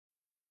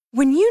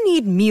When you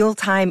need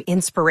mealtime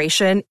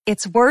inspiration,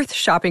 it's worth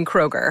shopping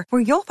Kroger,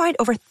 where you'll find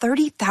over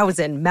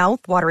 30,000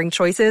 mouth-watering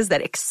choices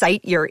that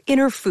excite your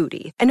inner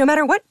foodie. And no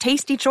matter what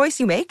tasty choice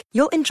you make,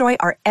 you'll enjoy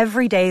our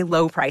everyday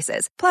low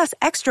prices, plus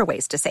extra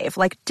ways to save,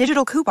 like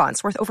digital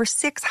coupons worth over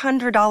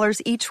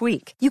 $600 each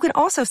week. You can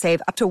also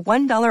save up to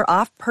 $1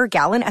 off per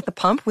gallon at the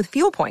pump with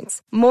fuel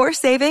points. More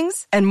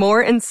savings and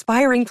more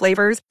inspiring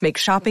flavors make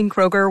shopping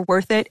Kroger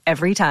worth it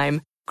every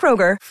time.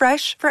 Kroger,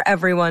 fresh for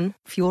everyone.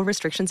 Fuel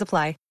restrictions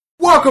apply.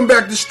 Welcome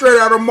back to Straight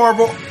Outta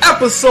Marvel,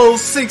 episode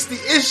 60.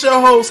 It's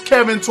your host,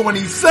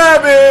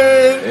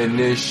 Kevin27. And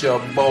it's your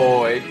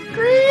boy,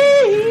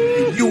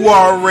 Green. You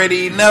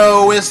already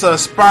know it's a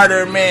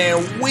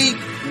Spider-Man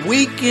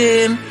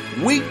weekend,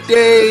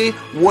 weekday,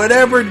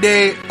 whatever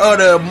day of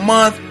the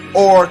month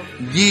or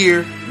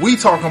year. We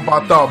talking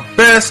about the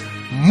best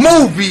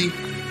movie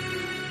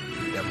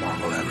that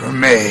Marvel ever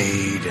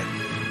made.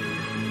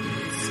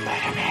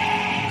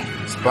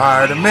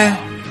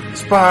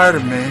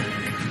 Spider-Man.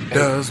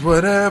 Does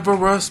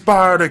whatever a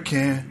Spider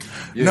can.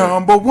 Yeah.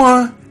 Number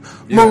one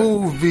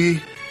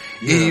movie.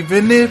 Yeah.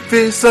 Even if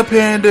it's a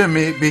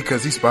pandemic.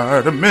 Because he's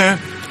Spider-Man.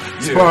 Yeah.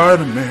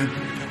 Spider-Man.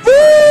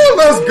 Woo!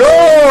 Let's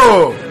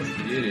go! Let's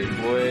get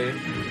it, boy.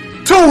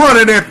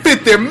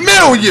 250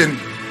 million!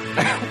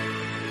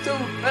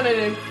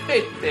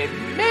 250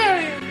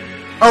 million!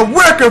 A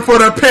record for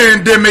the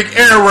pandemic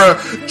era.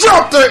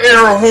 Drop the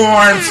air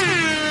horns!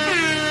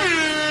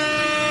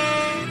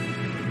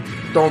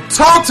 Don't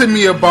talk to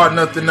me about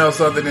nothing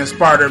else other than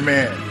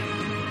Spider-Man.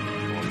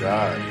 Oh,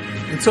 God.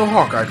 Until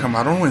Hawkeye come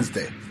out on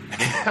Wednesday.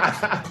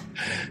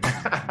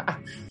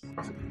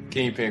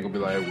 Kingpin gonna be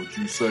like, what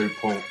you say,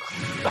 punk?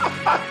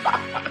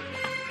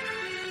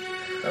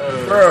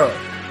 Bro,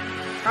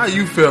 how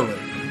you feeling?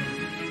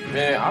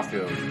 Man, I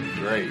feel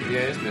great.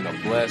 Yeah, it's been a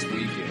blessed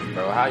weekend,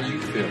 bro. How you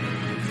feeling?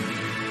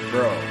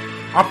 Bro,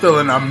 I'm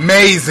feeling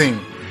amazing.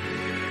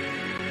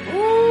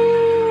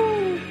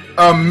 Ooh.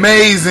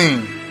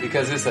 Amazing.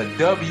 Because it's a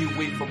W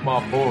week for my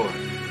boy.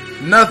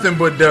 Nothing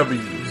but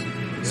W's.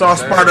 Yes, saw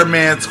sir.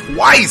 Spider-Man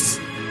twice.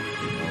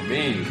 On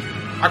me.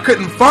 I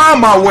couldn't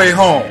find my way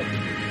home.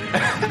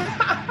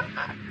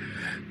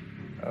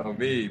 On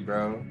me,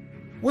 bro.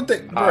 What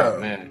the... Bro. Oh,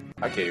 man.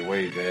 I can't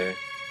wait, man.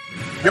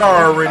 Y'all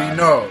already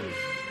know.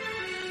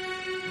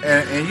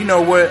 And you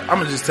know what? I'm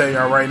going to just tell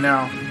y'all right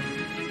now.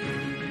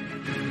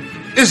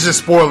 It's just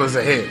spoilers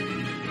ahead.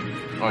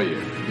 Oh, yeah.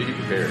 You can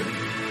compare it.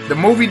 The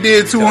movie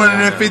did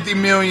 250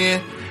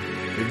 million.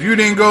 If you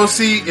didn't go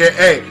see,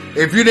 hey,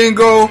 if you didn't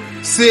go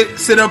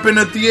sit up in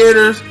the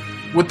theaters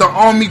with the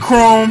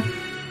Omicron,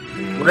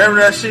 whatever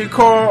that shit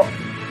called,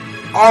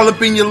 all up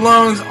in your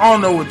lungs, I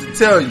don't know what to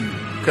tell you.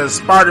 Because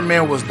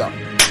Spider-Man was the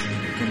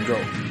can go.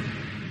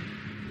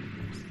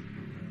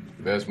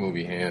 Best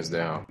movie, hands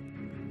down.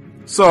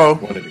 So,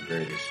 one of the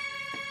greatest.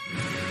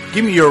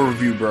 Give me your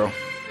review, bro.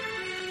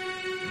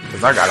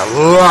 Because I got a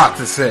lot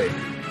to say.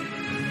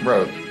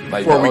 Bro,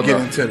 like before we get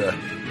into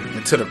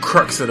the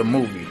crux of the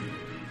movie.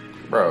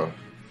 Bro,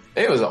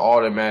 it was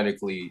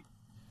automatically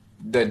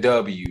the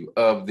W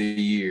of the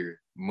year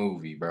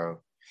movie,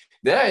 bro.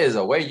 That is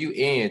a way you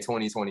end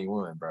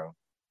 2021, bro.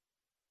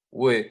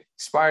 With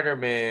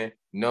Spider-Man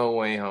No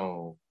Way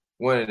Home.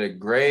 One of the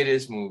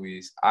greatest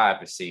movies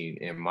I've seen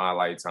in my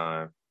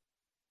lifetime.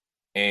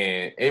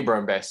 And it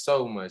brought back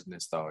so much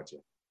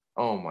nostalgia.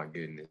 Oh my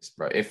goodness,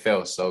 bro. It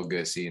felt so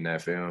good seeing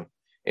that film.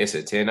 It's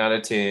a 10 out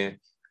of 10.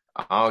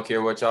 I don't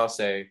care what y'all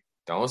say.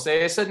 Don't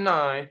say it's a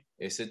 9.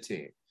 It's a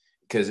 10.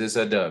 Because it's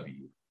a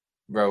W.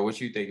 Bro,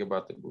 what you think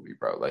about the movie,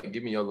 bro? Like,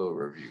 give me your little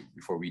review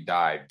before we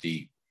dive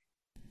deep.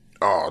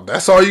 Oh,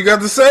 that's all you got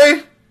to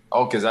say?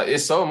 Oh, because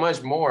it's so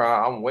much more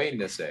I'm waiting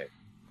to say.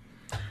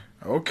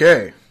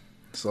 Okay.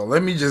 So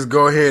let me just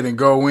go ahead and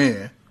go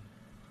in.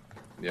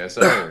 Yes,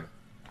 sir.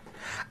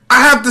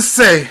 I have to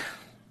say,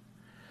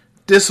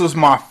 this was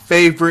my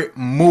favorite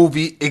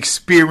movie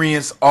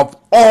experience of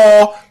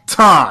all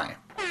time.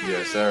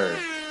 Yes, sir.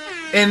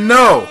 And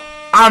no,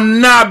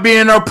 I'm not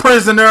being a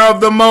prisoner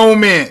of the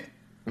moment.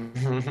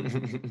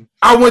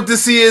 I went to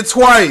see it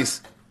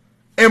twice.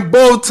 And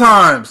both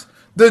times,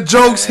 the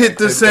jokes hit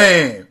the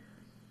same.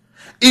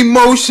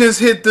 Emotions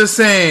hit the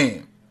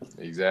same.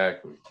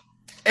 Exactly.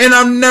 And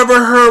I've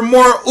never heard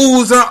more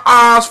oohs and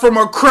ahs from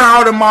a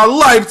crowd in my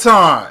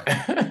lifetime.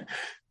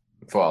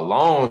 For a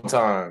long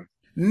time.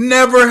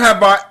 Never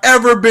have I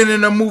ever been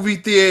in a movie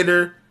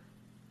theater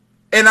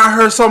and I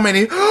heard so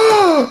many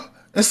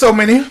and so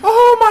many,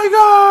 oh my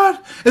God,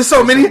 and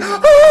so many,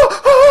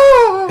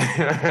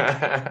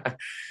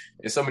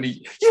 and so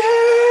many,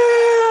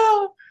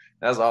 yeah.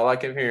 That's all I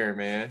kept hearing,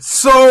 man.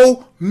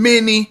 So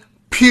many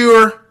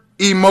pure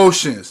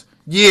emotions.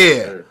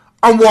 Yeah, sure.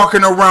 I'm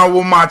walking around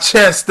with my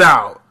chest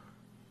out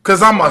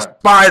because I'm a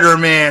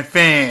Spider-Man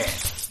fan.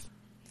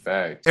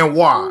 Fact. And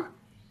why?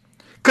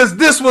 Because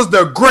this was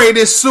the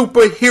greatest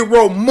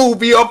superhero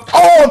movie of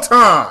all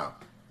time.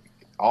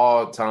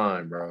 All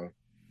time, bro.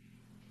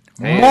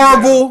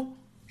 Marvel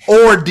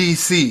or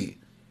DC.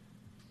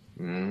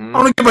 Mm-hmm.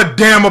 I don't give a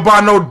damn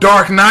about no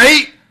Dark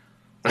Knight.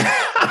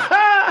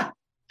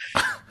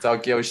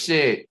 Talk your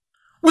shit.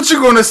 What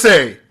you gonna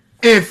say?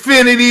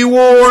 Infinity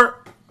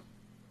War?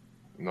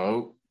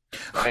 Nope.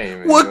 I ain't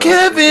even Well, know.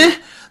 Kevin,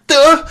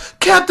 the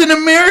Captain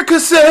America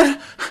said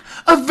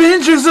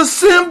Avengers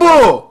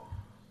Assemble.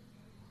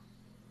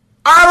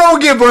 I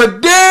don't give a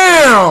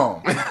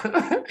damn.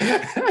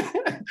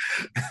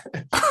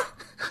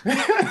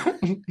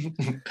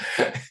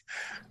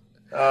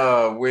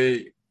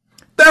 Wait.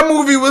 That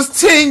movie was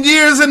 10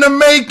 years in the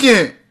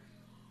making.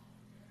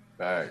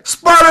 Back.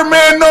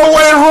 Spider-Man No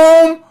Way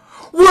Home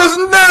was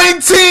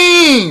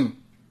 19.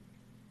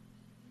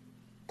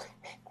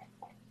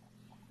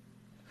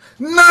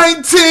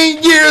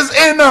 19 years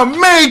in the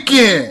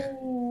making.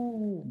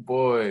 Ooh,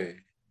 boy.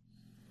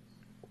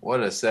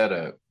 What a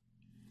setup.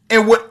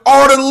 And with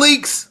all the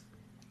leaks,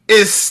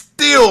 it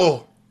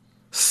still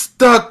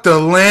stuck the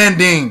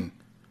landing.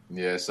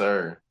 Yes,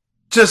 sir.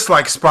 Just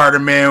like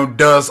Spider-Man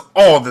does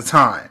all the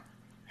time.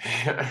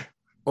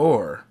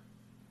 Or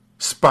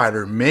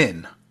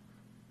Spider-Men.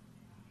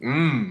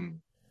 Mm.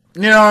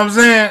 You know what I'm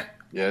saying?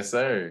 Yes,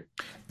 sir.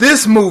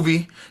 This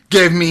movie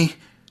gave me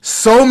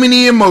so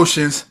many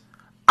emotions,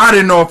 I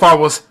didn't know if I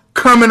was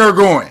coming or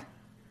going.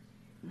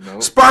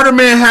 Nope.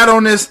 Spider-Man had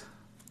on this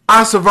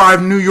I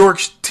Survived New York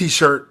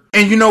t-shirt.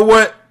 And you know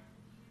what?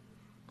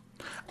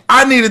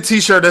 I need a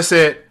t-shirt that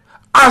said,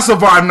 I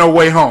survived No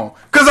Way Home.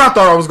 Because I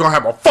thought I was going to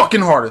have a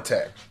fucking heart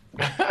attack.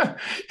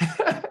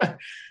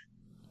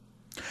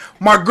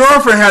 My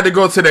girlfriend had to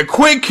go to the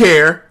quick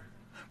care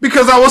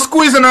because I was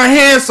squeezing her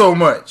hand so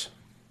much.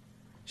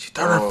 She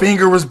thought her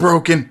finger was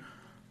broken.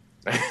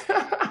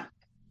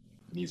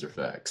 These are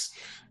facts.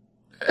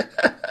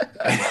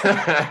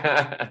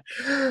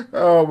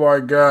 Oh my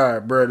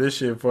God, bro. This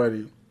shit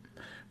funny.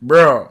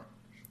 Bro,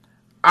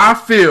 I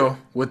feel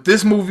with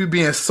this movie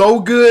being so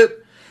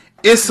good,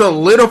 it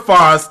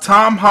solidifies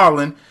Tom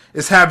Holland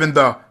is having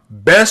the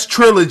best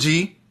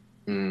trilogy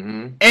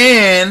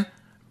and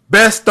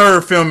best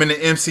third film in the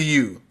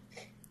MCU.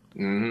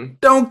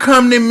 Don't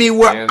come to me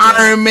with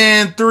Iron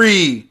Man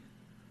 3,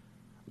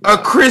 a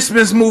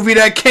Christmas movie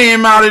that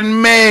came out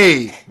in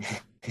May.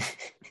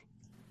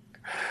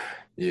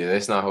 Yeah,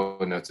 that's not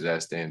holding up to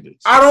that standard.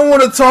 I don't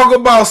want to talk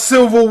about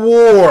Civil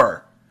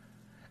War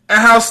and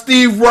how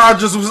Steve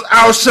Rogers was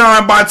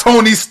outshined by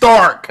Tony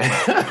Stark.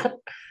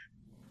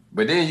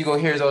 But then you're going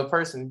to hear his other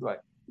person be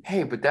like,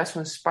 hey, but that's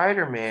when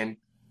Spider-Man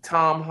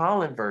Tom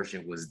Holland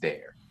version was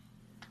there.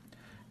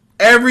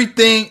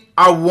 Everything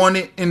I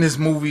wanted in this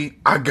movie,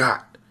 I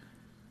got.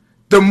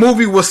 The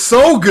movie was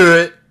so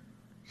good,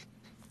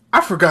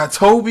 I forgot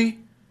Toby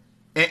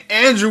and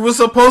Andrew was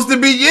supposed to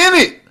be in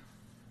it.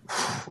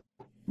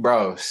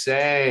 Bro,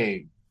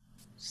 same.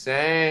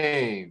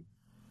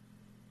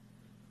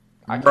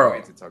 I can't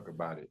wait to talk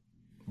about it.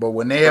 But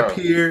when they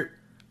appeared,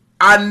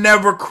 I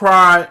never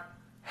cried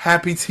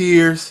happy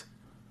tears.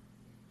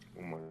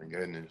 Oh my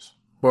goodness.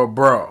 But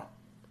bro,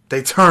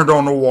 they turned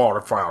on the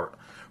water fountain.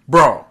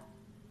 Bro.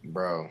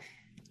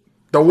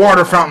 The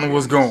water fountain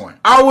was going.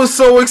 I was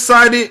so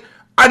excited.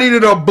 I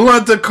needed a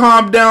blunt to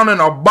calm down and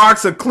a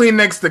box of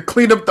Kleenex to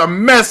clean up the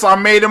mess I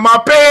made in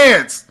my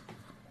pants.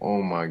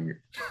 Oh my God.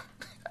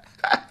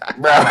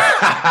 Bro.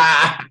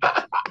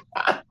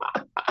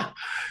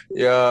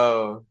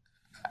 Yo.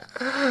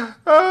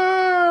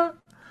 My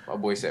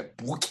boy said,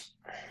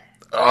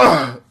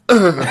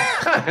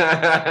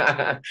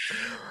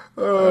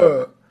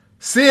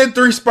 seeing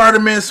 3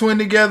 Spider-Man swing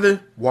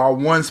together while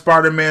 1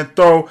 Spider-Man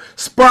throw.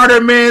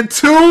 Spider-Man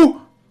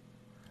 2,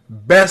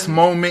 best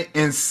moment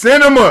in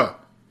cinema.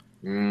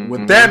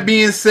 With that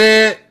being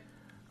said,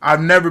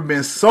 I've never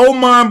been so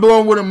mind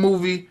blown with a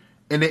movie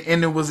and the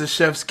ending was a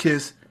chef's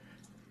kiss.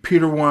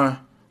 Peter won,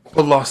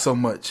 but lost so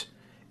much.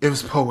 It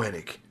was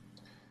poetic.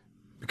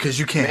 Because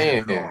you can't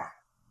have it all.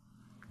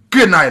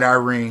 Good night,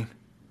 Irene.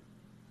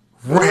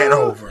 Ran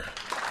over.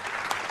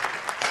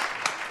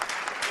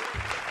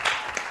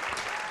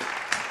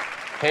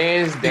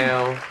 Hands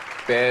down,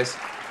 best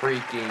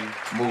freaking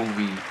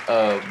movie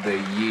of the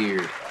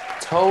year.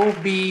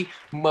 Tobey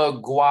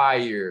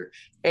Maguire,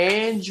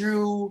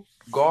 Andrew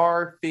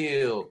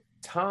Garfield,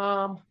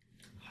 Tom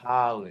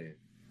Holland.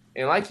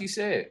 And like you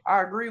said,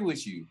 I agree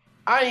with you.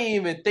 I didn't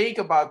even think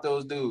about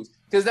those dudes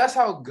because that's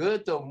how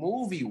good the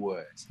movie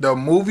was. The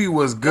movie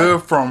was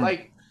good from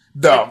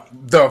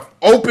the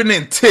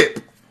opening tip.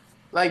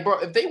 Like, bro,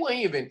 if they weren't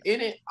even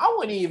in it, I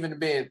wouldn't even have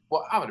been.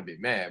 Well, I would have been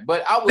mad,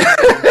 but I wouldn't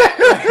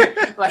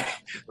have been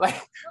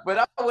but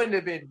I wouldn't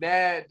have been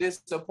that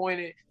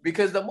disappointed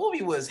because the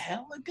movie was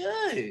hella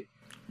good,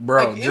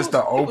 bro. Like, just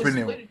the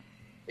opening.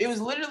 It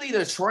was literally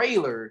the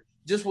trailer,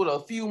 just with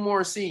a few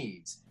more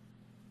scenes.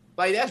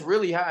 Like, that's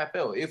really how I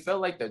felt. It felt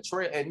like the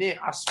trailer, and then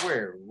I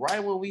swear,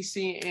 right when we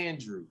seen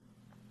Andrew,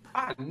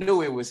 I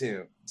knew it was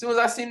him. As soon as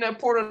I seen that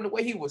portal, the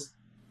way he was.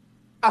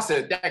 I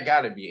said, that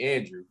gotta be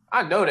Andrew.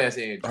 I know that's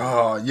Andrew.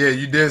 Oh, yeah,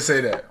 you did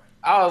say that.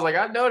 I was like,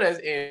 I know that's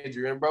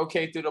Andrew. And bro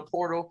came through the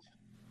portal.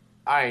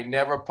 I ain't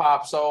never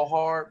popped so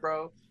hard,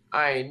 bro.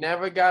 I ain't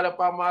never got up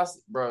on my...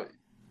 Bro,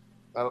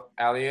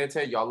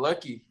 Aliente, y'all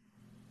lucky.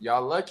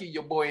 Y'all lucky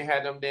your boy ain't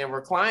had them damn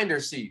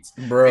recliner seats.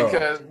 Bro.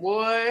 Because,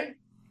 boy,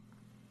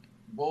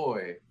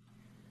 boy,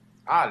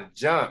 I'd have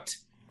jumped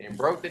and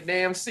broke the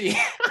damn seat.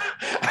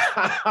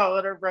 I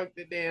would have broke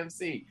the damn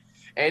seat.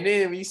 And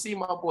then you see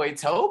my boy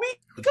Toby.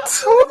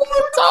 Toby.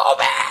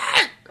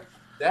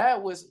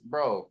 That was,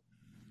 bro,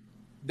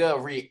 the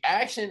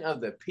reaction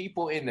of the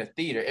people in the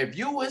theater. If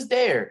you was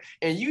there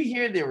and you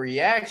hear the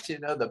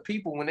reaction of the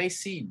people when they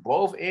see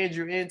both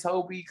Andrew and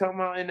Toby come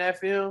out in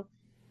that film,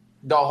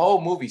 the whole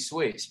movie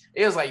switched.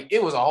 It was like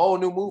it was a whole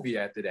new movie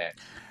after that.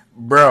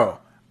 Bro,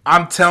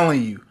 I'm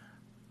telling you,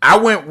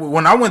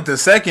 when I went the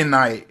second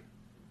night,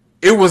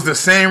 it was the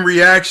same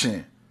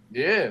reaction.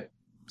 Yeah,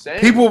 same.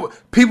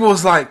 People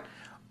was like,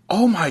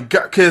 "Oh my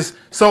god!" Because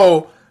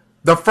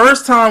the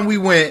first time we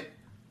went,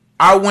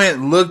 I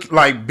went look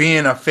like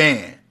being a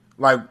fan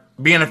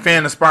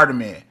of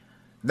Spider-Man.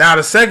 Now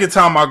the second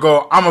time I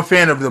go, I'm a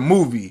fan of the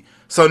movie.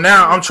 So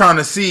now I'm trying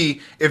to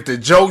see if the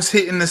jokes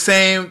hitting the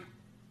same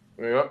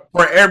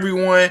for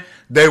everyone.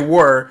 They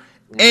were.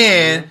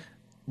 And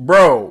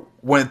bro,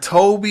 when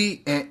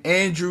Toby and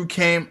Andrew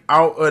came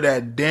out of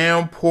that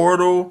damn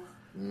portal,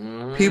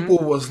 people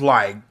was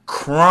like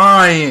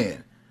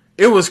crying.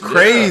 It was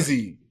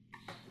crazy.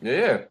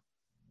 Yeah.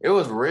 It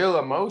was real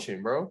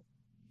emotion, bro.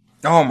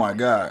 Oh my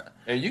god.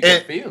 And you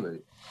can feel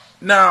it.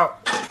 Now,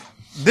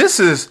 this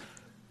is,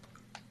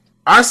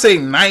 I say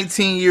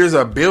 19 years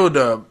of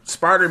build-up.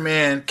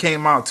 Spider-Man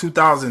came out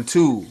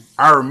 2002.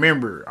 I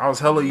remember. I was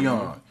hella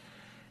young.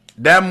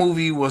 That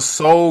movie was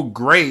so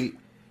great.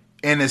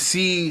 And to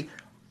see,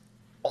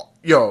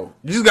 you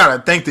just got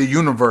to thank the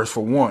universe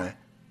for one.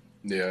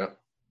 Yeah.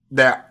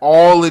 That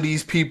all of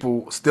these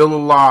people still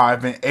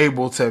alive and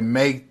able to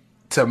make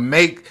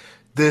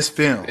this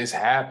film. This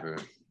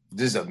happened.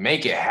 Just to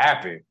make it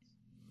happen.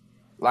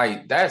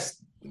 Like,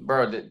 that's,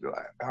 bro,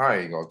 I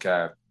ain't gonna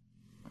cap.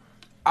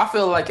 I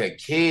feel like a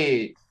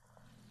kid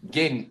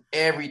getting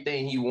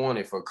everything he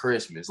wanted for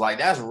Christmas. Like,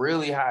 that's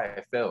really how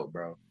it felt,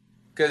 bro.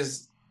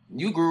 Because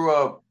we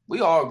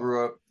all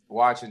grew up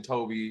watching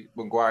Tobey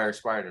Maguire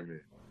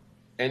Spider-Man.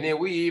 And then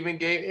we even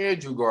gave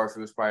Andrew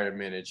Garfield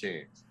Spider-Man a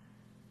chance.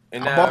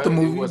 And I bought the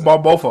movie,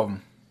 bought both of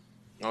them.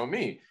 On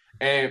me.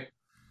 And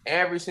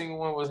every single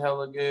one was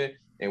hella good.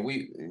 And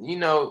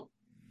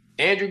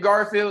Andrew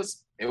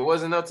Garfield's, it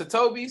wasn't up to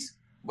Toby's,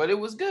 but it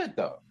was good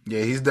though.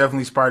 Yeah, he's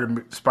definitely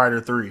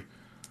Spider 3.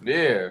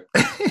 Yeah.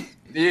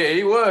 Yeah,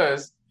 he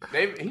was.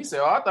 He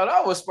said, I thought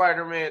I was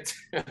Spider-Man.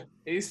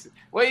 He said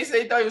he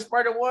thought he was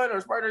Spider 1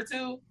 or Spider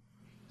 2?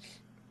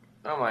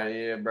 I'm like,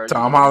 yeah, bro.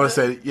 Tom Holland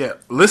said, yeah,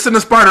 listen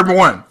to Spider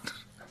 1.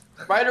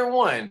 Spider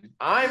 1.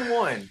 I'm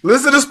 1.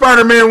 Listen to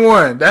Spider-Man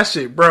 1. That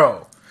shit,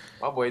 bro.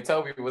 My boy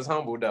Toby was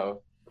humble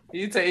though.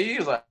 He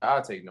was like,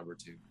 I'll take number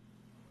 2.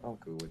 I'm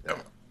cool with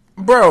that.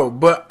 Bro,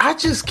 but I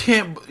just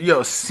can't,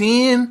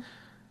 seeing,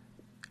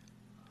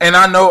 and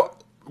I know,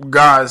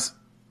 guys,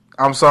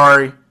 I'm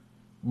sorry,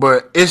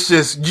 but it's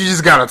just, you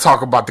just gotta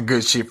talk about the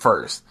good shit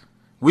first.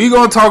 We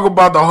gonna talk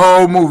about the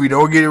whole movie,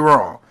 don't get it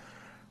wrong.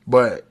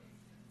 But,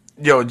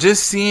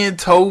 just seeing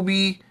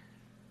Toby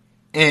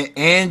and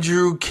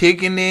Andrew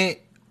kicking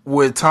it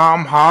with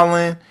Tom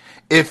Holland,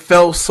 it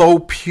felt so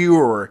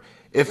pure.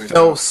 It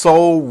felt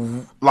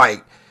so,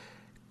 like,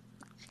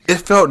 it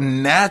felt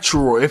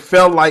natural. It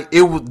felt like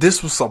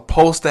this was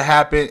supposed to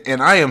happen,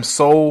 and I am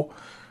so,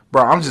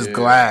 bro, I'm just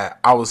glad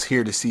I was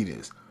here to see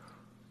this.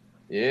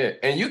 Yeah,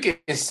 and you can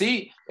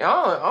see,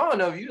 I don't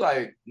know if you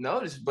like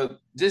notice, but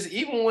just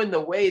even when the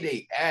way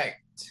they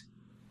act,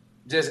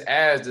 just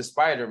as the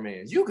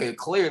Spider-Mans, you can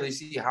clearly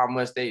see how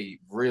much they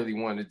really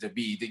wanted to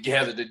be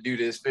together to do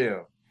this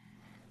film.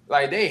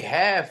 Like, they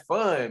had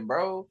fun,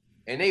 bro,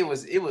 and it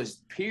was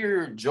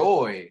pure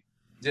joy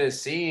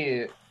just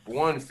seeing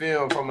one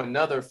film from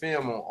another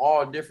film on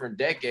all different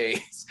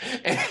decades,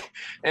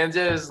 and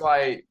just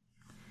like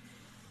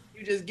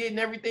you just getting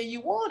everything you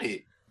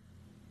wanted.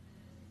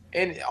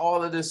 And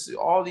all these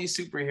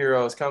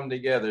superheroes come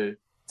together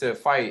to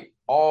fight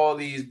all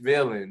these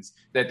villains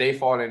that they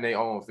fought in their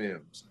own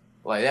films.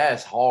 Like,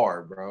 that's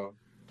hard, bro.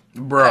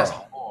 That's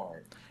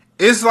hard.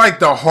 It's like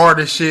the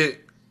hardest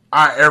shit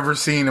I ever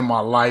seen in my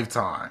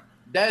lifetime.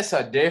 That's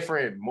a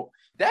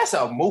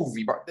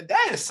movie, bro.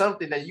 That is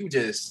something that you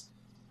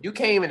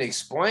can't even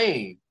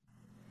explain.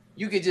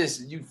 You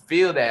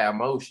feel that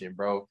emotion,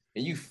 bro.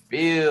 And you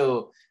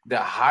feel the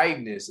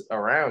hypeness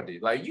around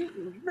it. Like, we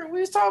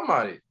was talking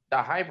about it.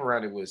 The hype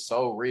around it was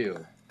so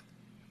real.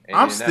 And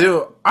I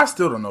still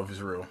don't know if it's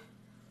real.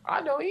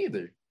 I don't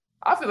either.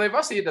 I feel like if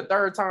I see it the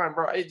third time,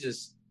 bro, it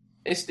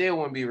still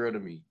wouldn't be real to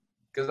me.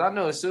 Because I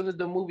know as soon as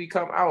the movie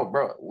come out,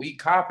 bro, we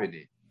copied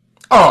it.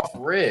 Oh,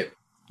 rip.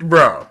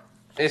 Bro.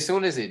 As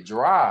soon as it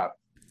dropped.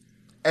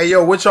 Hey,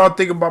 yo, what y'all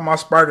think about my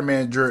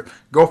Spider-Man drip?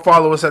 Go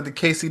follow us at the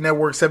KC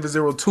Network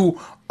 702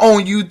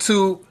 on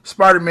YouTube.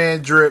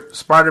 Spider-Man drip,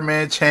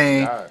 Spider-Man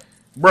chain. God.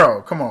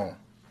 Bro, come on.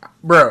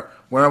 Bro,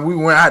 when we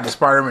went, I had the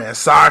Spider-Man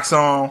socks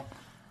on.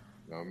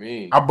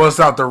 I bust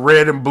out the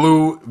red and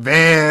blue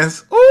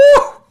Vans.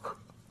 Ooh!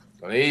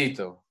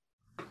 Bonito.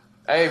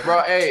 Hey,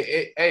 bro,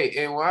 hey,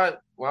 and when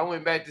I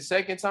went back the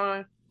second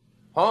time,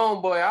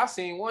 homeboy, I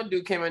seen one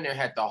dude came in there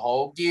had the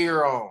whole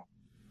gear on.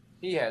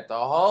 He had the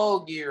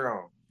whole gear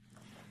on,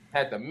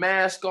 had the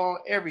mask on,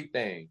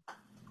 everything.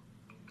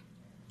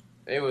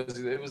 It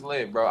was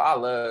lit, bro. I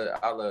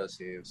love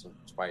seeing some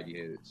Spidey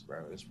hits,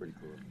 bro. It's pretty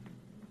cool.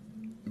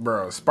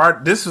 Bro,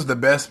 this was the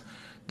best.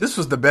 This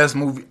was the best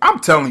movie. I'm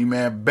telling you,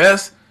 man.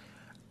 Best.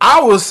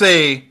 I would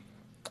say.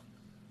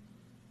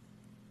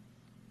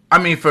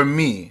 I mean, for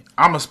me,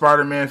 I'm a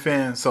Spider-Man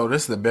fan, so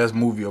this is the best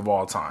movie of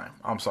all time.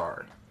 I'm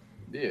sorry.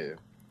 Yeah.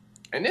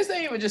 And this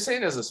ain't even just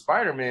saying as a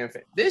Spider-Man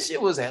fan. This shit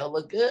was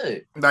hella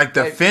good. Like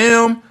the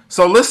film.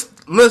 So let's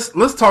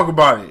talk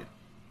about it.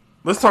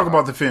 Let's talk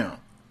about the film.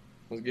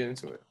 Let's get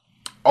into it.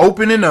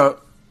 Opening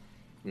up.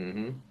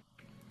 Mm-hmm.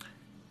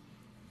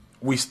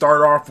 We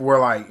start off where,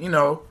 like, you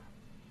know,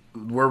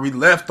 where we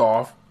left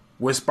off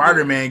with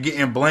Spider-Man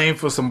getting blamed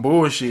for some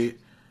bullshit.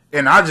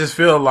 And I just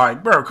feel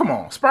like, bro, come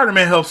on.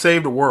 Spider-Man helped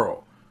save the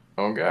world.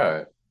 Oh,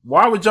 God.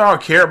 Why would y'all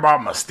care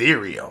about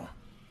Mysterio?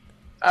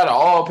 Out of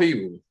all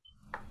people.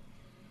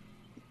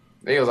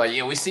 They was like,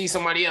 yeah, we see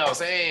somebody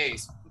else. Hey,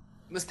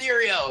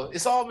 Mysterio.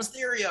 It's all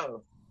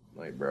Mysterio.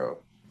 Like, bro.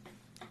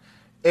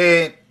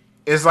 And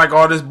it's like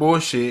all this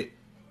bullshit.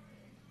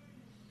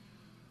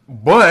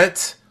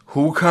 But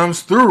who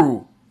comes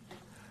through?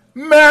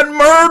 Matt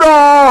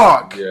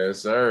Murdock. Yes,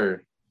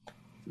 sir.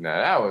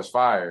 Now that was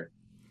fire.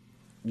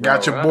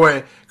 Got your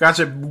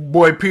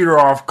boy Peter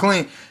off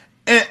clean.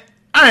 And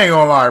I ain't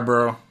gonna lie,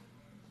 bro.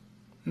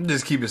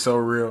 Just keep it so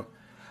real.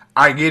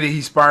 I get it,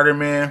 he's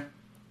Spider-Man.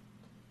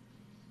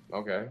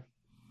 Okay.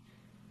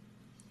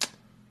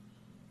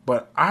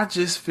 But I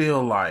just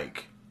feel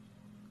like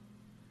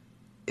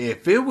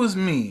if it was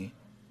me,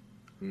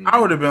 I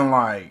would have been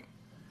like,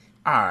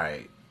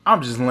 alright,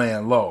 I'm just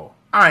laying low.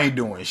 I ain't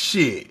doing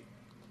shit.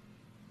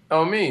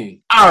 Oh,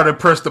 me. I would have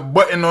pressed the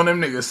button on them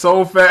niggas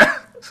so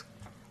fast.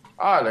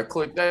 I would have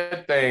clicked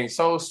that thing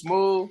so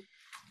smooth.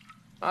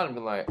 I'd have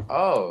been like,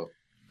 oh,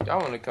 y'all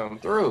want to come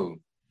through.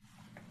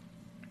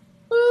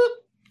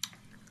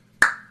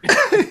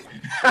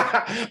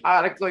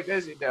 I would have clicked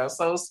that shit down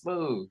so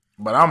smooth.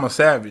 But I'm a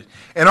savage.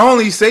 And I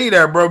only say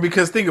that, bro,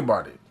 because think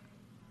about it.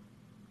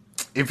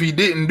 If he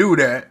didn't do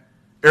that,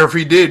 or if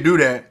he did do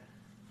that,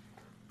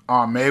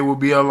 Aunt May would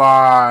be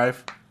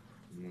alive.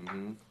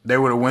 Mm-hmm. They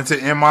would have went to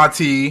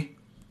MIT.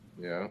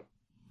 Yeah.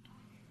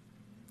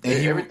 And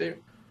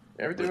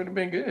everything would have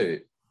been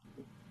good.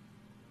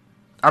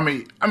 I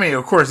mean,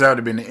 of course that would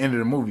have been the end of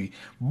the movie.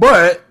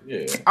 But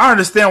yeah. I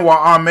understand why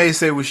Aunt May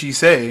say what she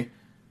say,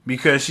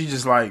 because she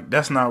just like,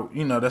 that's not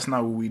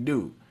what we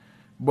do.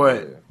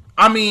 But yeah.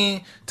 I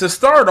mean, to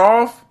start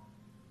off,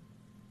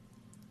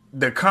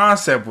 the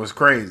concept was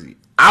crazy.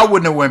 I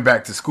wouldn't have went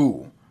back to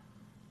school.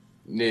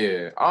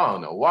 Yeah, I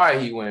don't know why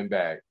he went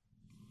back.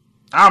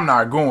 I'm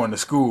not going to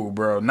school,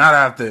 bro. Not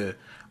after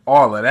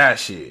all of that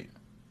shit.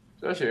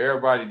 Especially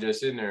everybody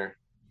just sitting there.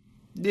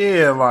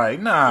 Yeah, like,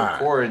 nah.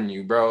 Recording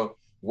you, bro.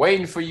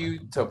 Waiting for you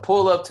to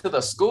pull up to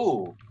the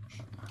school.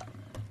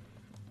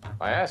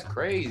 Like, that's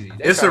crazy.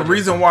 It's a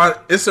reason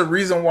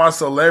why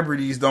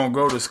celebrities don't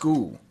go to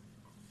school.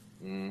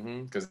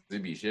 Mm-hmm. Because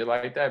it be shit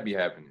like that be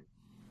happening.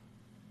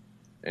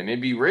 And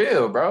it be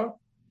real, bro.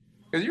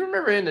 Because you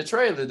remember in the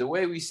trailer, the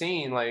way we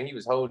seen, like, he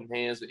was holding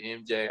hands with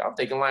MJ. I'm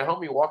thinking, like,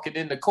 homie walking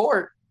into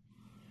court.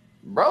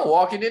 Bro,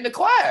 walking into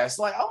class.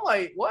 Like, I'm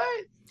like,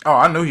 what? Oh,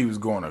 I knew he was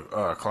going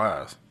to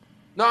class.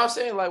 No, I'm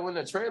saying, like, when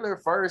the trailer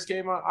first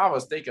came out, I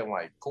was thinking,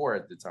 like,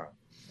 court at the time.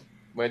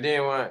 But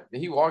then when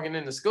he walking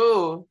into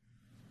school,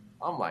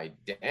 I'm like,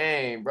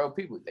 dang, bro,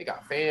 people, they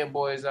got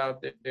fanboys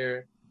out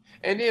there.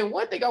 And then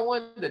one thing I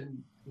wanted to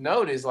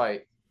notice,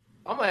 like,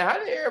 I'm like, how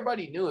did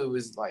everybody knew it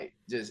was, like,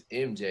 just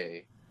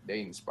MJ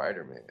dating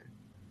Spider-Man?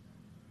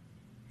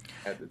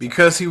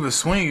 Because he was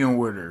swinging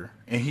with her,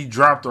 and he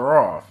dropped her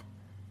off.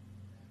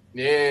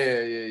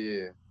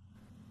 Yeah.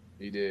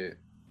 He did.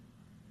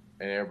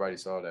 And everybody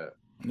saw that.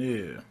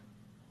 Yeah.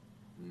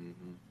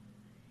 Mm-hmm.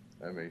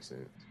 That makes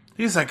sense.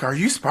 He's like, are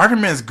you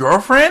Spider-Man's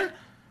girlfriend?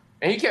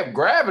 And he kept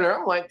grabbing her.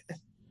 I'm like,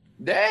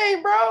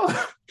 dang, bro.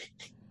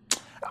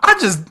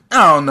 I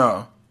don't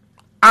know.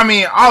 I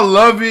mean, I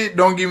love it,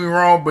 don't get me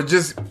wrong, but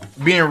just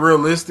being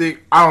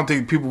realistic, I don't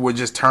think people would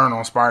just turn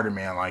on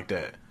Spider-Man like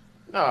that.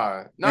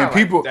 Nah, not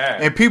like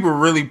that. And people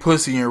really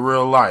pussy in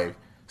real life.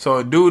 So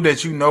a dude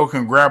that you know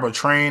can grab a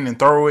train and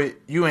throw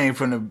it, you ain't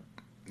finna,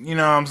 you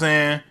know what I'm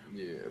saying?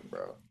 Yeah,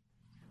 bro.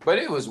 But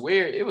it was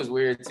weird. It was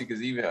weird too,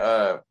 because even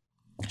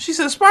she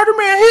said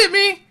Spider-Man hit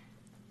me.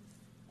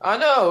 I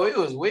know, it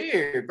was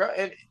weird, bro.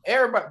 And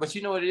everybody, but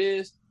you know what it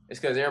is? It's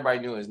because everybody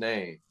knew his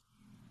name.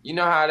 You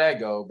know how that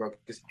go, bro.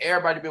 Because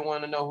everybody been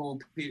wanting to know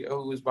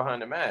who was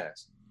behind the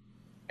mask.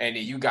 And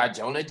then you got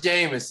Jonah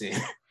Jameson.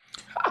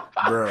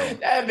 Bro.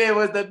 That man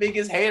was the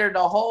biggest hater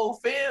the whole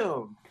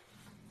film.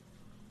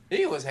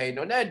 He was hating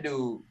on that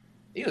dude.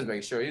 He was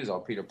making sure he was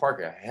on Peter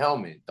Parker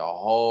helmet the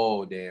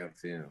whole damn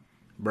film.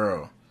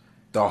 Bro.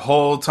 The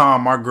whole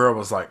time my girl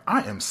was like,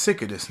 I am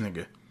sick of this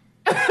nigga.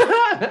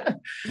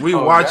 We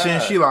watching,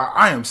 God. She like,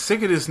 I am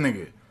sick of this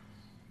nigga.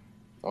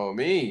 Oh,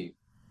 me.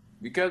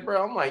 Because,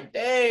 bro, I'm like,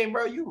 dang,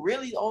 bro, you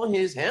really on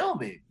his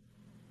helmet.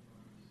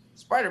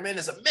 Spider-Man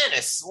is a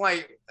menace.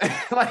 Like,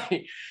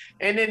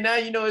 and then now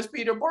you know it's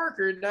Peter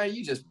Parker. Now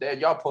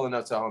y'all pulling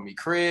up to homie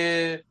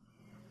crib.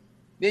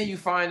 Then you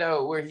find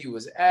out where he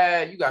was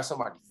at. You got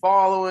somebody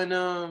following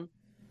him.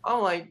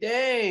 I'm like,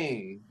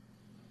 dang,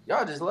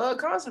 y'all just love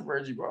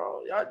controversy,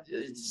 bro. Y'all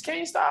just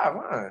can't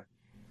stop, huh?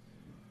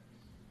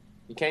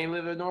 You can't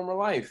live a normal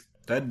life.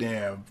 That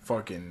damn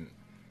fucking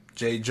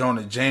J.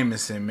 Jonah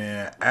Jameson,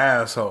 man,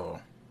 asshole,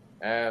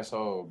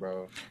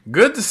 bro.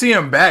 Good to see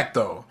him back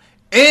though,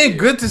 and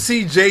good to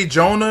see J.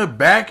 Jonah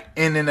back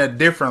and in a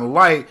different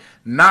light,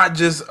 not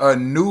just a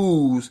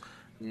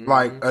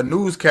like a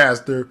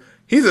newscaster.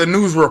 He's a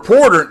news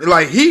reporter.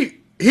 Like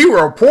he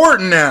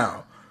reporting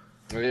now.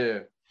 Yeah.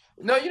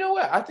 No, you know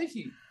what? I think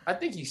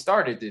he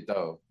started it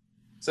though,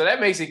 so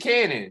that makes it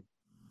canon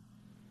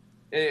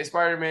in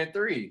Spider-Man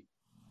 3,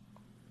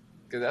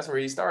 because that's where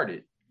he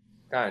started,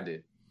 kinda.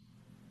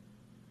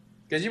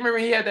 Because you remember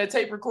he had that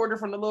tape recorder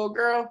from the little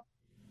girl.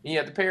 He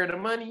had to pay her the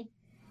money.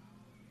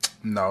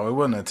 No, it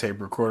wasn't a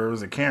tape recorder. It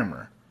was a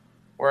camera.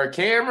 Or a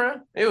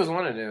camera. It was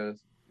one of those.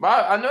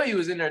 But I know he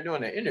was in there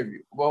doing an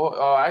interview.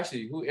 Well,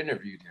 actually, who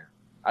interviewed him?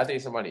 I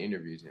think somebody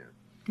interviewed him.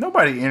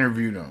 Nobody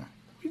interviewed him.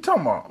 What you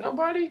talking about?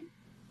 Nobody?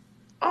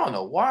 I don't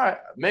know why.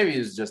 Maybe it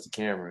was just the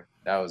camera.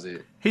 That was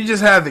it. He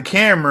just had the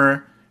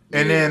camera,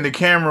 and then the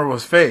camera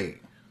was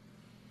fake.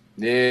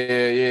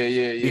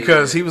 Yeah.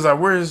 Because he was like,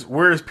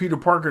 "Where's Peter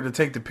Parker to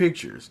take the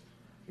pictures?"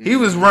 He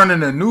was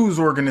running a news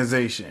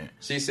organization.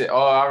 She said,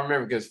 "Oh, I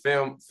remember because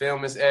film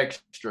is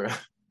extra."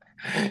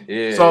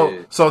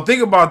 Yeah. So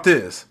think about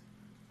this.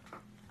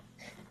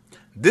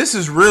 This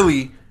is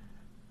really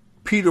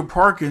Peter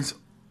Parker's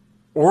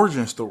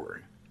origin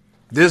story.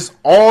 This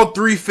all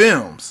 3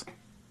 films.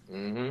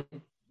 Mm-hmm.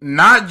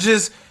 Not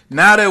just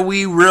now that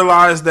we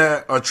realize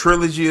that a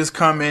trilogy is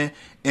coming,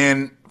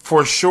 and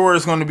for sure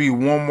it's going to be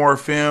one more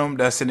film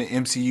that's in the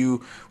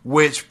MCU,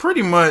 which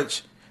pretty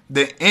much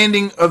the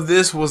ending of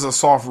this was a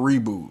soft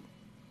reboot.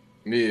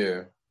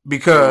 Yeah.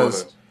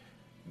 Because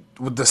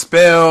with the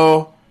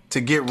spell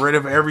to get rid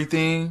of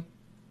everything,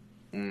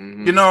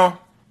 you know,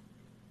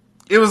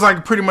 it was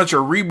like pretty much a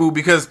reboot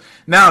because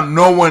now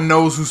no one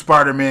knows who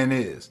Spider-Man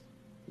is.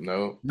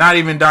 No. Not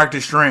even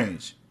Doctor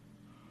Strange.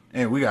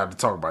 And we got to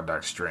talk about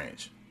Doctor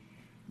Strange.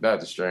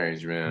 Doctor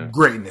Strange, man.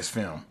 Great in this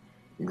film.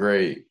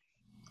 Great.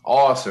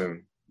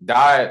 Awesome.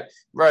 Died.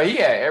 Bro, he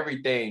had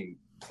everything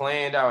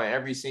planned out in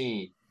every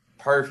scene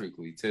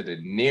perfectly to the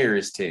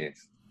nearest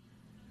 10th.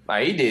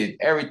 Like, he did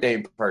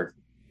everything perfect.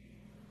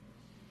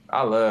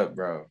 I love,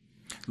 bro.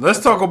 Let's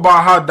talk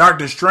about how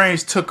Doctor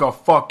Strange took a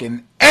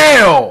fucking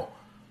L.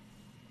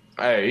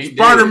 Hey, he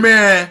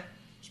Spider-Man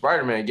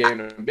gave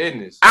him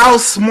business.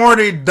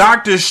 Outsmarted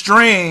Doctor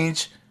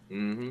Strange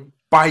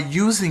by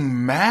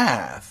using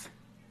math.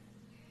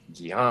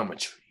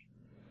 Geometry.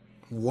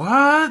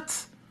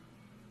 What?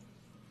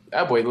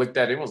 That boy looked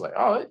at it and was like,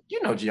 "Oh,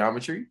 you know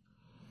geometry."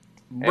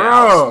 Bro.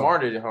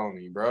 Outsmarted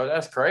homie, bro.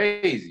 That's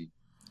crazy.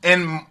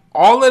 And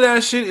all of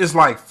that shit is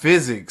like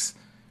physics.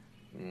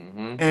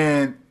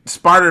 And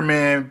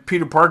Spider-Man,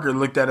 Peter Parker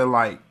looked at it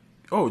like,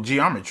 oh,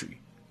 geometry.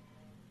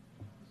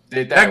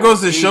 That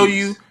goes to show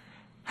you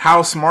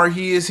how smart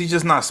he is. He's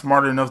just not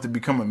smart enough to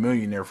become a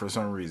millionaire for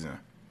some reason.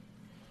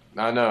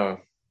 I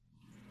know.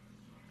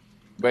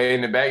 But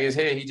in the back of his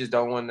head, he just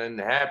don't want nothing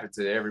to happen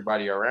to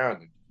everybody around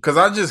him. Because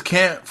I just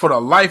can't, for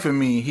the life of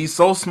me, he's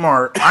so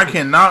smart, I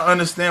cannot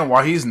understand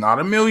why he's not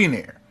a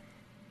millionaire.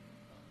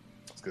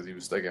 It's because he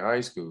was stuck in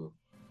high school.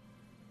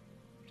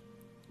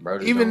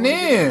 Bro, even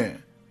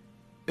then,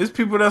 it's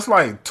people that's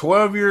like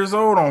 12 years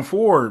old on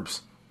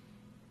Forbes.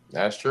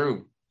 That's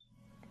true.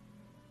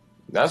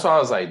 That's why I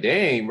was like,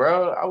 dang,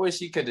 bro, I wish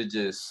he could have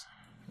just...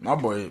 My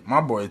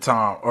boy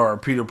Tom, or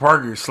Peter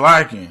Parker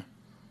slacking.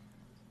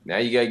 Now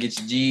you gotta get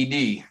your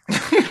GED.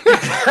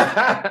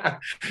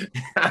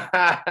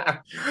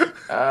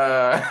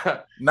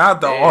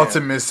 Not the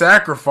ultimate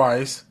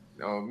sacrifice.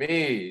 No,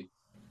 me.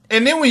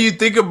 And then when you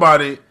think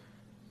about it,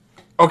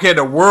 okay,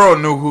 the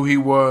world knew who he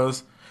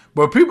was,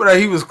 but people that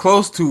he was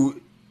close to,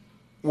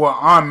 well,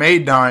 Aunt May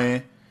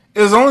dying,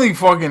 it was only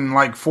fucking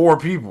like 4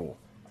 people.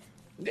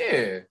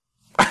 Yeah.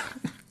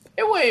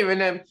 It wasn't even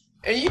them.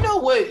 And you know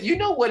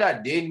what I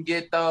didn't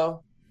get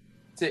though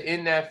to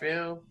end that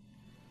film?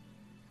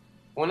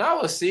 When I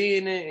was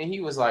seeing it and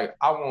he was like,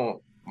 I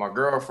want my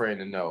girlfriend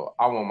to know.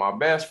 I want my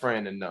best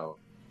friend to know.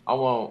 I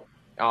want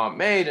Aunt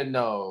May to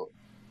know.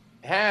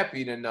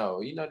 Happy to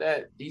know. You know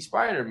that he's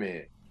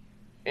Spider-Man.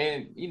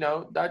 And, you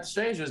know, Doctor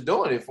Strange was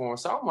doing it for him.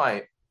 So I'm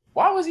like,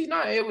 why was he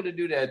not able to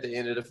do that at the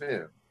end of the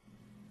film?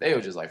 They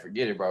were just like,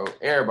 forget it, bro.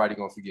 Everybody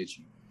gonna forget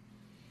you.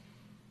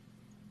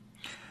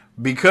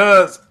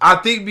 I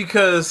think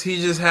because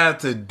he just had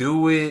to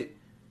do it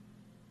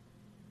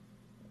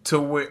to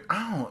where,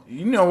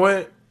 you know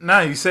what?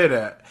 Now you say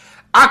that.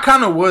 I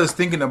kind of was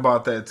thinking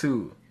about that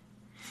too.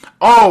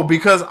 Oh,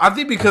 because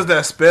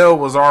that spell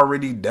was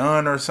already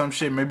done or some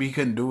shit, maybe he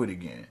couldn't do it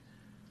again.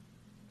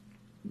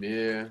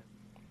 Yeah.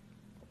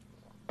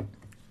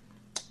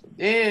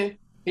 Then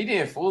he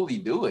didn't fully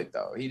do it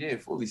though. He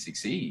didn't fully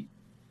succeed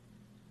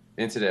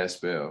into that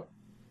spell.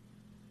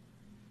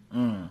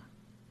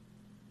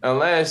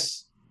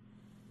 Unless,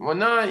 well,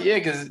 nah, yeah,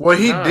 because Well,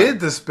 he did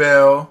the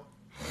spell.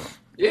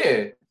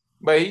 yeah,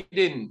 but he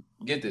didn't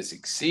get to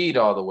succeed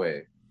all the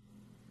way.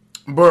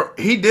 But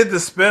he did the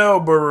spell,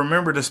 but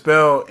remember the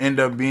spell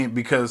ended up being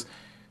because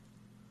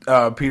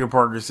Peter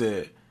Parker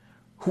said,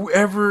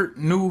 whoever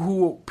knew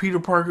who Peter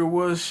Parker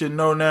was should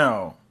know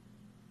now.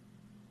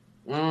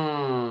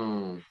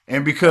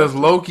 And because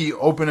Loki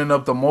opening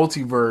up the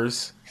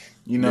multiverse,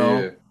 you know.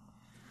 Yeah.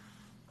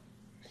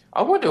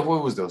 I wonder who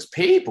was those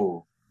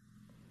people.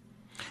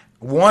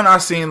 One I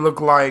seen look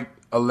like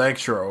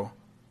Electro.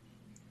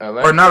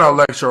 Or not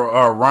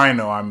Electro,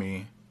 Rhino, I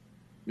mean.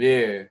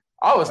 Yeah.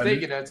 I was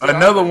thinking that too.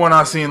 Another one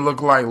I seen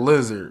look like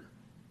Lizard.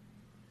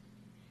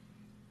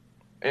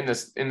 In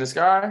the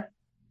sky?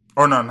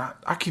 Or no,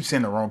 not I keep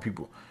saying the wrong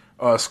people.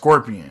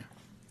 Scorpion.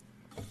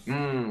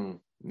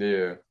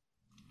 Yeah.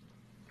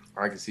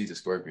 I can see the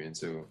Scorpion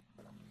too.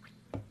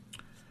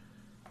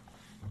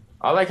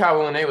 I like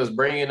how when they was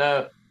bringing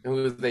up who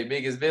was their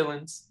biggest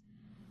villains.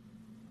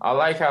 I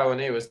like how when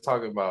they was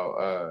talking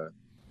about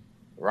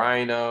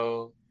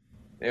Rhino,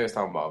 they was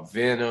talking about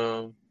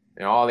Venom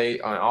and all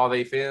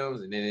they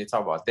films, and then they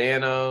talk about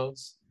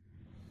Thanos.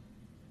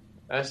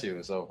 That shit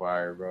was so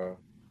fire, bro.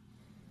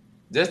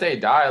 Just their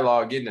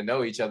dialogue, getting to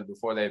know each other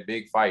before that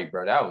big fight,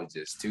 bro. That was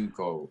just too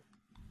cold.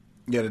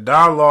 Yeah, the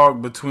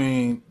dialogue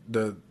between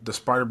the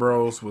Spider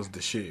Bros was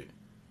the shit.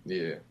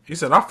 Yeah. He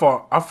said, I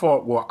fought.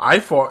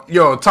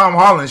 Yo, Tom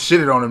Holland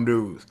shitted on them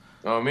dudes.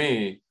 I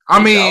mean,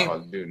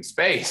 dude in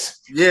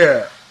space.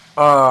 Yeah.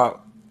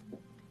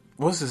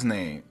 What's his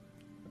name?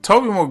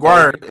 Tobey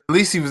Maguire. At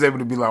least he was able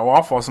to be like, well,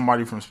 I fought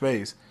somebody from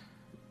space.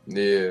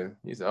 Yeah.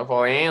 He said, I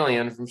fought an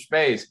alien from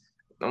space.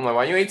 I'm like,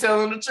 why you ain't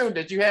telling them the truth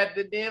that you had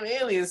the damn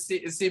alien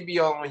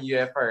symbiote on you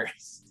at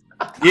first?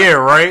 Yeah,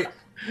 right?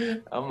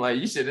 I'm like,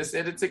 you should have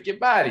said it took your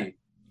body.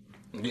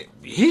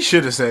 He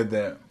should have said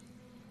that.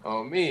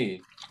 On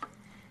me.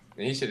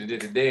 And he should have did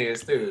the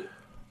dance too.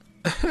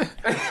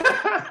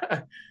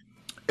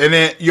 And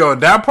then, yo,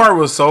 that part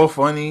was so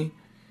funny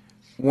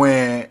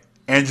when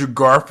Andrew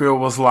Garfield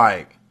was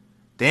like,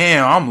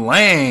 damn, I'm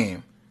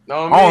lame.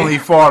 I only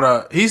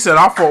fought he said,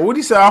 I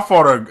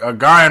fought a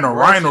guy in a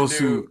rhino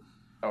suit.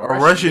 A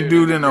Russian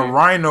dude in a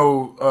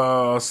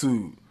rhino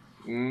suit.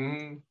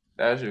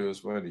 That shit was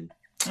funny.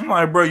 I'm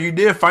like, bro, you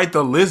did fight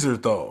the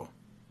lizard, though.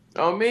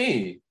 On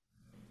me.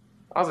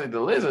 I was like, the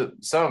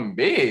lizard, something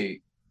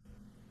big.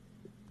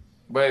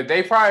 But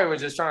they probably were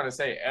just trying to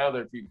say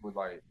other people,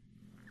 like,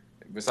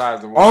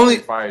 besides the one they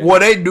fight. Well,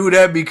 they do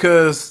that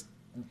because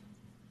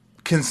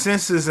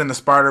consensus in the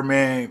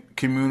Spider-Man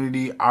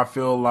community, I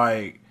feel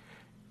like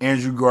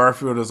Andrew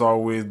Garfield is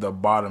always the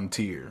bottom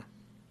tier.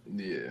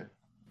 Yeah.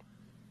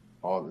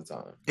 All the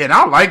time. And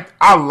I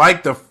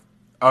like the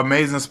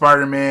Amazing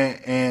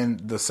Spider-Man and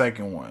the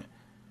second one.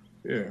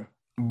 Yeah.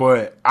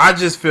 But I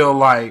just feel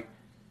like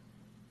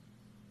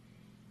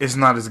it's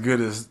not as good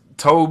as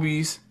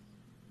Tobey's.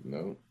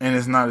 No. And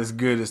it's not as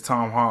good as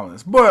Tom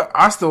Holland's. But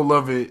I still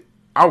love it.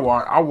 I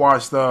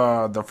watched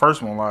the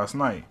first one last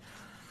night.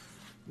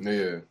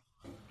 Yeah.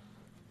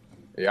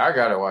 Yeah, I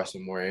gotta watch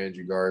some more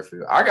Andrew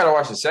Garfield. I gotta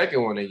watch the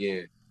second one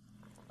again.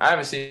 I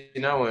haven't seen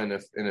that one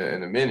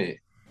in a minute.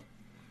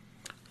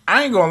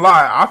 I ain't gonna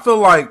lie. I feel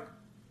like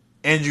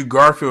Andrew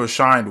Garfield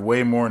shined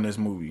way more in this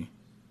movie.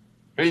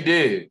 He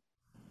did.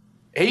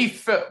 He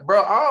felt,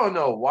 bro. I don't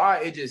know why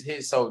it just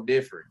hit so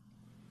different.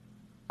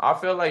 I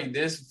feel like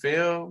this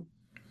film,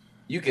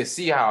 you can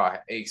see how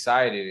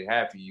excited and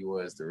happy he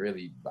was to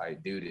really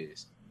like do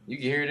this. You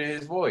can hear it in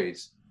his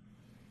voice.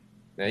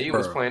 Now he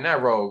was playing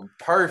that role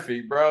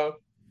perfect, bro.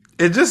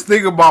 And just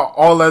think about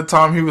all that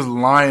time he was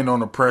lying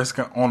on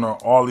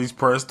all these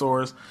press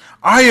tours.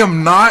 I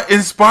am not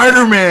in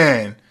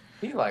Spider-Man.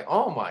 He like,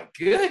 oh my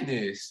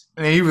goodness.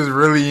 And he was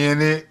really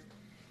in it.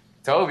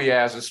 Toby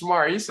ass was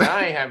smart. He said,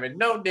 I ain't having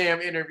no damn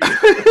interview.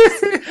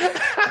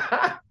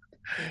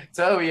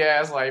 Toby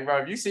ass like, bro,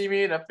 if you see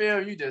me in a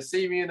film, you just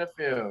see me in a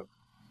film.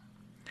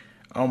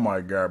 Oh my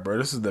God, bro.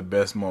 This is the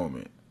best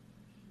moment.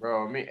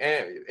 Bro,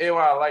 and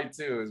what I like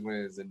too is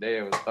when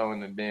Zendaya was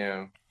throwing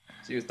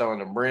she was throwing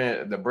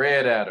the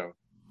bread at him.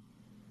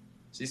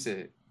 She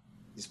said,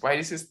 "Your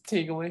Spidey says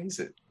tingling." He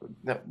said,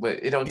 "No,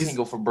 but it don't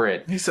tingle for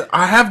bread." He said,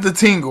 "I have the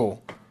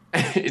tingle."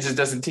 It just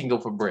doesn't tingle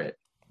for bread,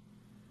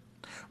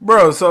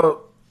 bro.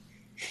 So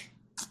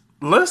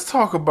let's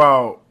talk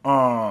about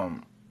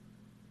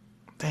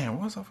Damn,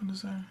 what was I finna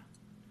say?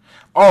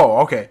 Oh,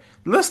 okay.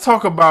 Let's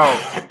talk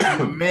about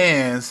the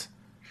man's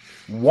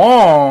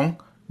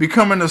Wong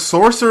becoming the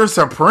Sorcerer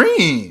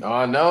Supreme.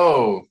 Oh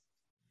no,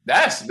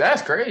 that's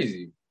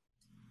crazy.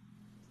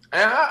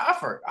 And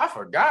I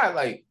forgot.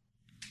 Like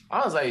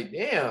I was like,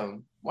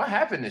 damn, what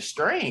happened to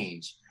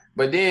Strange?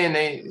 But then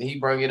he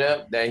brought it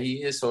up that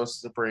he is Sorcerer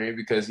Supreme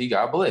because he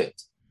got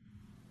blipped.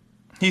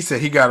 He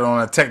said he got it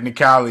on a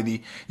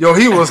technicality. Yo,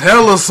 he was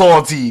hella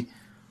salty.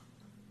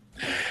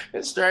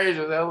 And Strange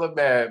was hella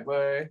bad,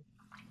 boy.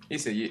 He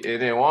said,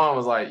 and then Wong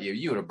was like, yeah,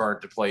 you would have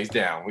burnt the place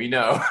down. We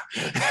know.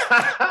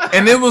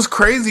 And it was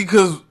crazy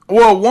because,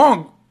 well,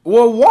 Wong,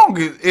 Well, Wong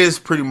is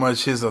pretty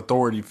much his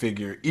authority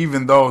figure,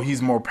 even though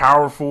he's more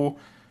powerful.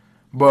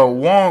 But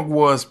Wong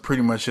was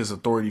pretty much his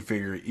authority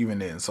figure even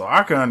then. So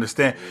I can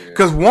understand.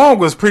 Because Wong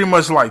was pretty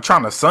much like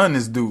trying to son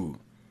this dude.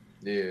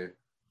 Yeah.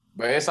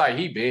 But it's like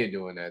he been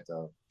doing that,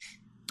 though.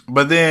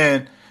 But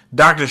then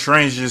Doctor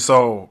Strange is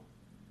so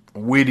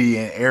witty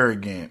and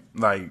arrogant.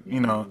 Like,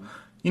 you know,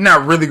 you're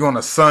not really going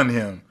to son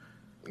him.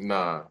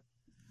 Nah.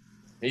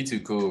 He too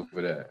cool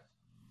for that.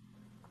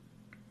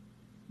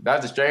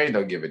 Doctor Strange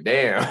don't give a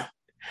damn.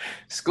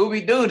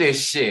 Scooby-Doo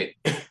this shit.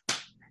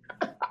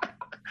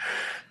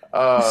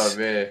 Oh,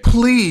 man.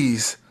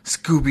 Please,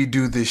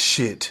 Scooby-Doo this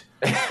shit.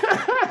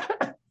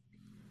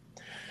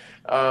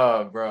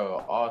 Oh,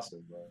 bro.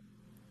 Awesome, bro.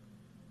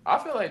 I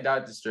feel like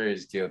Doctor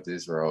Strange killed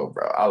this role,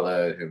 bro. I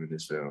love him in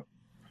this film.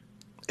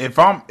 If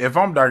I'm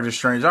Doctor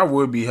Strange, I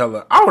would be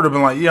hella. I would have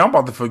been like, yeah, I'm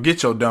about to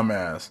forget your dumb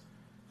ass.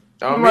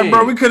 I'm like,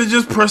 bro, we could have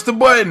just pressed the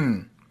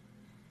button.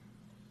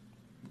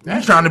 You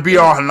trying to be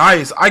all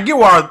nice. I get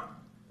why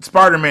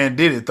Spider-Man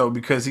did it, though,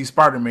 because he's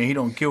Spider-Man. He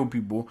don't kill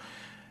people.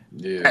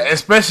 Yeah.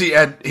 Especially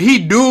he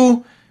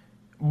do,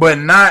 but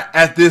not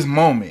at this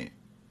moment.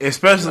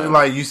 Especially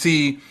like you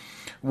see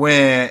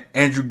when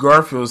Andrew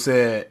Garfield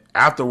said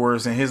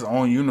afterwards in his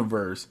own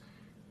universe,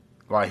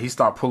 like he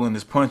stopped pulling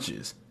his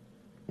punches.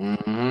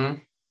 Mm-hmm.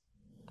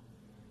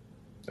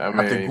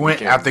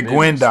 After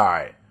Gwen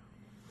died.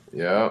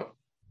 Yep.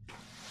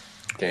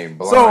 Became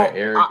blind, So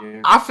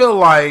arrogant. I feel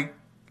like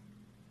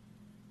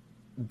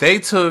they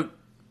took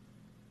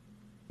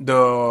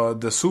the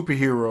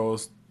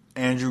superheroes,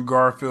 Andrew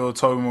Garfield,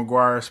 Tobey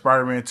Maguire,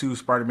 Spider-Man 2,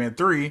 Spider-Man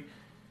 3,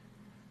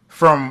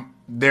 from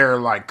their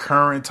like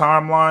current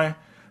timeline,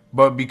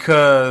 but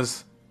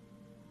because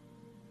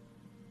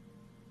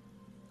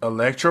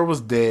Electro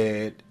was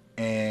dead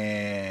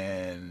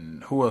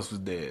and who else was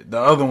dead? The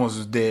other ones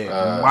was dead.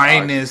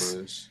 Minus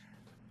Octopus.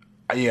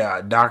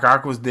 Yeah, Doc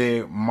Ock was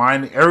dead.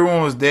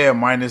 Everyone was dead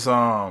minus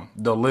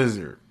the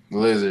Lizard.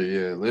 Lizard,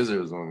 yeah.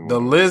 Lizard was on The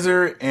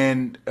Lizard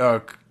and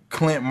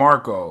Flint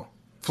Marko.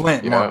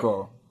 Flint.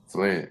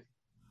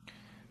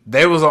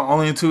 They was the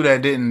only two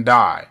that didn't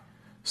die.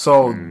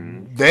 So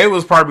they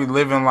was probably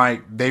living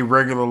like they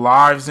regular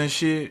lives and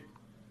shit.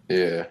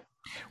 Yeah.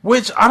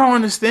 Which I don't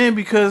understand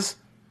because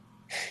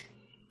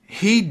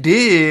he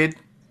did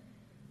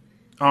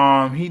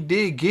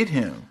get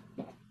him.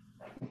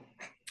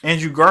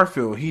 Andrew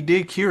Garfield, he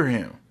did cure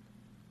him.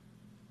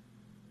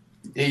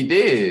 He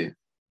did.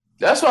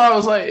 That's why I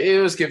was like, it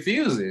was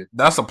confusing.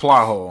 That's a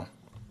plot hole.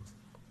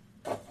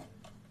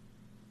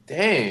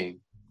 Dang.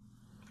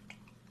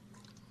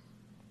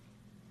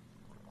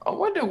 I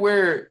wonder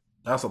where.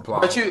 That's a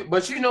plot hole.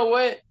 But you know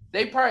what?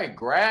 They probably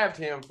grabbed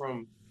him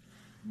from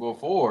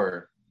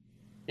before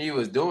he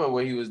was doing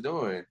what he was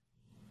doing.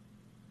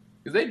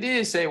 Because they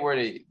did say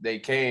where they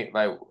came,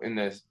 like in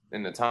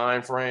the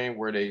time frame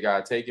where they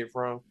got taken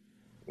from.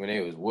 When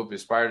they was whooping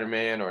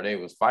Spider-Man or they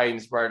was fighting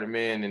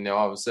Spider-Man, and then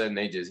all of a sudden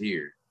they just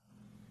here.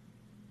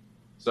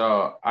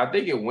 So I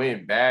think it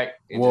went back.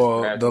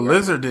 Well, the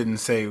Lizard didn't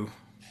say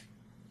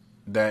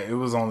that it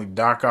was only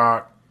Doc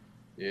Ock.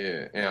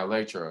 Yeah, and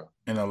Electro.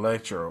 And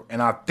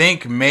I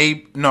think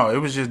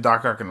it was just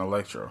Doc Ock and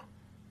Electro.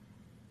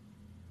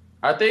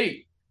 I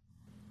think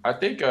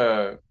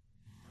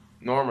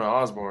Norman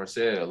Osborn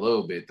said a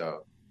little bit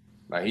though.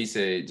 Like he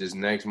said just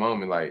next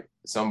moment, like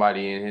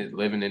somebody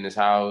living in his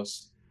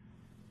house.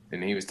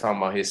 And he was talking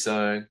about his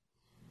son.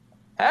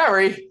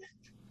 Harry,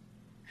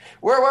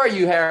 where were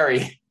you,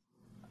 Harry?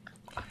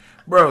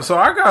 Bro, so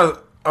I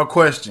got a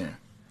question.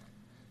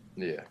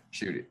 Yeah,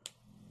 shoot it.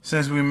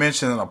 Since we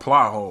mentioned a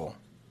plot hole.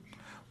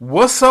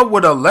 What's up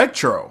with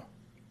Electro?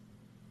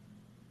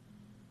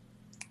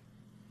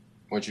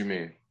 What you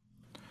mean?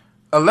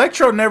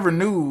 Electro never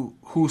knew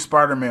who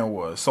Spider-Man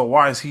was, so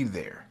why is he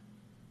there?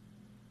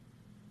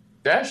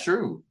 That's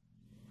true.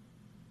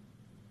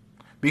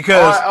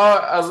 Because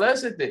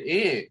unless at the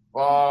end.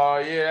 Oh,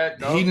 yeah.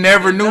 He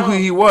never knew who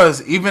he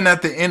was. Even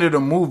at the end of the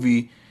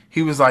movie,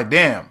 he was like,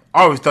 damn,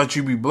 I always thought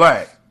you'd be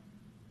black.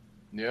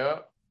 Yeah.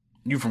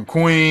 You from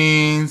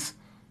Queens.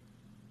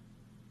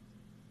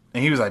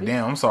 And he was like,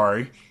 damn, I'm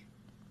sorry.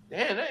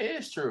 Damn, that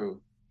is true.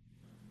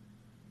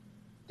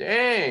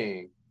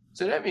 Dang.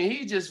 So that means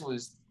he just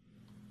was...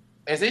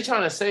 Is they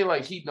trying to say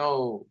like he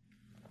know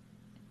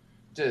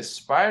just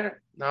Spider...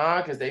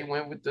 Nah, because they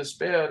went with the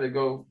spell to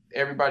go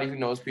everybody who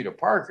knows Peter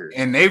Parker.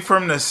 And they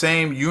from the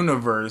same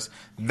universe.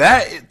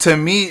 That, to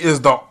me,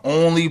 is the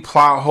only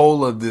plot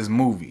hole of this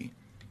movie.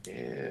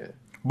 Yeah.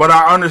 But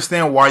I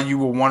understand why you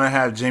would want to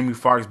have Jamie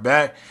Foxx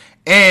back.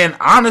 And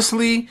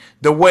honestly,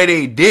 the way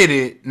they did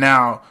it,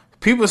 now,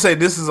 people say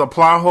this is a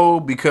plot hole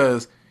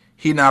because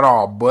he not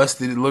all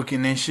busted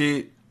looking and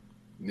shit.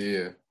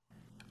 Yeah.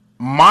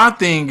 My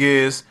thing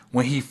is,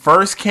 when he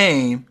first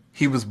came,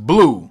 he was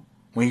blue.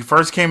 When he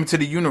first came into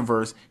the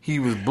universe, he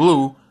was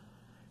blue.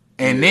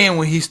 And then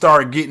when he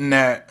started getting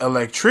that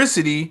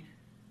electricity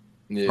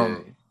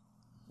from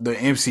the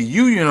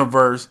MCU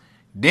universe,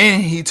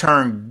 then he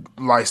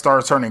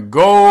started turning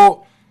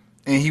gold,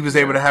 and he was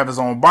able to have his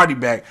own body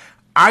back.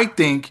 I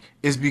think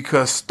it's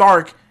because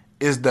Stark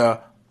is the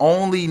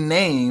only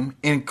name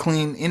in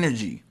clean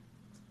energy.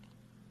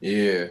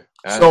 Yeah.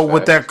 So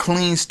with that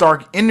clean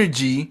Stark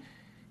energy,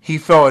 he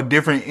felt a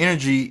different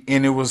energy,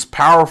 and it was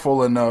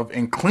powerful enough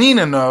and clean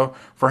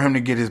enough for him to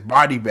get his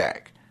body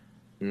back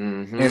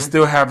and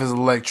still have his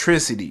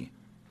electricity.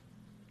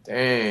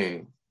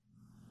 Dang.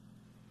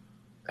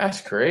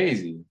 That's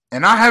crazy.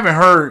 And I haven't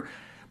heard,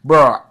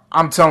 bro,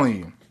 I'm telling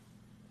you.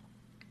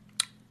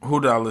 Who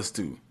did I listen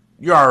to?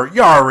 Y'all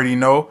already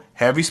know.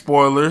 Heavy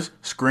spoilers,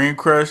 Screen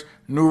Crush,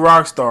 New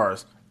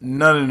Rockstars.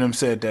 None of them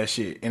said that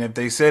shit. And if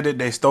they said it,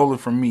 they stole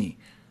it from me.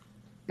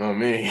 Oh,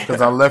 me.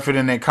 Because I left it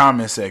in their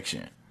comment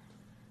section.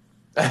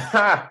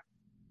 Hey,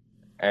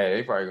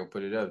 they probably gonna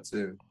put it up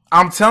too.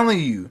 I'm telling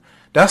you.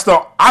 I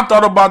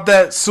thought about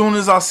that as soon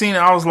as I seen it.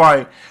 I was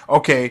like,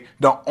 okay,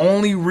 the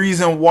only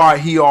reason why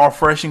he all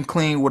fresh and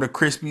clean with a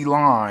crispy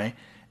line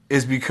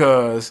is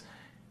because,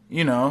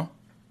 you know,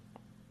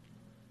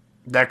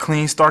 that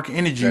clean Stark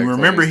energy.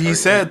 Remember, he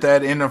said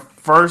that in the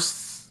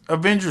first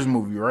Avengers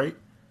movie, right?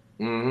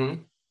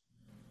 Mm-hmm.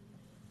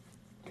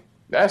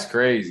 That's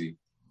crazy.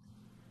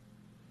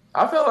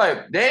 I feel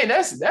like, dang,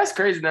 that's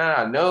crazy now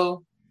I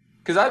know.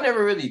 Because I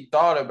never really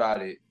thought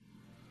about it.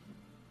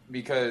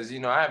 Because, you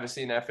know, I haven't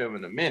seen that film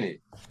in a minute.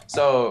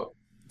 So,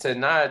 to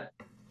not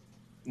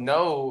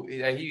know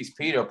that he's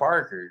Peter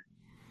Parker,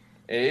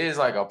 it is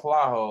like a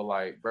plot hole.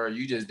 Like, bro,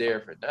 you just there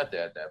for nothing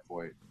at that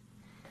point.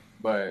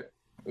 But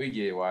we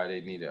get why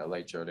they need an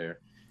Electro there.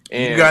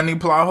 And you got any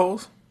plot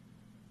holes?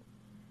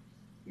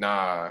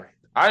 Nah,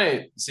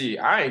 I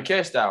didn't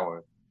catch that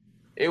one.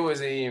 It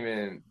wasn't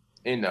even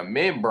in the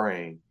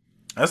membrane.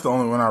 That's the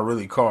only one I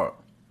really caught.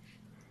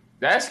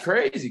 That's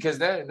crazy because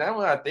that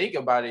when I think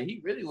about it, he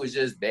really was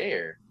just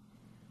there.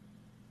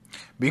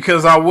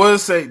 Because I would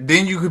say,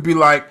 then you could be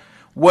like,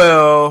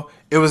 well,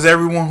 it was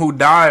everyone who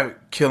died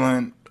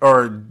killing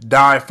or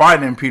died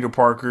fighting Peter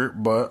Parker,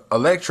 but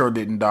Electro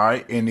didn't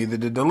die, and neither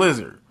did the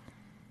Lizard.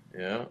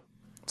 Yeah.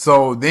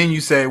 So then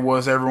you say it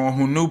was everyone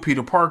who knew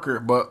Peter Parker,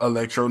 but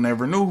Electro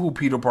never knew who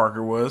Peter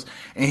Parker was,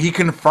 and he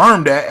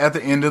confirmed that at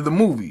the end of the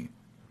movie.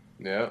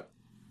 Yeah.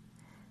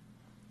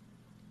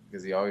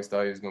 Because he always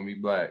thought he was gonna be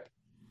black.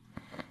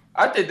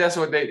 I think that's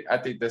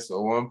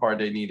the one part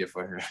they needed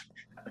for him.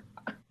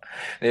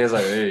 They was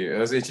like, hey,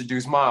 let's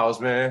introduce Miles,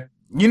 man.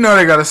 You know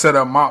they gotta set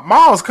up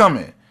Miles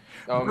coming.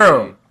 Oh,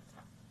 bro. Man.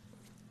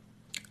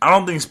 I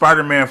don't think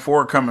Spider-Man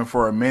 4 coming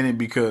for a minute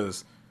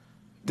because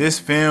this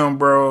film,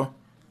 bro,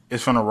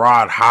 is finna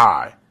ride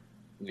high.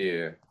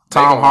 Yeah.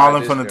 Tom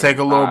Holland finna take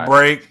a little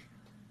break.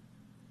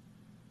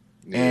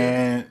 Yeah.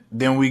 And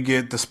then we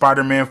get the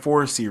Spider-Man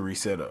 4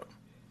 series set up.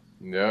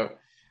 Yep.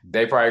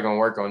 They probably gonna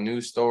work on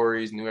new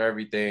stories, new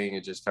everything,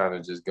 and just kind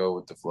of just go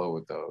with the flow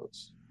with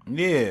those.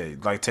 Yeah,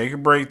 like take a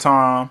break,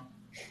 Tom.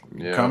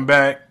 Yeah. Come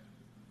back.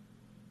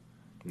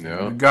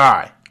 Yeah. The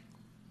guy.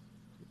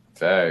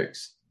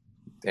 Facts.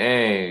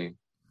 Dang.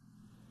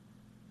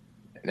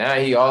 Now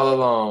he all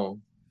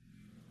alone.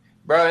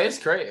 Bro, it's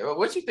crazy.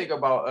 What you think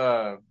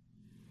about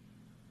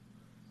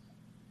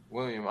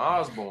William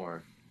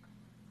Osborn?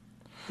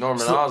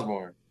 Norman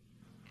Osborn.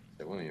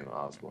 William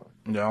Osborn.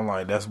 Yeah, I'm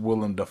like, that's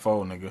Willem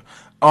Dafoe, nigga.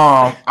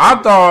 I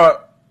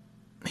thought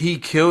he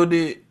killed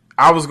it.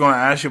 I was gonna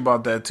ask you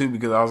about that too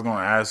because I was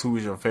gonna ask who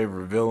was your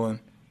favorite villain.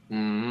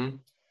 Mm-hmm.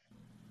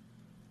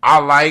 I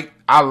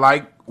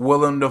like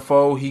Willem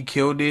Dafoe. He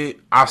killed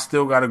it. I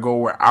still got to go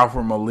with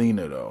Alfred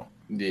Molina though.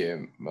 Yeah,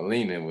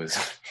 Molina was.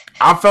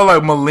 I felt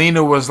like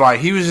Molina was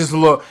like he was just a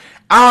little.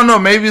 I don't know.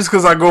 Maybe it's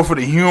because I go for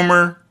the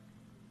humor.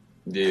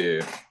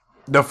 Yeah.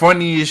 The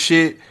funniest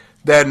shit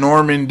that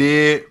Norman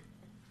did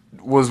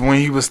was when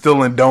he was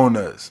stealing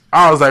donuts.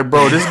 I was like,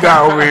 bro, this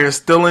guy over here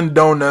stealing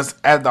donuts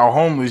at the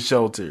homeless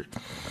shelter.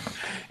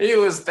 He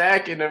was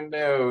stacking them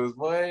nails,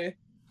 boy.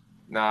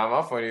 Nah,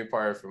 my funny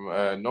part from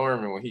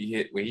Norman when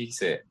he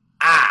said,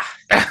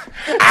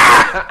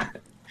 ah.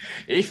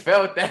 He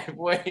felt that,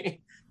 boy.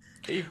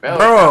 He felt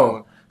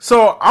bro.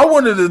 So I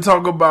wanted to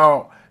talk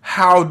about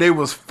how they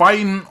was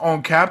fighting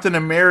on Captain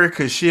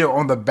America's shield,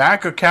 on the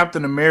back of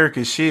Captain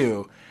America's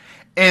shield.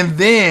 And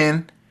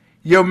then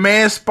your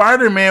man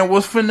Spider-Man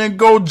was finna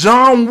go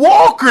John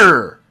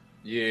Walker.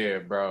 Yeah,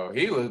 bro.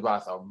 He was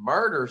about to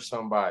murder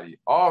somebody.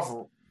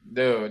 Off,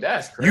 dude,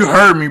 that's crazy. You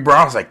heard me, bro.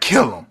 I was like,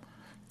 kill him.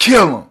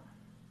 Kill him.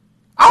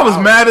 I was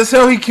mad as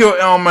hell he killed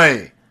Aunt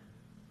May.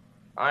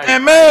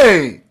 Aunt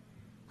May.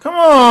 Come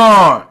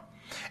on.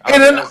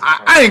 And then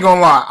I ain't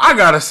gonna lie. I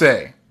gotta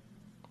say,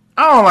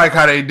 I don't like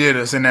how they did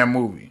us in that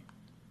movie.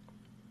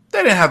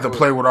 They didn't have to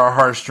play with our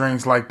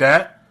heartstrings like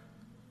that.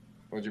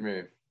 What you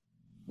mean?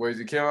 Was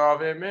he killing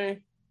off Aunt May?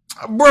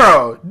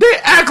 Bro, they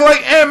act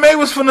like Aunt May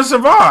was finna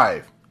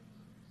survive.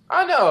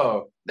 I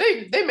know.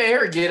 They made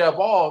her get up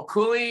all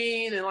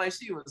clean and like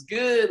she was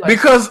good. Like,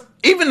 because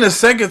even the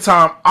second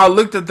time I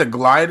looked at the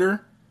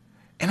glider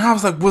and I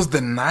was like, was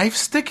the knife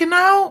sticking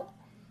out?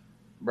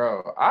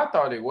 Bro, I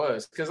thought it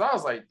was. Because I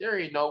was like, there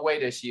ain't no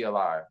way that she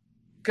alive.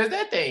 Because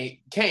that thing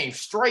came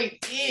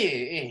straight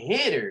in and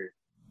hit her.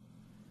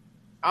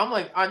 I'm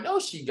like, I know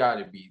she got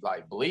to be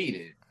like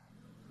bleeding.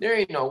 there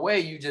ain't no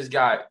way you just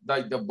got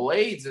like the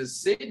blades is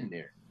sitting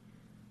there.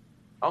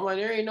 I'm like,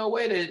 there ain't no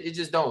way that it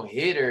just don't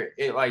hit her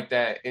it like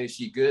that and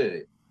she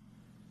good.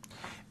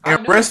 I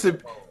And knew. rest in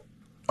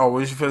oh, what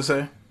you finna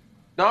say?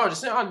 No, I'm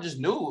just saying. I just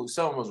knew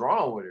something was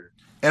wrong with her.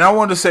 And I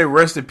want to say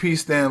rest in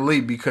peace, Stan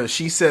Lee, because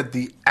she said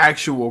the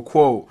actual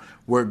quote,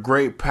 "Where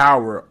great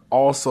power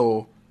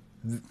also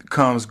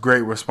comes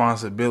great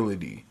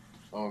responsibility."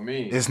 Oh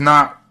me. It's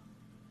not.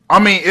 I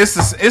mean, it's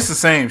the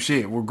same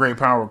shit. With great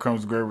power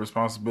comes great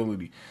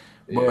responsibility,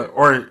 but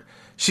or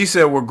she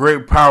said, "With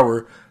great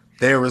power,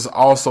 there is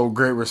also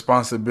great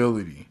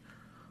responsibility,"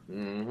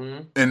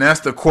 Mm-hmm. and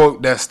that's the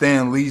quote that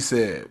Stan Lee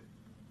said.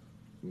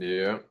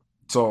 Yeah.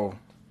 So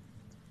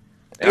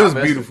it And was I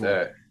messed beautiful. with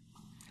that.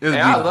 It was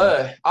And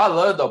beautiful. I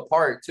love the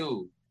part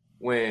too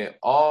when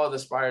all the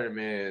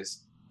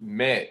Spider-Mans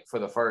met for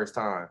the first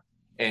time.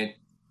 And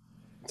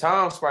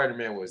Tom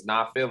Spider-Man was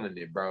not feeling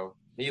it, bro.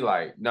 He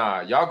like, nah,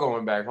 y'all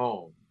going back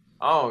home.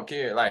 I don't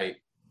care.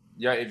 Like,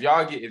 yeah,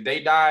 if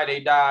they die, they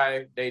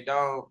die. They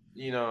don't,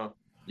 y'all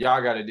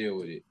gotta deal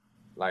with it.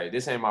 Like,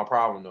 this ain't my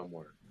problem no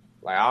more.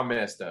 Like, I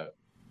messed up.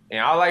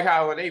 And I like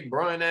how when they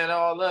brung that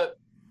all up,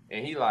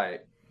 and he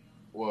like,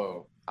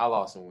 well, I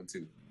lost someone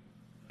too.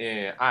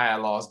 And I had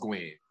lost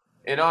Gwen.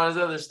 And all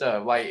this other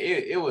stuff. Like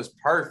it was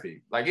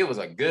perfect. Like it was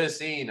a good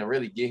scene to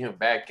really get him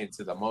back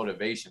into the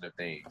motivation of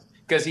things.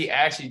 Because he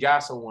actually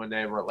got someone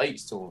that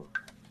relates to him.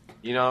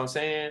 You know what I'm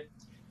saying?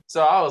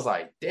 So I was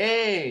like,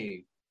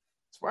 dang,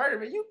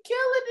 Spider-Man, you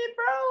killing it,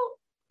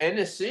 bro. And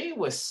the scene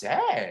was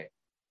sad.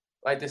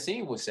 Like the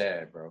scene was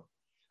sad, bro.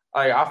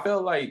 Like I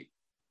felt like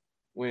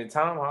when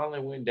Tom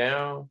Holland went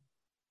down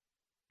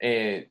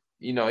and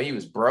he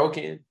was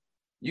broken,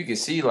 you could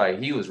see like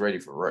he was ready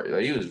for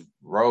he was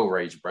road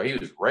rage, bro. He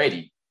was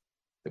ready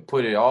to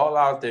put it all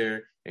out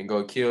there and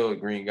go kill the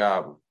Green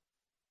Goblin.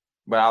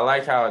 But I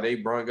like how they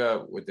brung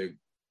up with the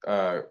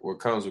what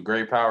comes with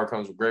great power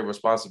comes with great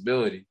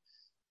responsibility.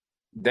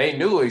 They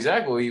knew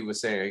exactly what he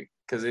was saying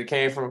because it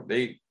came from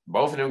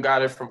both of them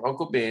got it from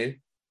Uncle Ben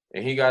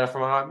and he got it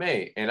from Aunt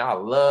May. And I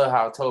love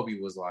how Toby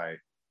was like,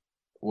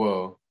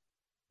 well,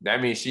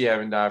 that means she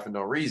haven't died for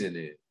no reason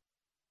then.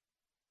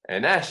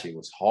 And that shit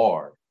was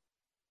hard.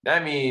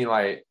 That mean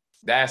like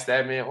that's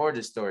that man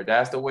origin story.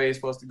 That's the way it's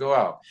supposed to go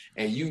out.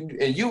 And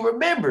you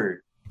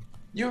remember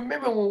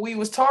when we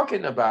was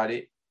talking about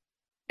it,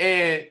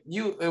 and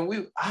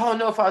I don't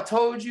know if I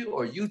told you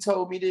or you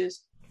told me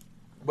this,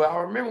 but I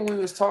remember when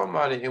we was talking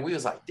about it and we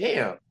was like,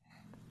 damn,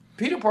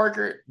 Peter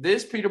Parker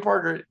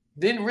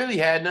didn't really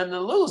have nothing to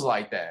lose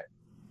like that.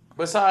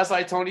 Besides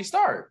like Tony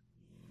Stark.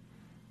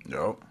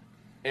 Nope.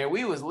 And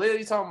we was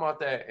literally talking about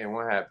that, and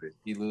what happened?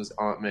 He lose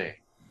Aunt May.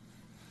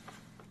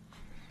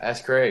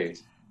 That's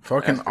crazy.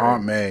 Fucking That's crazy.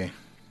 Aunt May.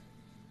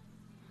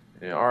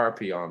 And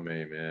RIP Aunt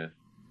May, man.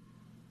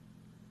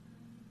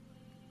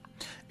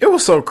 It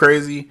was so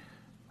crazy.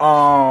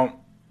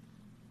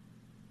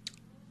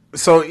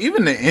 So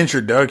even the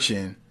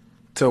introduction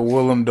to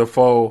Willem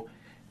Dafoe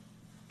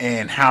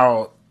and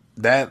how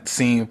that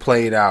scene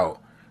played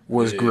out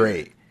was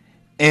great.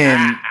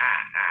 And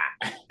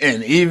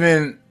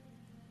even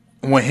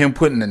when him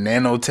putting the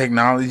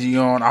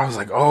nanotechnology on, I was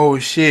like, oh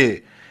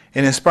shit.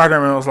 And then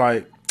Spider-Man was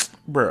like,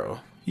 bro,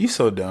 you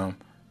so dumb.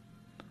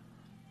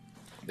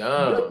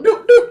 Dumb.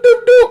 Doop, doop,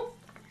 doop, doop.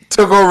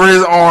 Took over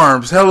his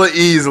arms hella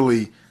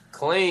easily.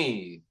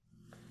 Clean.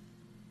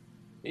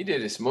 He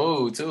did it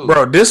smooth too.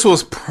 Bro, this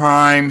was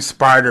prime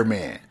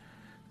Spider-Man.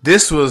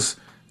 This was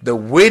the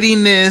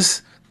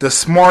wittiness, the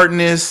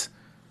smartness.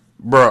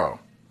 Bro.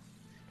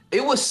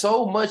 It was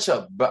so much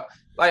about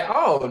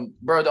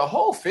bro, the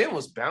whole film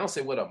was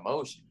bouncing with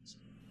emotions.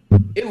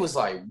 It was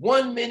like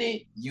 1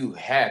 minute you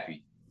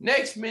happy.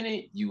 Next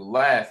minute you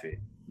laughing.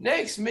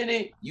 Next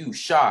minute you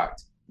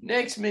shocked.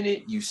 Next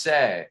minute you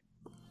sad.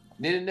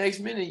 Then the next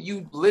minute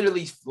you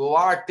literally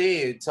locked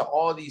in to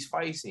all these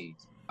fight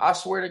scenes. I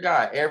swear to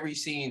God, every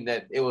scene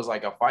that it was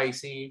like a fight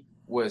scene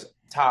was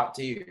top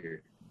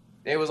tier.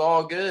 It was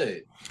all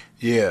good.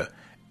 Yeah.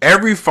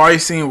 Every fight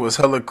scene was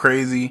hella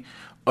crazy.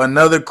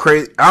 Another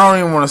crazy, I don't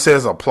even want to say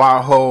it's a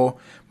plot hole,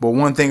 but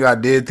one thing I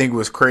did think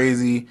was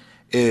crazy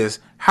is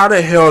how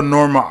the hell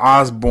Norma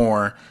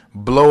Osborn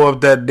blow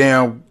up that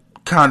damn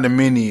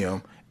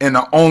condominium and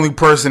the only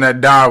person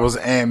that died was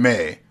Aunt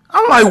May.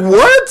 I'm like,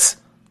 what?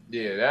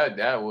 Yeah,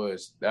 that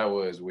was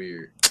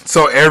weird.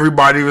 So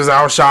everybody was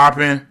out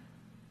shopping.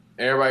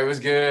 Everybody was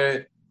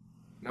good.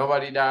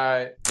 Nobody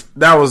died.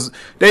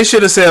 They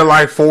should have said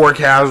like 4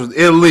 casualties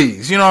at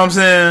least. You know what I'm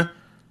saying?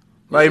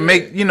 Like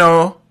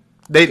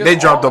they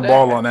dropped the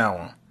ball on that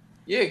one.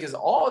 Yeah, because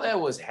all that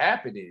was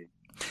happening.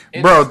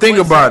 Bro, think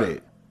about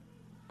it.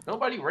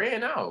 Nobody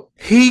ran out.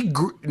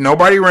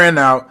 Nobody ran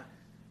out,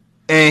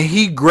 and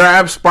he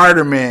grabbed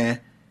Spider-Man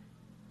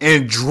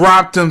and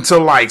dropped him to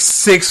like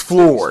 6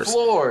 floors. 6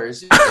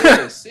 floors.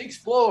 Yeah, 6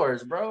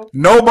 floors, bro.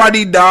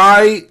 Nobody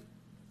died.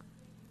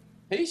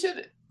 He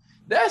should.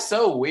 That's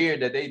so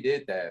weird that they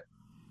did that.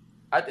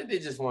 I think they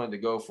just wanted to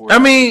go for.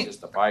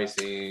 Just a fight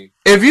scene.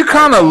 If you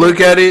kind of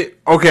look at it,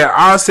 okay,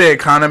 I'll say it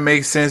kind of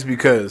makes sense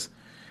because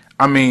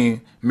I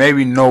mean,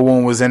 maybe no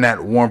one was in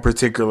that one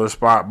particular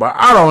spot, but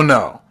I don't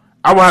know.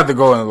 I would have to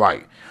go and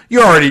like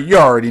you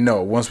already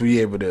know once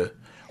we able to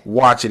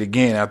watch it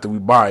again after we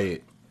buy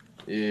it.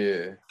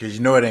 Yeah, because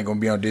you know it ain't gonna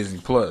be on Disney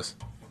Plus.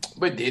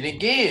 But then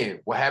again,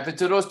 what happened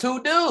to those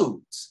two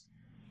dudes?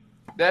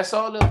 That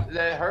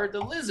heard the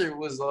lizard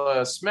was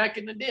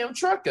smacking the damn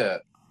truck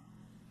up.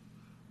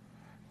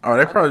 Oh,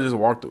 they probably just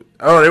walked.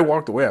 Oh, they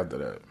walked away after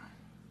that.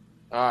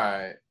 All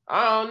right,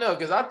 I don't know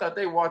because I thought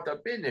they walked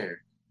up in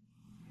there.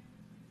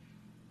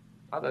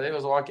 I thought they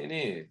was walking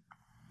in.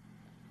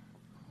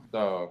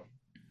 So,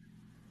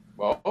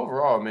 well,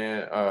 overall,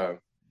 man,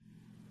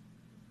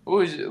 who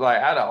was like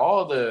out of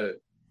all the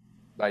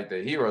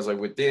heroes like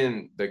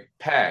within the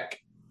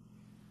pack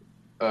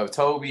of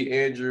Toby,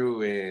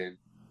 Andrew, and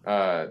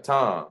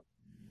Tom?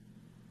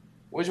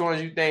 Which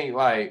ones you think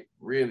like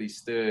really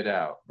stood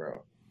out,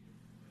 bro?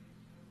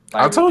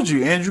 Like, I told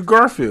you, Andrew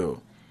Garfield.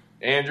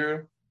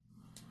 Andrew,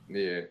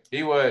 yeah,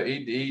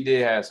 he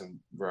did have some,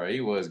 bro.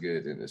 He was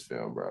good in this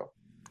film, bro.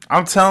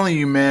 I'm telling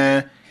you,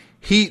 man.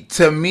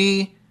 To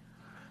me,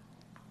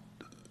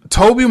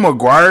 Tobey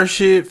Maguire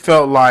shit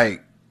felt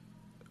like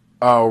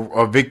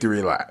a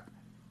victory lap.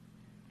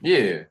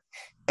 Yeah.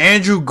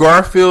 Andrew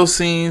Garfield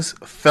scenes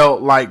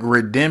felt like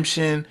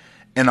redemption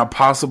and a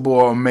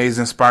possible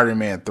Amazing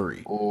Spider-Man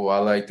 3. Oh, I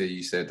like that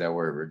you said that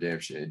word,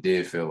 redemption. It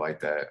did feel like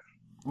that.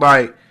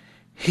 Like,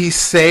 he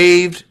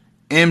saved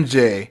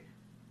MJ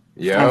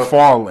from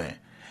falling.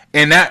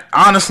 And that,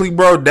 honestly,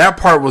 bro, that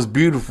part was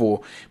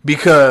beautiful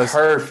because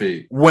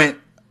perfect. When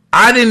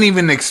I didn't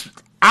even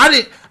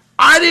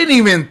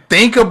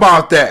think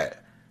about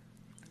that.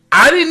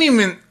 I didn't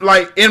even,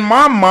 like, in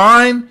my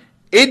mind,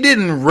 it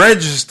didn't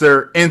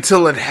register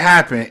until it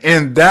happened.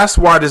 And that's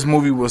why this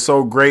movie was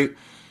so great.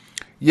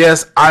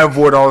 Yes, I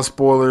avoid all the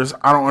spoilers.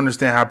 I don't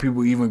understand how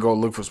people even go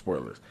look for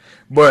spoilers.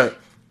 But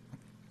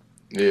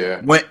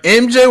yeah, when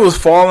MJ was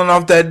falling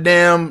off that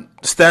damn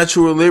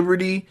Statue of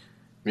Liberty,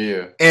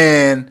 yeah,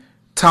 and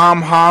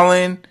Tom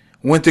Holland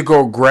went to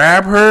go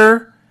grab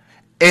her,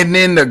 and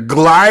then the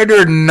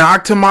glider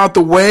knocked him out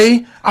the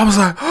way, I was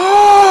like,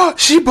 oh,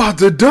 she about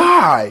to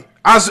die.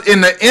 I was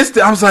in the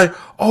instant, I was like,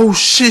 oh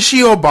shit,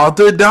 she about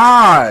to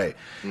die.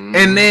 Mm.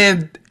 And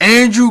then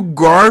Andrew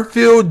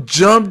Garfield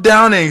jumped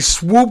down and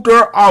swooped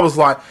her. I was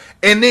like,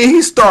 and then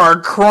he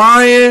started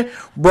crying.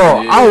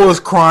 Bro, yeah. I was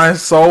crying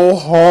so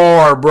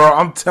hard, bro.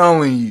 I'm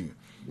telling you.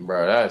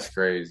 Bro, that's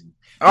crazy.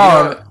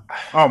 Oh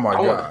my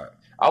God.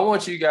 I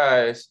want you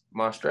guys,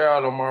 my Straight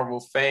Outta Marvel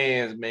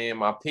fans, man,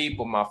 my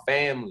people, my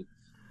family,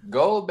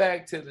 go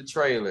back to the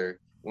trailer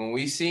when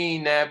we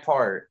seen that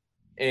part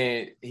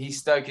and he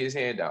stuck his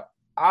hand out.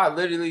 I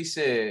literally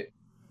said,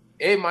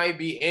 it might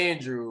be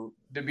Andrew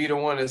to be the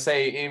one to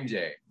say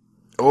MJ.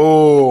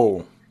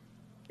 Oh.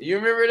 You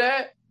remember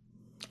that?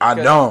 I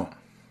don't.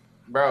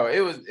 Bro,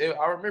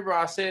 I remember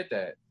I said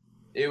that.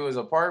 It was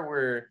a part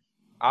where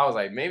I was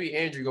like, maybe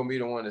Andrew gonna be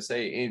the one to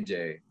say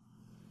MJ.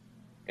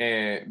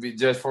 And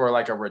just for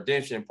like a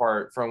redemption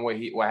part from what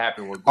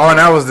happened with Gwen. Oh, and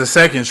that was the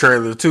second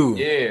trailer too.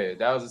 Yeah,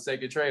 that was the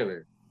second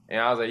trailer. And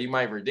I was like, he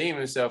might redeem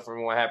himself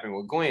from what happened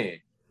with Gwen.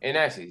 And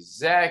that's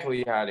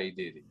exactly how they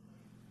did it.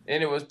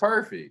 And it was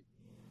perfect.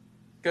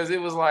 Because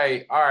it was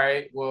like, all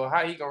right, well,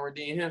 how he gonna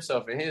redeem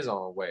himself in his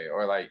own way?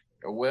 Or like,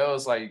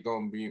 Wells like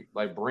gonna be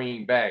like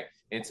bring back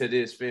into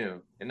this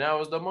film. And that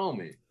was the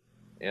moment.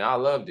 And I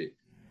loved it.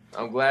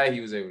 I'm glad he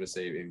was able to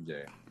save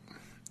MJ.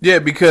 Yeah,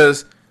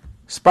 because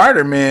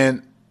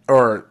Spider-Man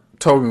or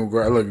Tobey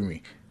Maguire, look at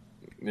me.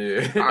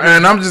 Yeah.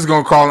 And I'm just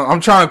gonna call him,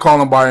 I'm trying to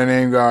call him by a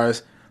name,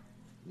 guys.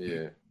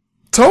 Yeah.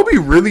 Tobey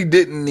really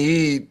didn't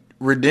need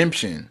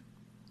redemption.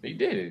 He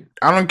did.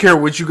 I don't care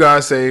what you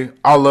guys say.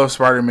 I love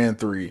Spider-Man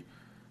 3.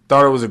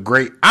 Thought it was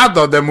I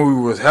thought that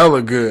movie was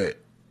hella good.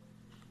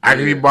 I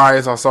could be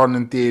biased. I saw it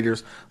in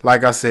theaters.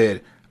 Like I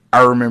said,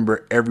 I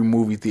remember every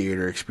movie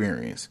theater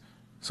experience.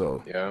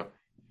 So yeah,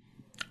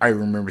 I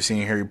remember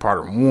seeing Harry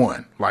Potter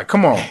 1. Like,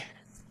 come on.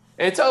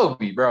 And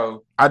Toby,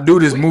 bro. I do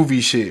this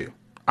movie shit.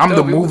 I'm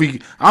the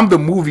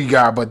movie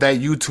guy, but that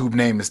YouTube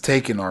name is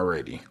taken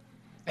already.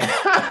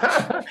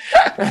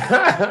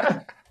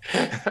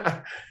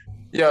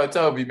 Yo,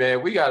 Toby,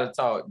 man, we gotta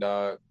talk,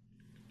 dog.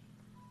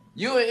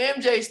 You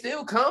and MJ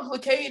still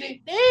complicated?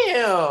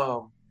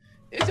 Damn.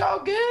 Is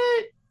y'all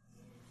good?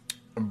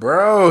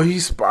 Bro,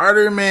 he's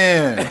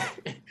Spider-Man.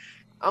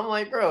 I'm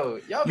like, bro,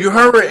 y'all. You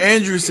heard what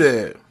Andrew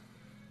said.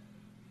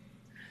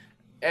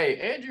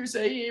 Hey, Andrew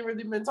said he ain't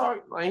really been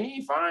talking. Like, he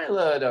ain't finding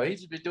love, though. He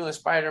just been doing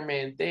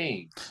Spider-Man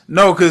things.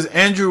 No, because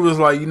Andrew was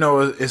like,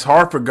 it's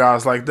hard for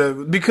guys like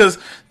that. Because,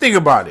 think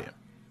about it.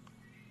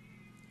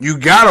 You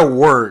gotta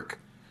work.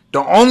 The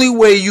only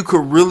way you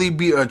could really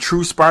be a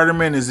true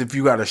Spider-Man is if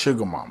you got a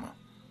sugar mama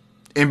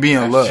and be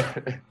in love.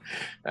 True.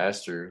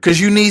 That's true.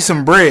 Because you need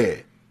some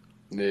bread.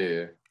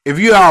 Yeah. If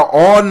you out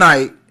all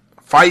night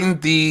fighting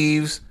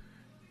thieves,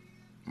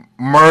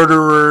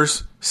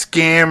 murderers,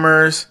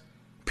 scammers,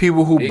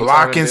 people who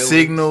blocking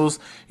signals,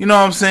 you know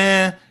what I'm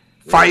saying?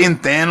 Yeah. Fighting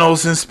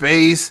Thanos in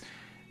space.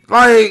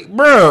 Like,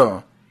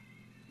 bro,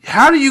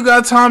 how do you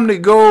got time to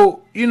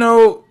go,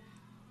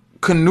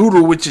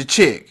 canoodle with your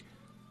chick.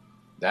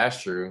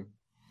 That's true.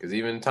 Because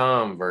even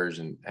Tom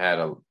version had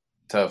a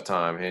tough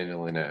time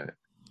handling that.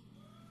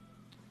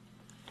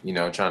 You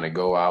know, trying to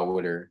go out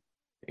with her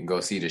and go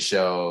see the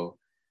show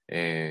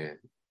and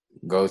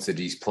go to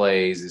these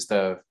plays and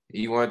stuff.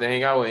 He wanted to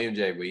hang out with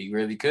MJ, but he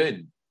really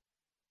couldn't.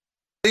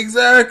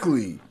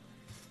 Exactly.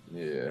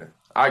 Yeah.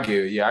 I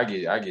get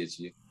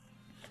you.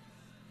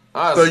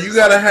 So you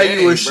gotta have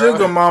you a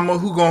sugar mama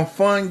who gonna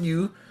fund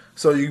you.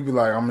 So you be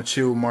like, I'm gonna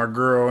chill with my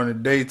girl in the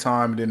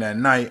daytime, and then at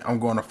night I'm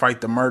gonna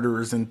fight the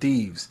murderers and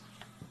thieves,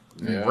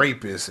 and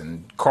rapists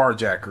and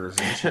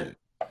carjackers and shit.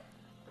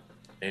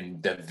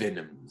 And the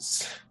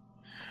Venoms.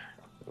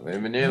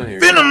 Eminem here.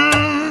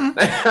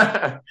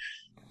 Venom.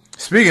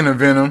 Speaking of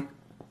Venom,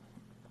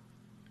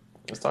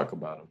 let's talk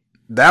about him.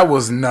 That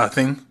was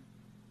nothing.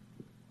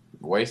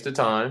 Waste of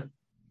time.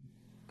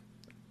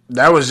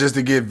 That was just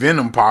to get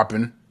Venom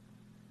popping.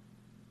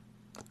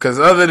 Because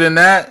other than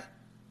that,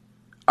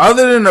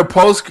 other than the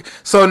post,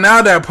 so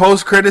now that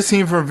post credit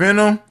scene for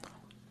Venom,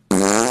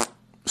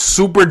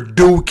 super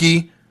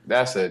dookie.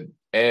 That's a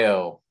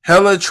L.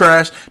 Hella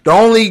trash. The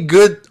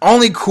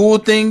only cool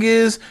thing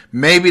is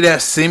maybe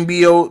that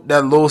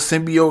little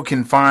symbiote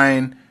can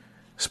find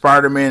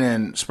Spider-Man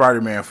and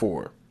Spider-Man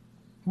 4.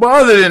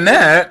 But other than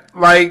that,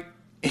 like,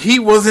 he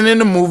wasn't in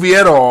the movie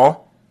at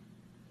all.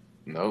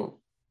 No.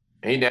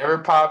 He never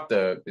popped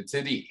up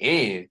until the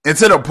end.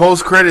 Until the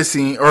post-credit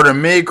scene or the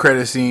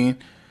mid-credit scene.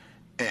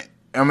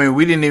 I mean,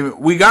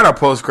 we got a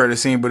post-credit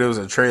scene, but it was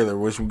a trailer,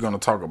 which we're going to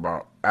talk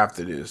about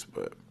after this.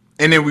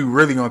 And then we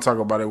really going to talk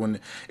about it when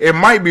it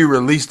might be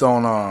released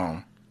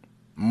on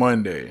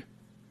Monday.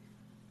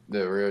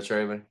 The real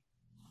trailer?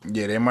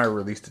 Yeah, they might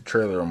release the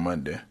trailer on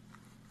Monday.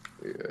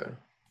 Yeah.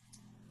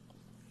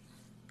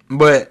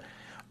 But,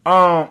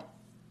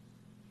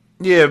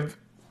 yeah,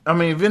 I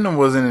mean, Venom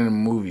wasn't in the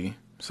movie,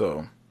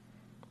 so.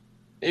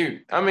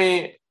 He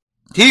wasn't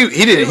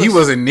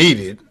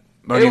needed.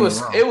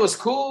 It was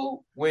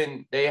cool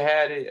when they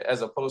had it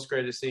as a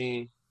post-credit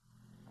scene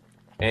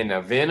in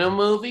a Venom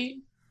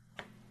movie,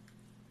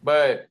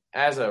 but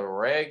as a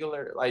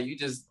regular, like, you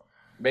just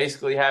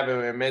basically have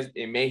him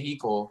in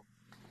Mexico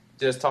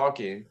just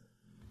talking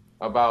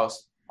about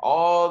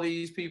all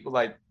these people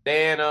like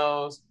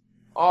Thanos,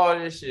 all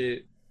this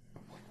shit,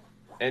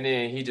 and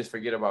then he just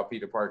forget about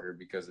Peter Parker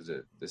because of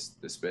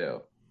the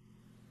spell.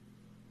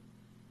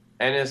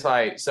 And it's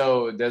like,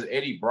 so does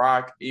Eddie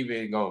Brock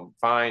even gonna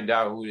find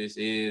out who this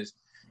is?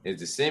 Is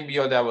the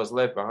symbiote that was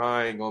left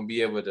behind gonna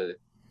be able to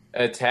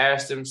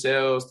attach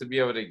themselves to be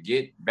able to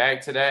get back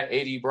to that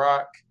Eddie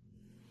Brock?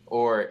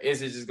 Or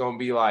is it just gonna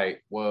be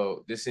like,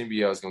 well, this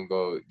symbiote is gonna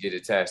go get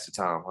attached to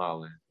Tom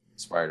Holland,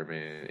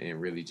 Spider-Man, and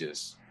really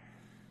just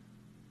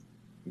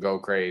go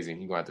crazy,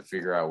 and he's gonna have to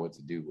figure out what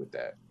to do with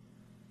that.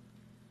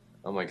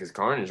 I'm like, his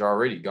Carnage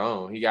already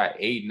gone. He got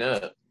eaten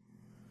up.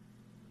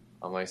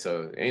 I'm like,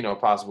 so ain't no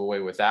possible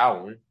way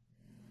without one.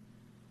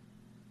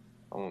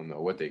 I don't know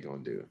what they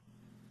gonna do.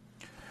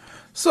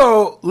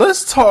 So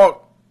let's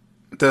talk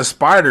the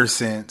spider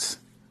sense.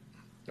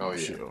 Oh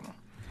yeah.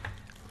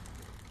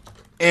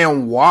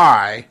 And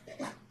why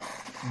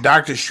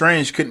Doctor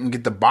Strange couldn't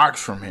get the box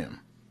from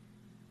him.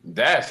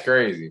 That's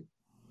crazy.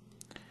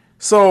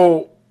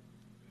 So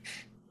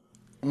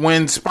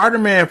when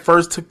Spider-Man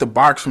first took the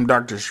box from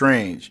Doctor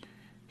Strange,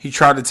 he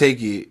tried to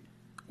take it.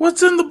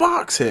 What's in the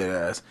box, head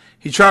ass?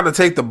 He tried to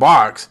take the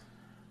box,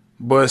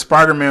 but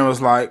Spider-Man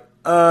was like,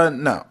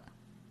 no.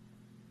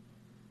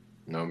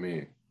 No,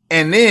 me.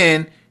 And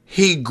then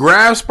he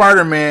grabbed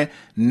Spider-Man,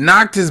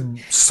 knocked his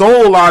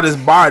soul out of his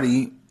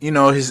body,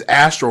 his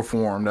astral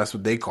form, that's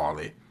what they call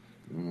it.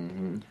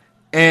 Mm-hmm.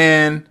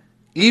 And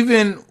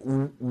even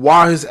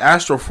while his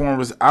astral form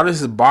was out of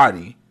his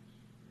body,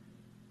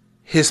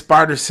 his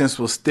spider sense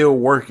was still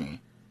working.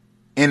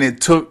 And it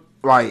took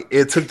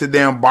the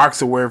damn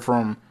box away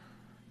from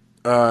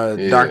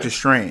Doctor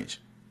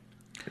Strange.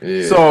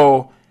 Yeah.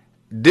 So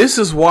this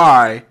is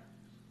why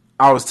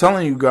I was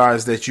telling you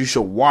guys that you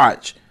should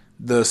watch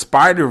the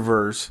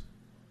Spider-Verse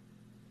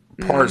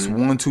parts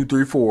 1, 2,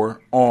 3,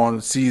 4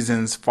 on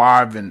seasons 2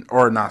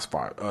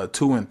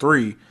 and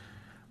 3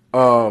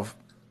 of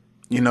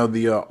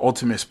the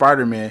Ultimate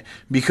Spider-Man,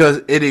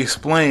 because it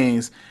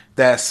explains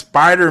that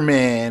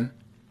Spider-Man,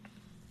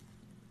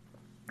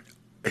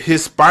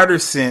 his spider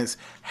sense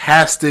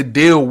has to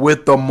deal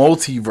with the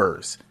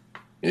multiverse.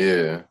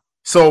 Yeah.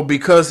 So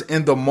because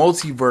in the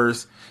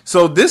multiverse,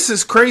 so this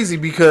is crazy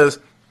because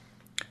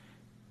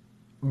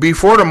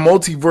before the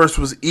multiverse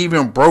was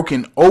even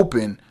broken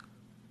open,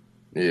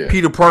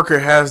 Peter Parker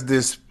has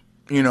this,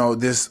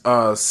 this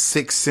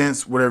sixth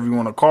sense, whatever you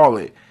want to call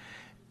it,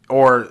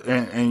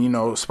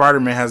 and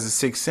Spider-Man has a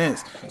sixth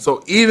sense.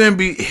 So even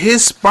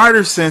his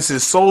spider sense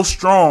is so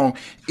strong,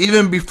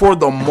 even before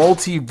the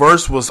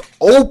multiverse was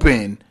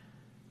open.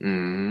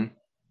 Mm-hmm.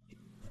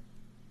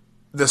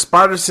 The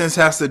spider sense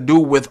has to do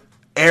with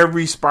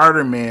every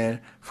Spider-Man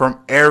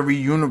from every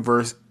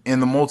universe in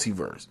the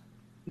multiverse.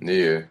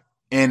 Yeah.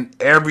 And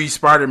every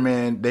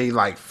Spider-Man, they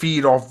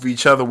feed off of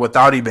each other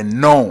without even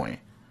knowing.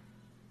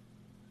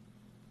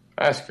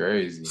 That's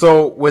crazy.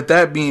 So with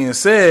that being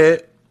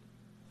said,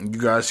 you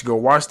guys should go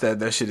watch that.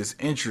 That shit is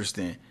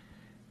interesting.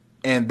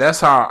 And that's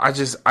how I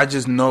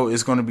just know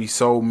it's gonna be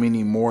so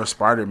many more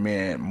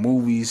Spider-Man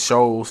movies,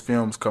 shows,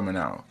 films coming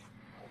out.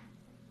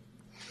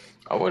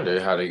 I wonder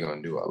how they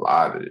gonna do a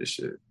lot of this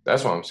shit.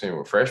 That's what I'm saying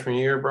with freshman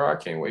year, bro. I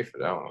can't wait for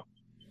that one.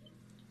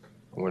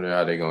 I wonder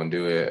how they gonna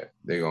do it.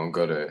 They gonna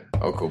go to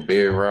Uncle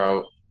Ben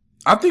route.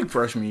 I think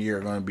freshman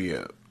year gonna be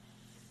a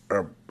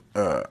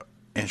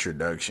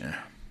introduction.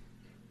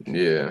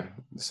 Yeah,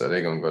 so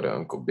they gonna go to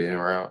Uncle Ben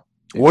route.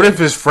 What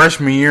if it's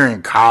freshman year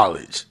in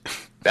college?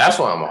 That's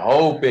what I'm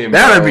hoping.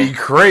 That'd bro. be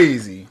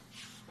crazy.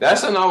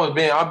 That's what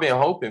I've been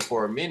hoping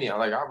for a minute.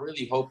 Like I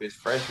really hope it's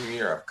freshman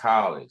year of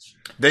college.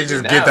 They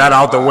just get that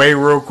out the way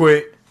real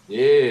quick.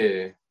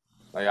 Yeah,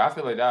 like I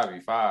feel like that'd be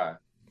fine.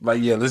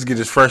 Like yeah, let's get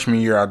his freshman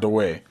year out the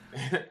way.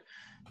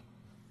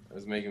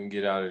 Let's make him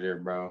get out of there,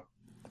 bro.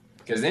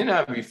 Because then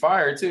that'd be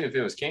fire too if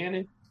it was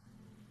canon.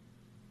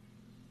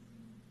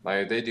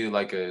 Like if they do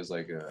like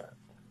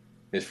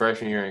his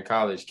freshman year in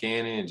college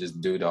canon and just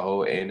do the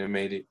whole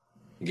animated,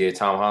 get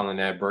Tom Holland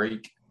that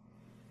break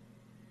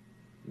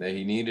that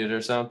he needed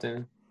or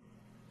something.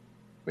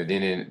 But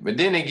then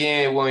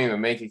again, it won't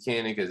even make it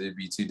canon because it'd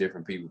be two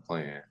different people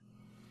playing.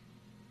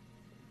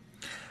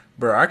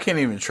 Bro, I can't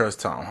even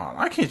trust Tom Holland.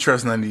 I can't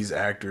trust none of these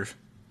actors.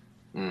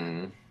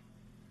 Mm.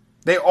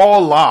 They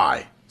all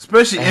lie,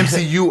 especially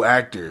MCU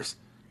actors.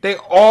 They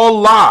all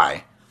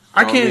lie.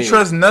 I can't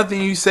trust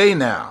nothing you say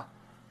now.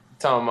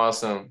 Talking about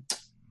some.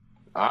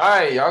 All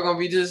right, y'all gonna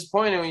be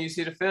disappointed when you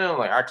see the film.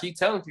 Like I keep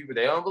telling people,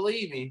 they don't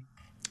believe me.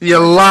 You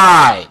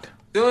lied.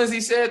 As soon as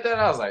he said that,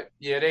 I was like,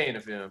 yeah, they ain't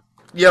a film.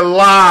 You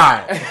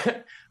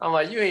lied. I'm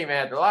like, you ain't even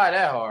have to lie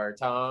that hard,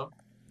 Tom.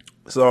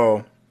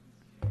 So,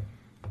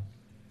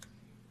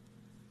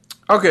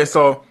 okay,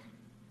 so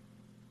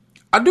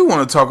I do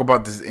want to talk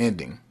about this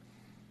ending.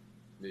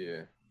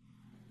 Yeah.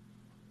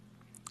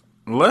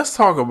 Let's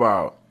talk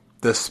about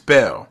the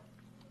spell.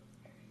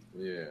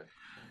 Yeah.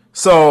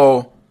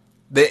 So,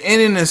 the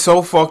ending is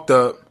so fucked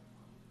up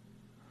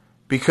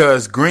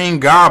because Green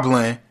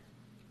Goblin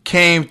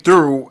came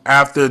through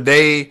after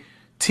the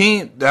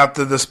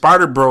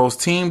Spider Bros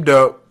teamed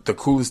up, the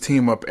coolest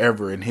team up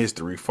ever in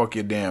history. Fuck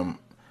your damn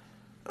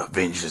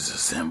Avengers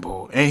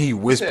Assemble. And he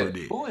whispered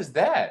it. Who is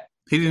that?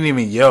 He didn't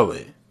even yell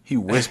it. He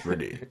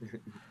whispered it.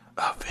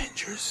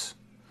 Avengers.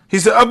 He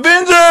said,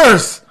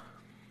 Avengers!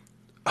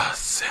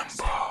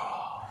 Assemble.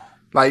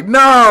 Like,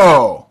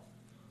 no!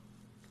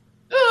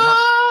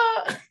 No!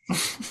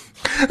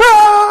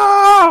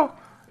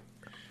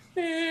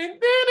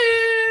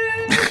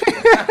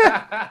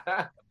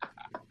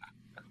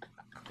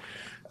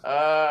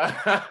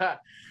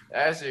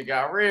 That shit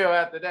got real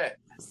after that.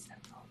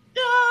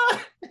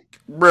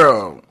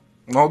 Bro,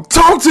 don't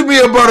talk to me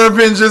about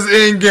Avengers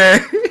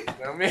Endgame.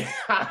 I mean,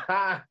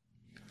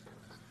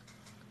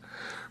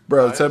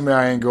 bro, tell me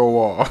I ain't go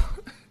off.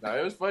 No,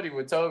 it was funny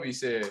when Toby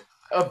said,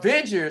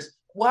 Avengers?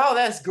 Wow,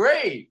 that's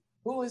great.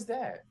 Who is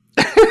that?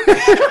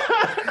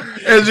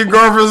 As your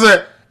girlfriend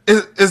said,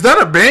 is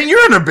that a band?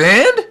 You're in a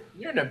band?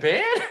 You're in a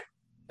band?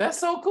 That's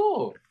so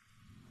cool.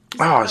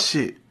 Oh,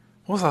 shit.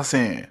 What was I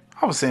saying?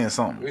 I was saying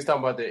something. We was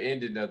talking about the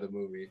ending of the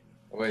movie.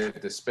 Wait,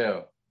 the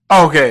spell.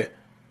 Okay.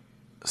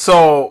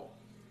 So,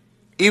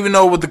 even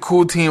though with the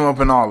cool team up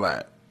and all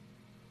that.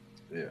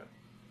 Yeah.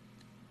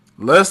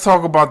 Let's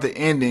talk about the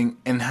ending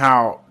and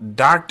how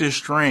Doctor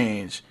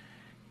Strange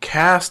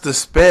cast the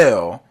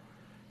spell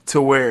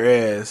to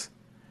whereas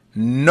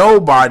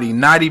nobody,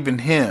 not even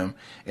him,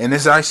 and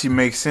this actually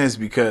makes sense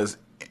because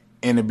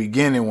in the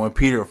beginning when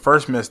Peter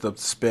first messed up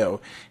the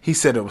spell, he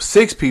said it was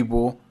 6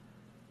 people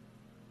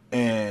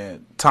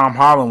and Tom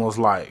Holland was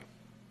like,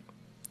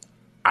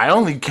 I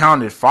only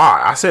counted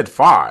 5. I said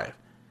 5.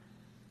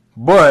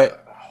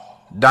 But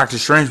Doctor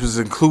Strange was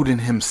including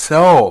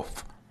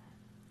himself.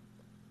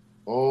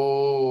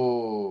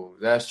 Oh,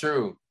 that's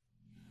true.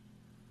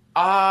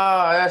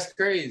 Ah, that's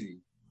crazy.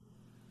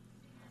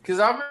 Because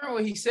I remember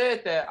when he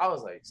said that, I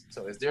was like,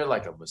 so is there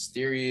like a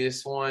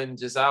mysterious one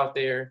just out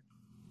there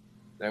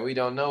that we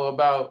don't know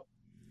about?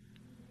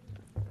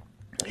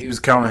 He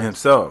was counting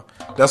himself.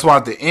 That's why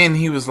at the end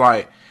he was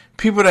like,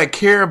 people that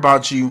care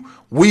about you,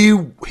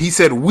 he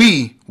said,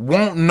 we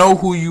won't know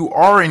who you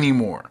are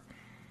anymore.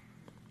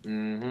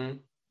 Mm-hmm.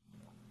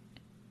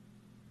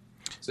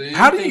 So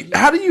how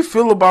do you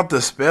feel about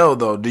the spell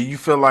though? Do you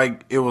feel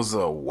like it was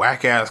a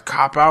whack ass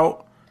cop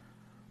out,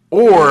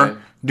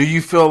 or do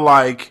you feel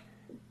like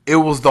it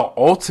was the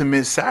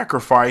ultimate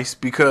sacrifice?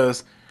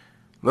 Because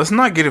let's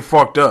not get it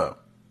fucked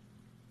up.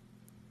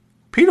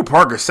 Peter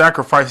Parker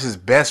sacrificed his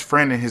best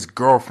friend and his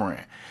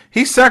girlfriend.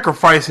 He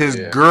sacrificed his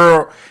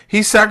girl.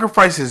 He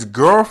sacrificed his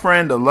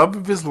girlfriend, the love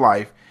of his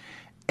life,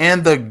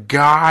 and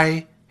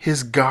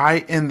his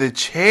guy in the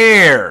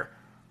chair.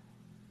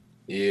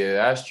 Yeah,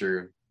 that's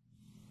true.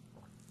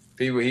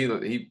 People,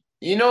 he.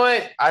 You know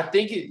what? I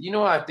think it. You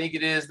know what I think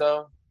it is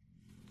though.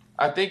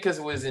 I think because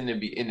it was in the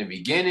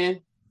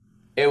beginning,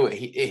 it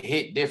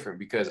hit different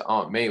because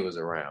Aunt May was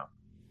around.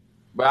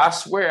 But I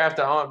swear,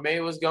 after Aunt May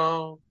was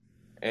gone,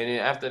 And then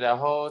after that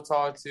whole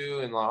talk to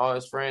and like all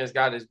his friends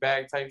got his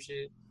back type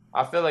shit,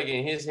 I feel like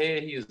in his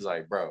head he was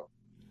like, bro,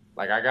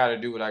 like I gotta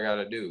do what I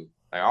gotta do.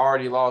 Like I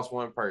already lost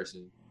one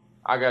person.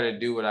 I gotta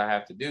do what I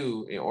have to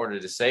do in order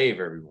to save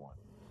everyone.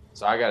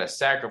 So I gotta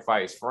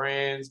sacrifice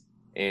friends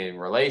and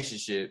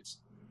relationships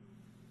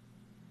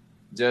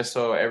just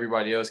so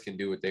everybody else can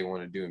do what they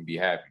want to do and be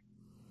happy.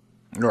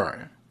 Right.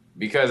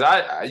 Because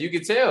you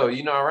could tell,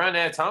 around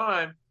that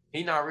time,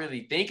 he not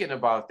really thinking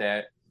about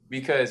that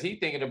because he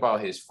thinking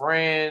about his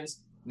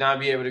friends not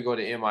be able to go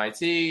to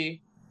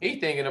MIT. He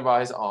thinking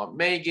about his Aunt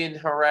Megan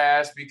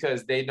harassed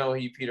because they know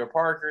he Peter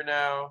Parker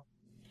now,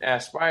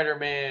 as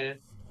Spider-Man.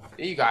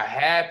 Then you got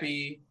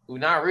Happy, who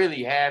not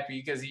really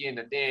happy because he in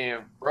a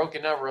damn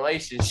broken up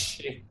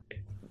relationship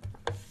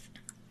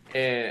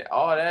and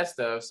all that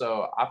stuff.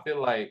 So I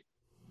feel like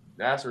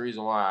that's the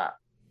reason why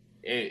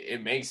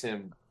it makes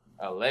him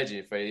a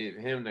legend for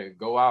him to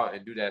go out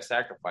and do that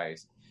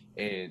sacrifice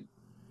and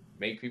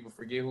make people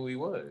forget who he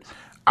was.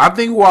 I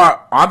think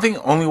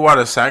only why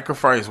the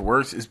sacrifice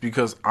works is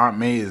because Aunt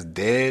May is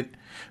dead.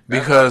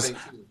 Because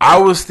I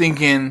was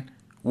thinking,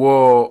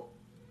 well,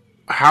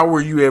 how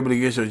were you able to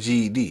get your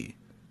GED?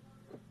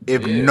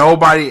 If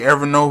nobody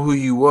ever know who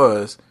you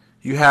was,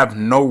 you have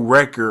no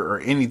record or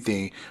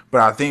anything.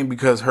 But I think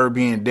because her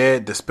being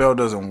dead, the spell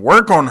doesn't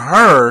work on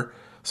her,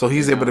 so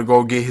he's able to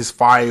go get his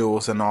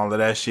files and all of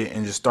that shit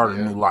and just start a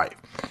new life.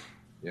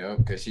 Yeah,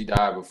 because she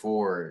died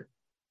before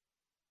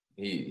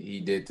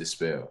he did the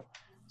spell.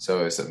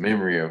 So it's a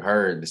memory of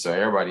her. So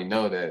everybody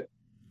know that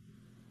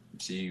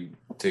she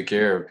took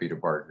care of Peter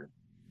Parker.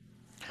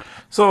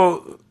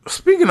 So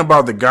speaking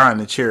about the guy in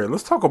the chair,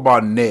 let's talk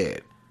about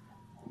Ned.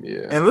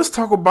 Yeah. And let's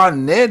talk about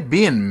Ned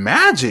being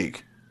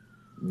magic.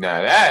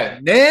 Now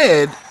that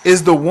Ned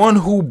is the one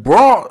who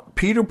brought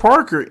Peter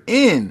Parker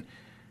in.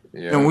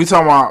 Yeah. And we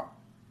talking about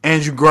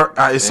Andrew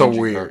Garfield. It's so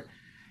weird.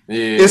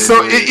 Yeah. It's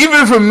so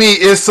even for me,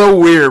 it's so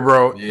weird,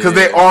 bro. Because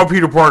they all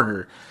Peter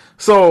Parker.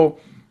 So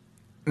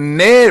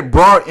Ned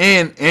brought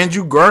in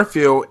Andrew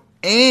Garfield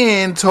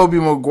and Tobey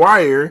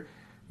Maguire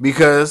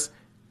because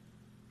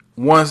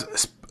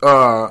once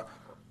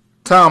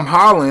Tom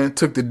Holland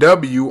took the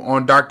W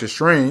on Doctor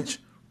Strange,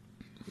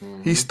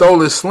 he stole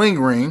his sling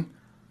ring.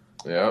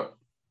 Yep.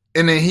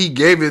 And then he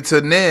gave it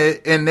to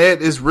Ned, and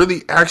Ned is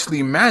really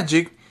actually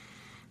magic.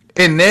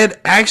 And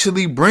Ned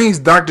actually brings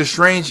Doctor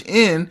Strange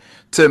in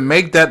to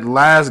make that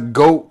last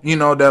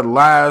that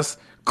last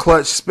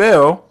clutch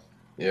spell.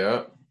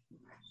 Yeah.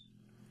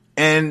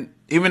 And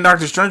even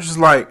Doctor Strange was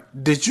like,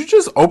 "Did you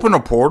just open a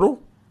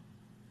portal?"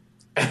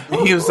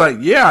 And he was like,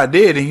 "Yeah, I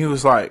did." And he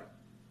was like,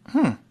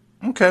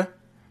 okay.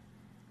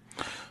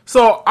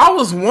 So I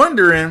was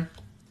wondering,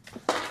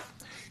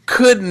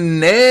 could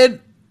Ned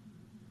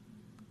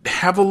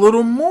have a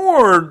little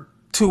more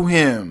to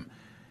him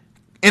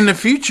in the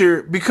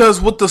future? Because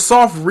with the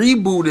soft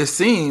reboot,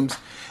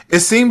 it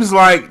seems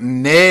like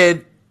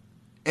Ned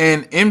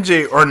and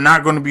MJ are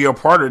not going to be a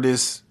part of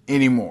this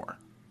anymore.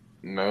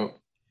 Nope.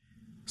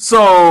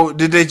 So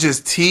did they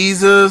just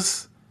tease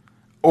us?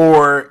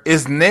 Or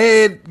is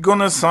Ned going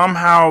to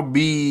somehow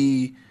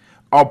be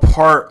a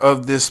part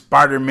of this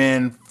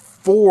Spider-Man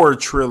 4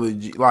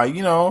 trilogy?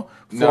 4,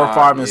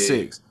 5, and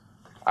 6.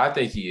 I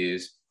think he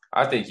is.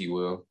 I think he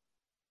will.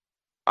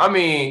 I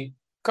mean,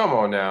 come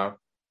on now.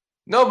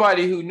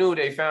 Nobody who knew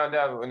they found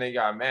out when they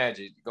got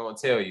magic gonna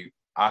tell you,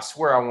 I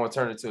swear I want to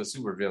turn into a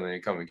supervillain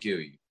and come and kill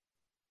you.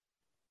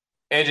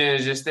 And then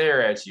just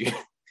stare at you.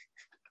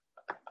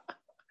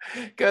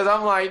 Because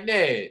I'm like,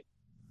 Ned,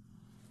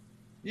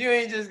 you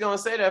ain't just gonna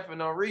say that for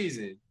no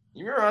reason.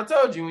 You remember I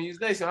told you when you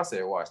was next, I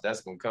said, watch,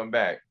 that's gonna come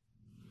back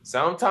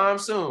sometime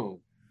soon.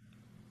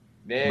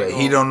 But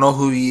he don't know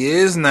who he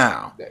is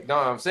now. No,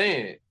 I'm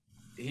saying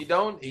he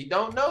don't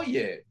know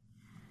yet.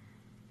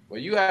 Well,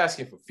 you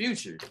asking for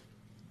future,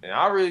 and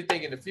I really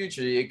think in the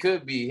future it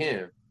could be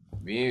him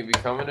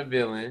becoming a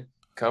villain,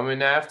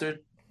 coming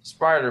after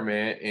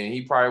Spider-Man, and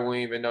he probably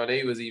wouldn't even know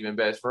they was even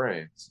best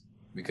friends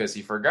because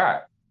he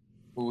forgot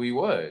who he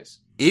was.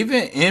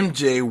 Even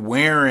MJ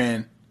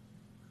wearing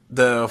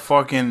the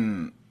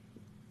fucking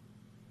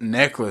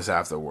necklace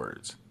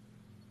afterwards.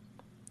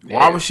 Yeah.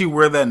 Why would she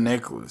wear that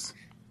necklace?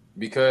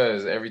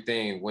 Because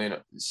everything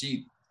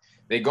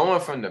they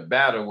going from the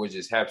battle, which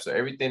is happened. So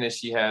everything that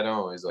she had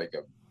on is like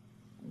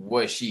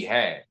what she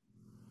had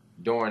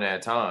during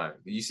that time.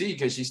 You see,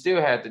 because she still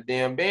had the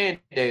damn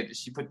Band-Aid.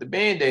 She put the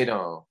Band-Aid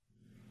on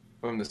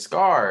from the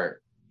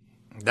scar.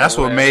 That's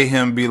what made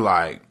him be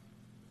like.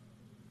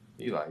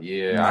 He like,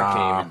 I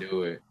can't even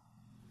do it.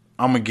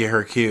 I'm gonna get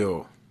her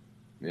killed.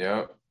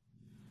 Yep.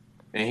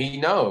 And he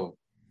know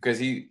because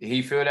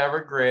he feel that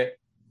regret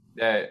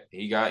that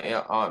he got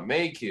Aunt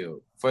May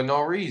killed for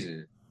no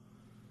reason.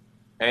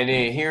 And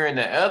then hearing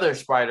the other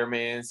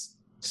Spider-Man's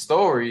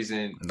stories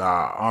and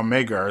Aunt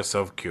May got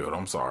herself killed.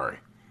 I'm sorry.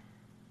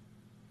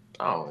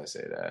 I don't want to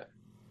say that.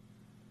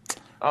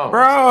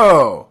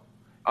 Bro.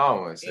 I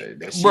don't want to say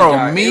that.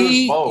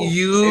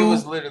 It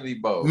was literally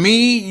both.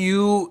 Me,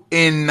 you,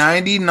 and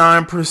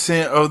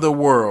 99% of the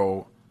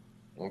world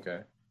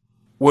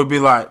would be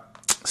like,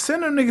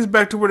 Send them niggas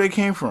back to where they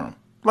came from.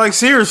 Like,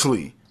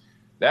 seriously.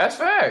 That's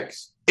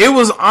facts. It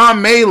was Aunt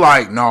May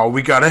like, no,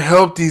 we gotta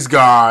help these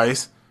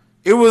guys.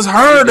 It was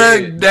her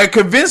that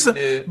convinced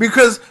him.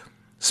 Because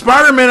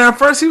Spider-Man at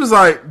first, he was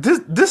like,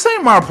 this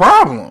ain't my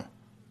problem.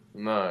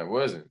 No, it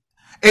wasn't.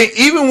 And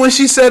even when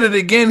she said it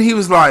again, he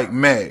was like,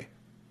 May,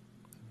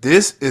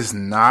 this is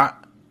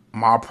not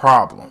my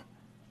problem.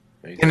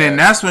 Exactly. And then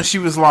that's when she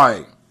was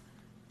like,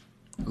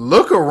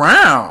 look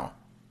around.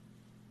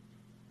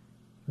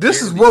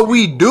 This is what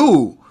we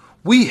do.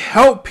 We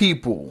help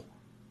people.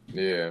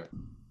 Yeah.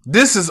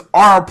 This is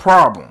our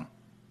problem.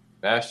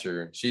 That's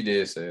true. She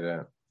did say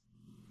that.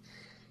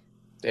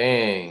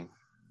 Dang.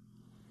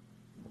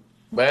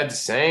 But at the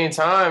same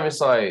time,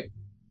 it's like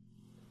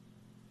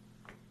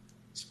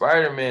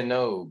Spider-Man,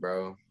 no,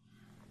 bro.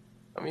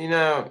 I mean,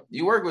 now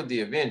you work with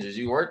the Avengers.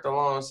 You worked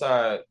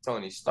alongside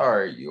Tony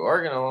Stark. You're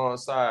working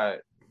alongside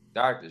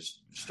Doctor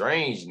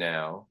Strange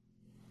now.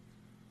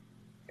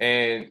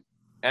 And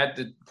at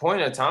the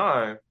point of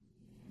time,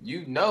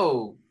 you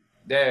know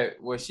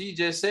that what she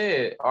just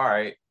said, all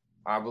right,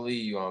 I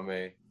believe you, Aunt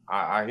May.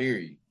 I hear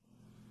you.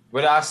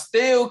 But I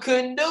still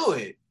couldn't do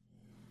it.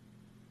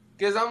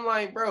 Because I'm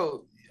like,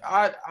 bro,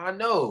 I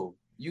know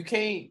you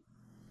can't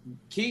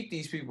keep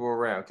these people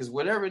around because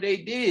whatever they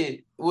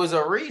did was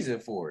a reason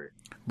for it.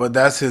 But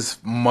that's his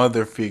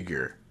mother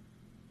figure.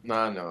 No,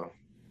 I know.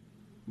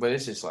 But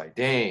it's just like,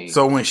 dang.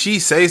 So when she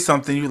says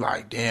something, you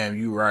like, damn,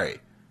 you right.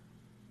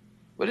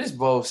 But it's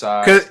both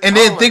sides. And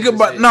then think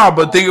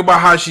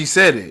about how she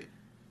said it.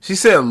 She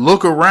said,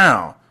 look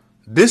around.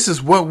 This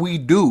is what we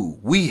do.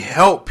 We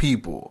help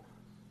people.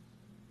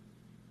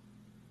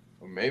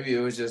 Or maybe it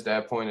was just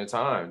that point in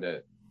time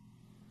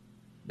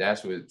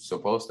that's what's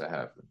supposed to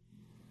happen.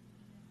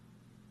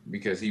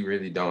 Because he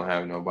really don't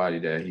have nobody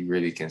that he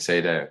really can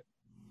say that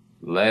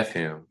left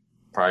him.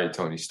 Probably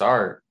Tony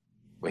Stark,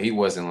 but he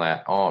wasn't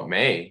like Aunt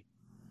May.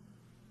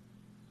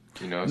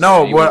 You know,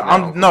 no,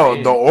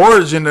 but the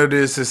origin of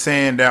this is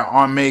saying that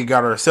Aunt May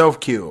got herself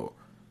killed.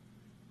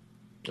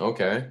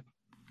 Okay.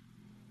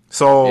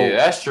 So yeah,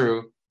 that's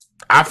true.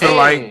 I feel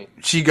like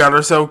she got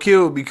herself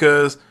killed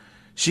because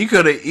she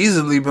could have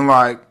easily been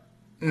like,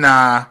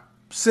 nah,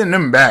 send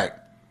them back.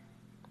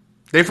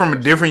 They from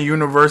different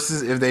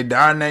universes. If they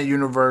die in that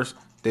universe,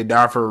 they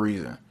die for a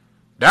reason.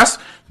 That's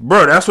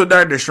what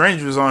Doctor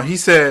Strange was on. He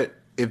said,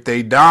 if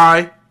they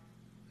die,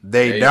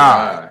 they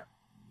die.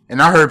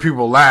 And I heard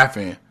people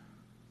laughing.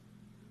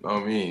 Oh,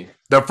 me.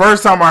 The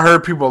first time I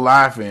heard people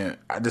laughing,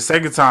 the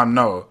second time,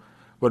 no.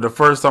 But the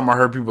first time I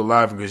heard people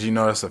laughing, because you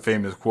know that's a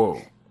famous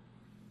quote.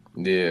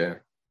 Yeah.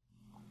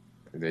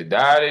 If they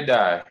die, they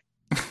die.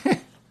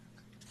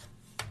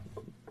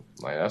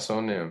 Like, that's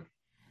on them.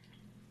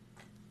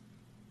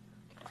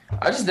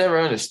 I just never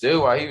understood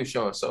why he was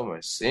showing so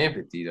much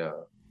sympathy,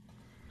 though.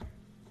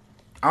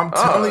 I'm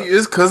telling you,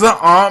 it's because of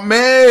Aunt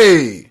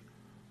May.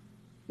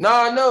 No,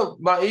 I know.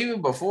 But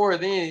even before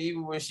then,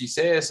 even when she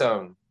said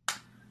something,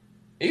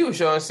 he was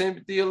showing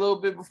sympathy a little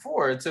bit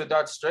before until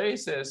Dr. Strange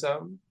said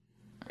something.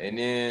 And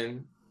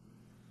then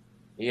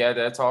he had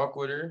that talk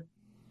with her.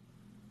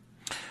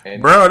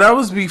 And bro, that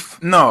was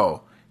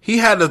no. He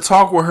had to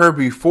talk with her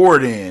before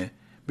then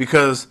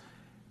because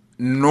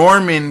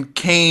Norman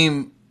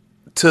came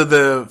to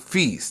the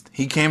feast.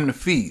 He came to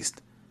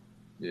feast.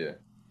 Yeah.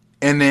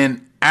 And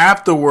then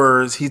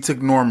afterwards, he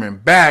took Norman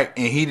back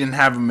and he didn't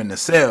have him in the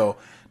cell.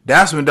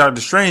 That's when Doctor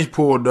Strange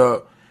pulled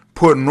up,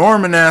 put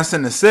Norman ass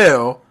in the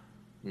cell,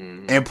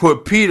 and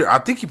put Peter. I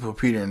think he put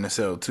Peter in the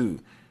cell too.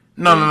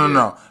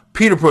 No.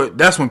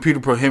 That's when Peter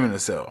put him in the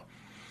cell.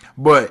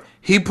 But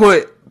he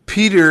put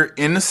Peter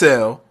in the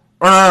cell.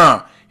 Or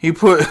no. He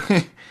put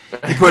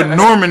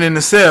Norman in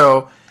the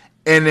cell,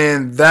 and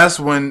then that's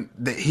when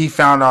he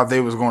found out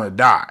they was going to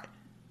die.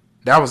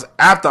 That was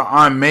after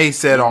Aunt May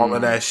said all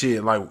of that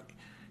shit. Like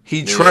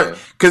he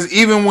because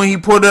even when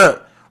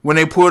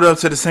they pulled up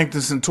to the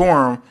Sanctum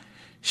Sanctorum,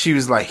 she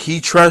was like, "He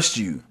trusts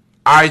you.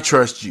 I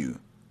trust you."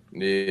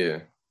 Yeah.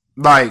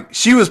 Like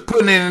she was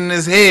putting it in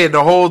his head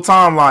the whole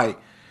time. Like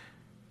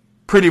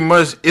pretty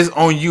much, it's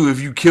on you if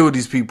you kill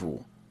these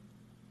people.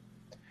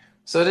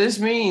 So this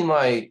mean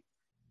like,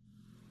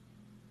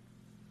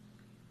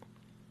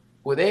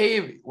 would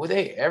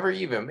they ever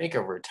even make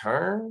a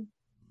return?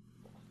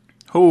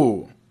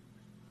 Who?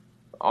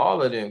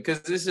 All of them,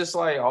 because it's just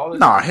like all of them.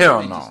 Nah,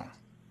 hell no.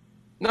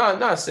 No, I'm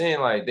not saying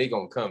like they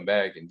gonna come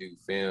back and do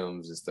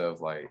films and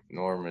stuff like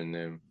Norman and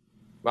them,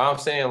 but I'm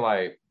saying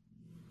like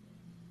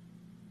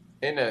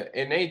in their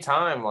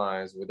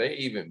timelines, would they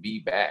even be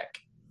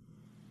back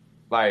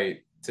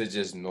like to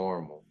just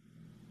normal?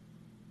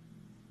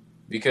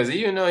 Because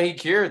even though he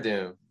cured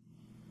them,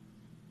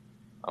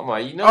 I'm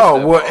like, you know.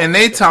 Oh well, in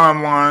their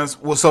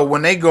timelines, so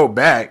when they go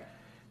back,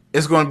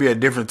 it's going to be a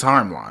different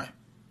timeline.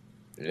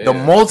 Yeah. The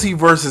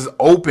multiverse is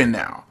open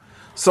now.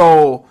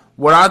 So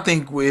what I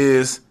think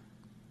is,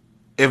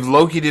 if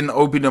Loki didn't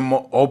open the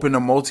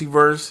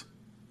multiverse,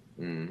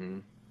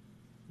 when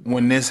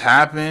this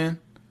happened,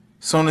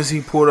 as soon as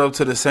he pulled up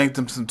to the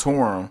Sanctum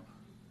Sanctorum,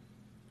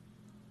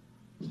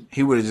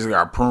 he would have just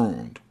got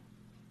pruned.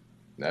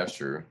 That's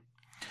true.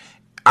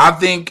 I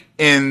think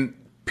in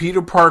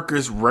Peter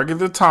Parker's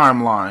regular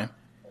timeline,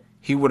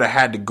 he would have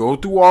had to go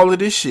through all of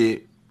this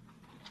shit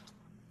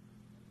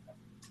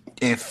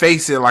and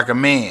face it like a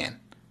man.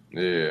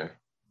 Yeah.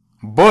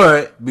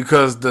 But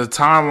because the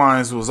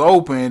timelines was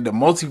open, the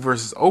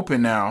multiverse is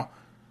open now.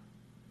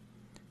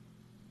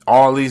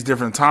 All these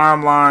different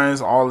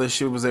timelines, all this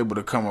shit was able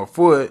to come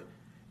afoot.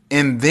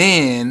 And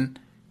then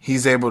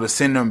he's able to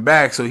send them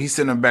back. So he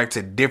sent them back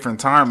to different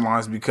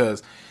timelines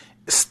because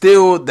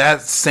still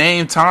that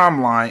same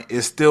timeline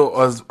is still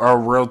a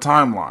real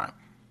timeline.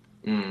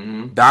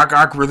 Mm-hmm. Doc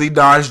Ock really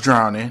dies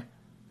drowning.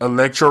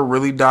 Electro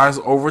really dies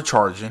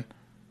overcharging.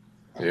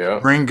 Yeah.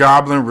 Green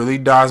Goblin really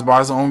dies by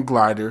his own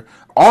glider.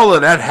 All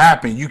of that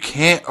happened. You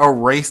can't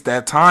erase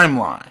that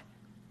timeline.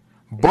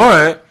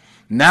 But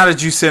now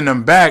that you send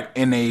them back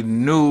and they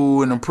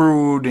new and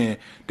improved and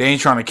they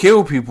ain't trying to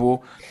kill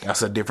people,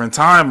 that's a different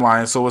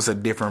timeline. So it's a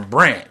different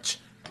branch.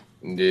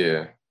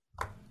 Yeah.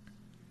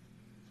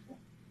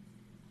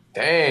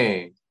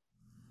 Dang.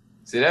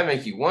 See, that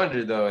make you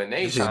wonder though in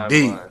their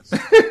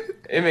timelines.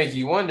 It make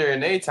you wonder in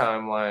their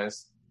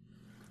timelines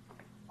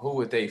who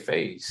would they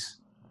face?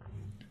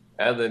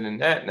 Other than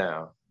that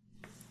now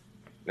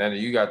that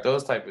you got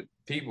those type of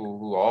people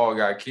who all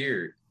got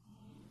cured.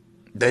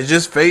 They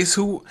just face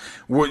who.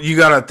 What you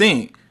gotta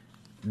think.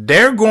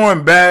 They're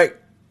going back.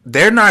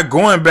 They're not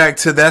going back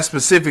to that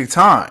specific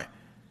time.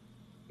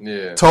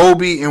 Yeah.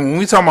 Toby, and when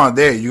we talk about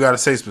that, you gotta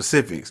say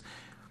specifics.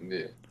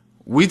 Yeah.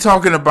 We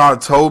talking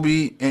about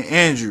Toby and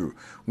Andrew.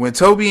 When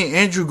Toby and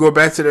Andrew go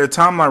back to their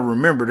timeline,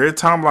 remember their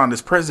timeline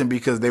is present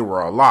because they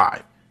were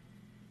alive.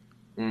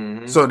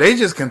 Mm-hmm. So they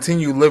just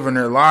continue living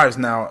their lives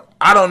now.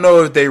 I don't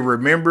know if they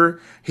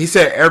remember. He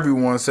said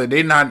everyone, so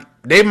they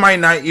might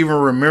not even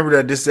remember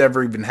that this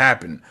ever even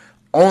happened.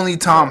 Only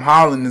Tom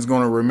Holland is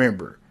going to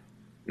remember.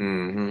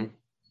 Mm-hmm.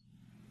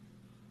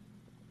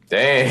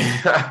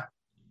 Dang.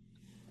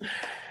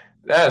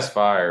 That's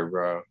fire,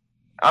 bro.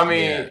 I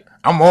mean,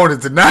 I'm on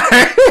it tonight.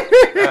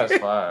 That's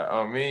fire.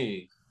 I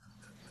mean,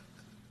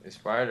 it's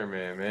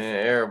Spider-Man,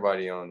 man.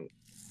 Everybody on it.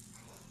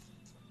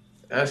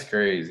 That's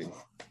crazy.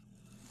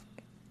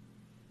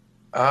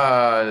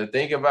 To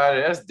think about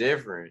it, that's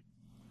different.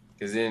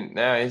 Because then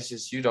now it's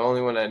just you the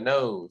only one that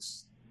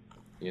knows,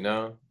 you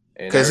know?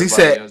 Because he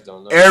said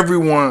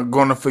everyone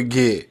going to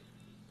forget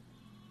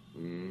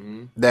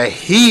that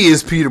he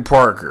is Peter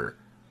Parker.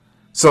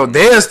 So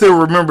they'll still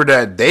remember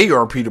that they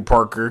are Peter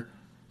Parker,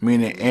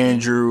 meaning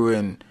Andrew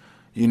and,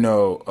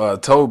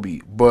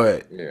 Toby.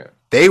 But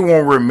they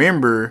won't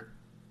remember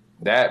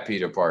that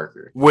Peter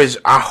Parker. Which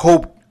I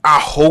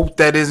hope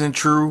that isn't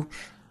true.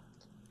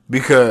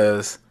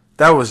 Because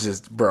that was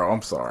just, bro,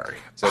 I'm sorry.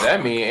 So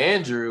that means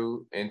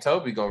Andrew and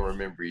Toby gonna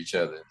remember each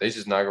other. They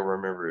just not gonna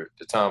remember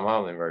the Tom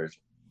Holland version.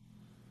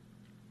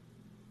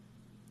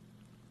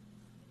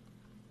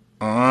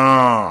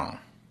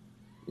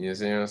 You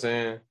see what I'm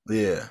saying?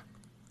 Yeah.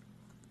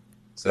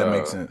 So that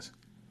makes sense.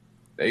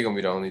 They gonna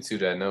be the only two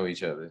that know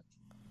each other.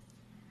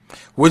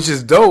 Which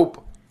is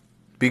dope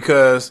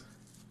because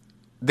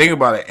think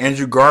about it.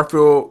 Andrew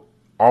Garfield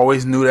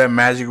always knew that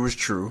magic was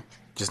true,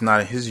 just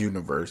not in his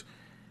universe.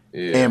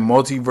 Yeah. And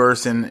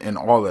multiverse and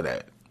all of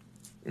that.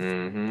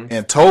 Mm-hmm.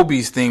 And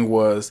Toby's thing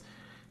was,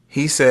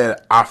 he said,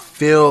 I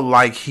feel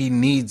like he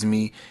needs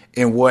me.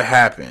 And what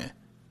happened?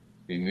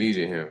 He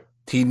needed him.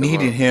 He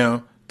needed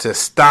him to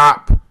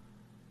stop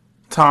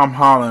Tom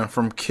Holland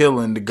from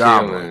killing the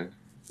Goblin.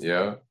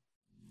 Yeah.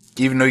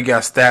 Even though he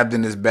got stabbed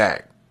in his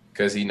back.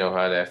 Because he know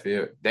how that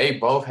feel. They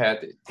both had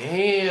to.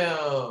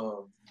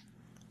 Damn.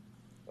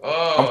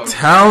 Oh, I'm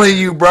telling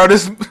you, bro.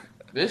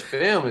 This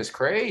film is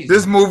crazy.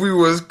 This movie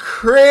was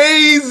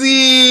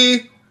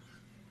crazy.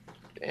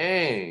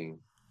 Dang.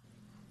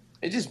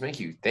 It just make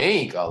you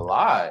think a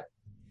lot.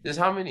 Just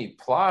how many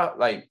plot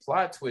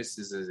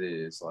twists it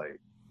is. Like,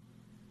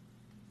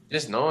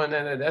 just knowing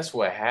that's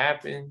what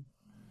happened.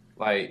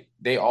 Like,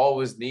 they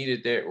always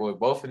needed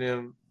both of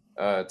them,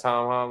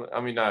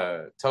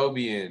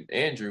 Toby and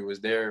Andrew was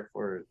there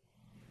for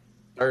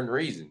certain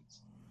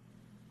reasons.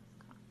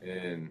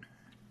 And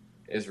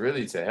it's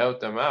really to help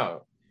them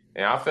out.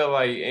 And I felt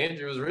like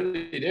Andrew was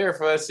really there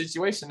for a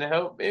situation to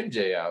help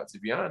MJ out, to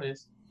be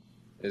honest,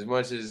 as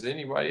much as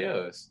anybody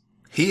else.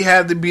 He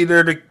had to be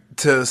there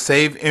to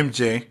save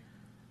MJ.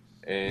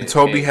 And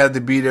Toby had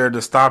to be there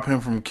to stop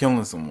him from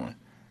killing someone.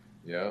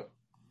 Yep.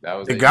 That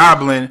was the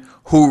Goblin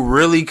who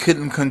really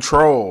couldn't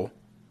control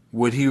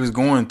what he was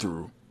going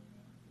through.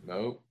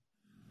 Nope.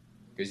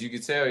 Because you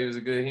could tell he was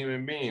a good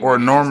human being. Or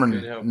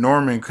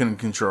Norman couldn't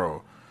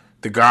control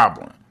the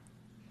Goblin.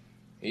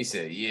 He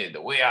said, yeah,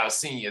 the way I was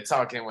seeing you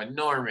talking with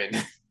Norman.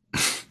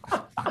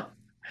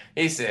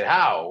 He said,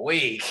 how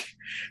weak.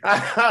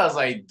 I was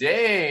like,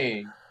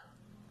 dang.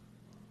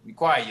 Be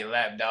quiet, you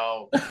lap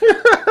dog.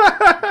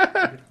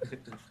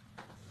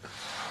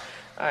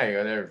 I ain't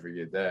gonna never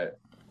forget that.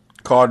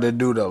 Called that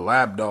dude a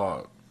lap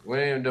dog.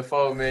 William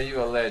Dafoe, man,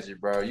 you a legend,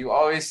 bro. You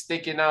always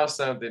sticking out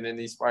something in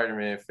these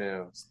Spider-Man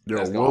films.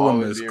 Yo,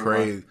 Willem is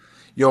crazy.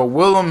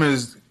 Willem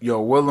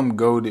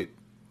goated.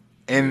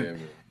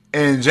 And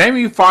And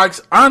Jamie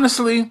Foxx,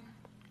 honestly,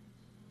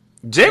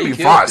 Jamie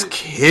Foxx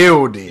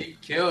killed it. He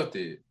killed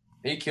it.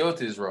 He killed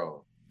his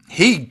role.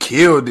 He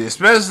killed it,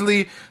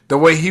 especially the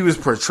way he was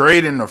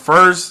portrayed in the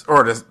first,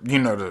 or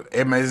the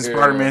Amazing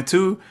Spider-Man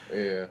 2.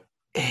 Yeah.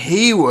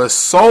 He was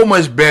so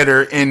much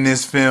better in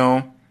this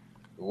film.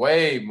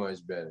 Way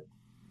much better.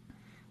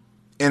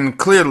 And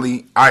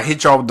clearly, I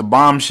hit y'all with the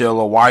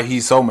bombshell of why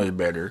he's so much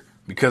better,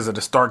 because of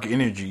the Stark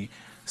energy.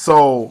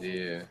 So,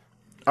 yeah.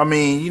 I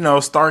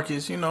mean, Stark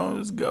is,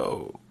 it's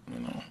gold.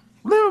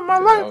 Living my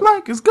life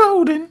like it's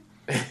golden.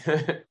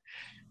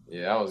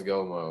 Yeah, I was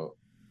gold mode.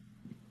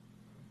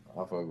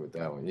 I fuck with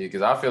that one. Yeah,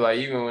 because I feel like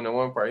even when the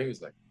one part, he was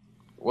like,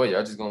 what,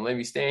 y'all just gonna let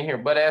me stand here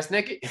butt ass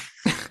naked?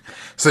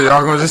 So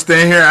y'all gonna just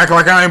stand here and act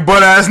like I ain't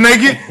butt ass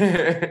naked?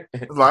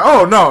 It's like,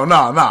 oh,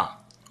 no.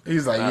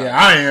 He's like, yeah,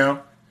 I am.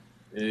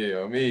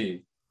 Yeah,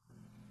 me.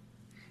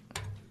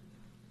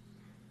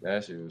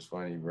 That shit was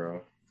funny,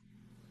 bro.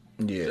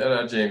 Yeah. Shout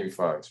out Jamie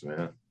Foxx,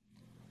 man.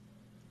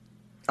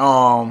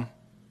 I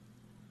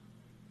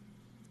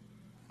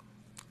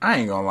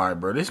ain't gonna lie,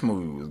 bro. This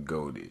movie was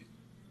goated.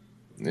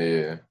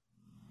 Yeah.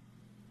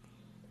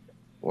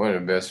 One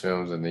of the best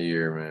films of the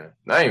year, man.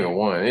 Not even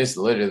one. It's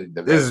literally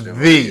the best film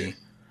of the year.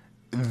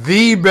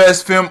 The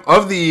best film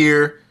of the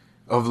year,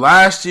 of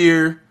last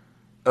year,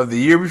 of the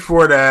year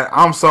before that.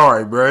 I'm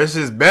sorry, bro. It's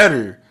just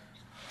better.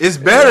 It's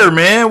better,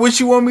 man. What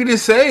you want me to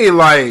say?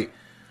 Like,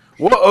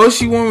 what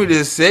else you want me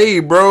to say,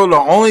 bro? The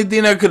only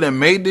thing that could have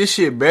made this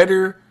shit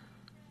better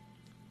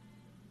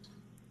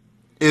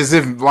is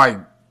if, like,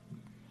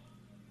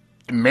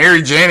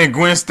 Mary Jane and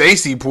Gwen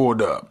Stacy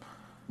pulled up.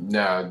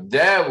 Now,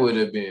 that would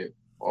have been,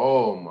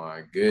 oh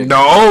my goodness.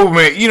 No,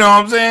 man. You know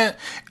what I'm saying?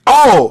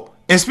 Oh,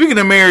 and speaking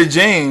of Mary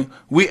Jane,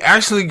 we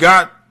actually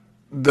got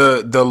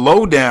the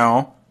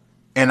lowdown,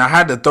 and I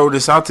had to throw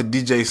this out to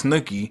DJ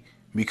Snooki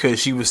because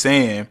she was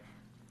saying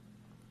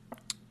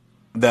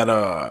that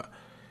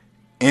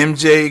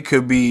MJ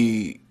could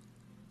be,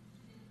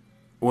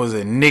 was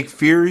it Nick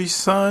Fury's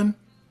son?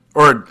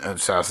 Or,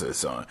 should I say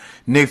son?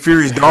 Nick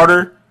Fury's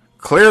daughter?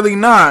 Clearly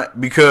not,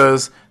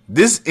 because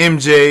this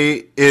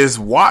MJ is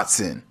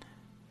Watson.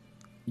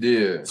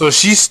 Yeah. So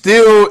she's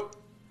still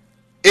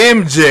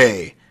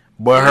MJ,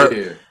 but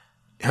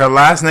her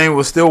last name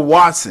was still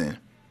Watson.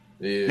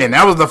 Yeah. And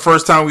that was the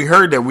first time we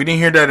heard that. We didn't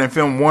hear that in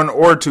film 1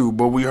 or 2,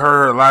 but we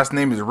heard her last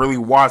name is really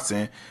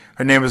Watson.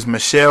 Her name is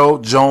Michelle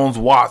Jones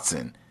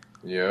Watson.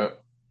 Yeah.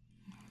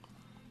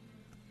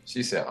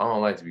 She said, I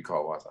don't like to be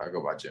called Watson. I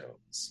go by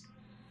Jones.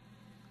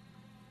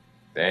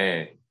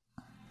 Dang.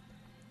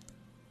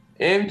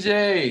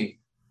 MJ.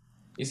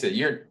 He said,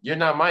 You're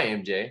not my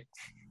MJ.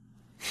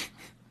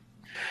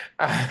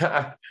 He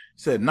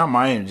said, not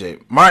my MJ.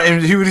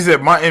 He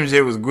said my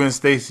MJ was Gwen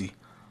Stacy.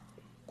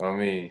 I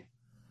mean,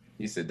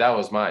 he said that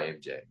was my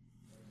MJ.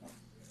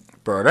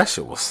 Bro, that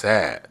shit was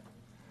sad.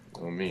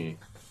 I mean,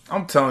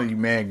 I'm telling you,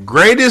 man,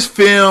 greatest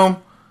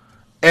film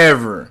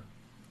ever.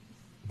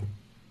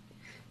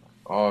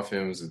 All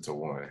films into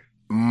one.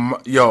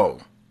 Yo.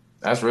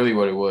 That's really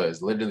what it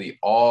was. Literally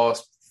all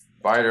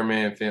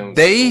Spider-Man films.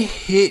 They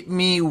hit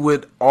me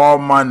with all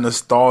my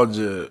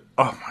nostalgia.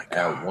 Oh my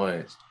God. At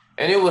once.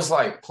 And it was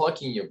like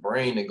plucking your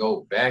brain to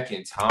go back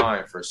in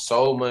time for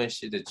so much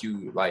shit that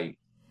you like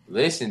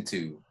listened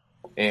to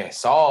and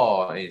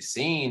saw and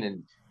seen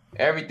and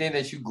everything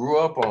that you grew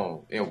up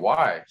on and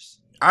watched.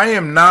 I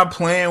am not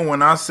playing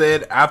when I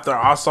said after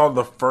I saw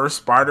the first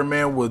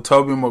Spider-Man with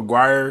Tobey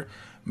Maguire,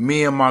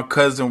 me and my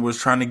cousin was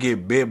trying to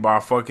get bit by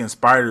fucking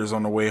spiders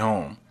on the way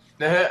home.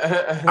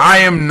 I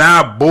am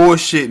not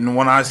bullshitting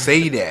when I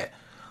say that.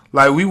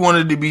 Like, we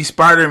wanted to be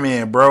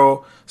Spider-Man,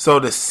 bro. So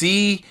to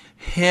see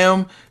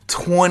him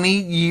 20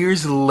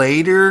 years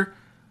later,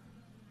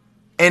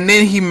 and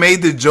then he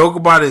made the joke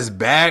about his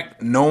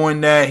back,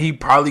 knowing that he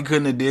probably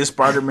couldn't have did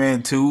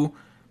Spider-Man 2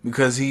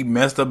 because he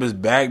messed up his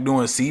back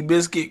doing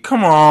Seabiscuit.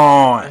 Come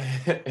on.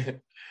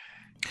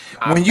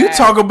 When you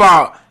talk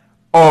about,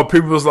 oh,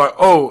 people was like,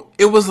 oh,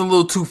 it was a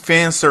little too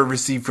fan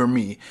servicey for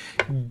me.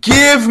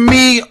 Give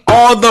me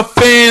all the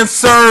fan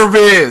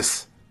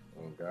service.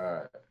 Oh,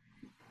 God.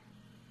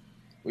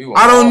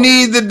 I don't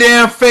need the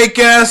damn fake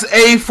ass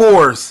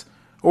A-Force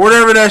or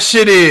whatever that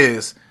shit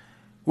is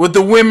with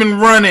the women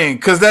running,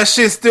 because that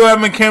shit still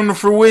haven't come to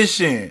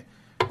fruition.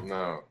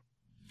 No.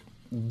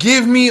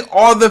 Give me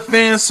all the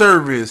fan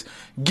service.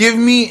 Give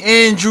me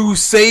Andrew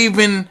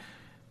saving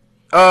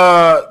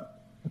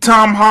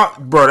Tom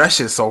Holland. Bro, that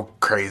shit's so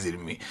crazy to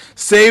me.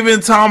 Saving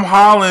Tom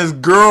Holland's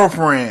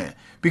girlfriend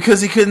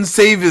because he couldn't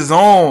save his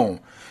own.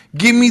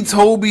 Give me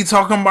Toby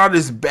talking about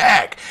his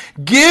back.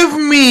 Give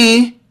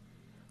me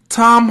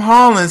Tom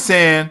Holland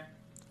saying,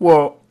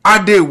 well,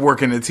 I did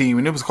work in the team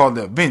and it was called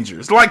the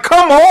Avengers. Like,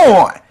 come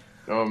on.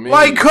 Oh, man.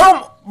 Like,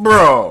 come,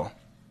 bro.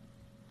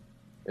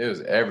 It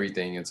was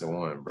everything into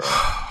one, bro.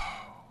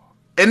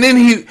 And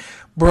then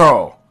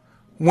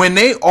when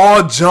they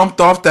all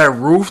jumped off that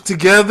roof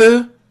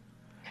together,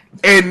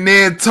 and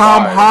then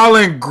Tom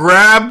Holland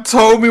grabbed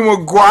Tobey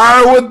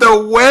Maguire with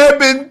the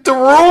web and threw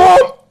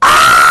him.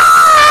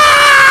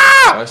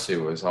 Ah! That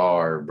shit was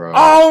hard, bro.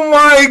 Oh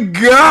my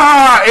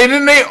god! And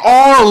then they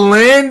all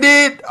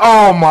landed.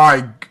 Oh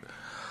my.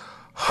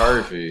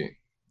 Perfect.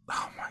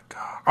 Oh my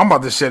god! I'm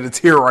about to shed a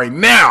tear right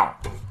now.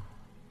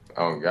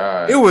 Oh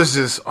god. It was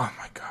just. Oh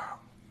my god.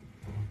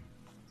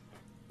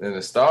 The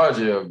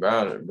nostalgia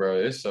about it, bro.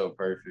 It's so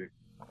perfect.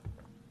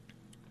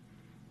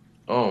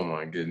 Oh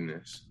my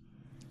goodness.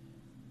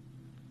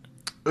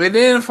 And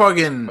then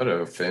fucking. What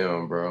a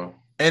film, bro.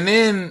 And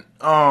then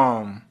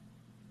I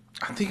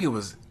think it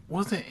was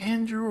it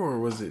Andrew or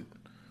was it?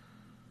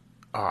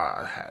 Oh,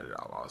 I had it.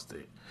 I lost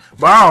it.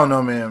 But I don't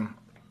know, man.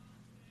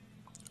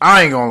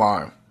 I ain't gonna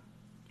lie.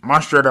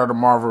 My Straight Outta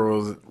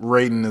Marvel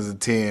rating is a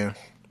 10.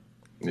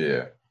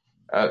 Yeah.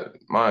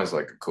 Mine's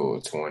like a cool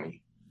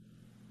 20.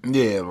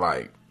 Yeah,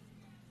 like.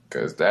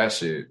 Because that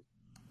shit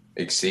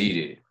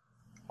exceeded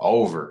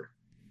over.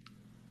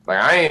 Like,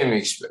 I ain't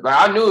even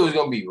like, I knew it was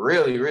going to be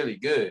really, really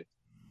good.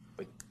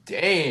 But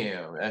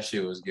damn, that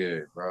shit was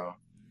good, bro.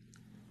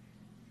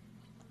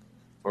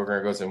 We're going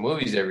to go to the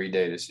movies every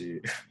day this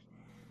year.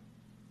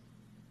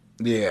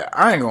 Yeah,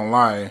 I ain't gonna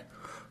lie.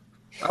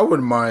 I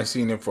wouldn't mind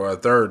seeing it for a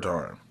third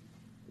time.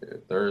 Yeah,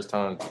 third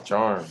time's the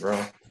charm,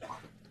 bro.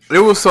 It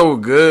was so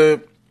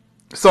good.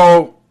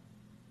 So,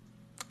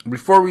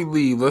 before we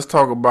leave, let's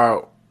talk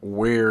about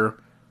where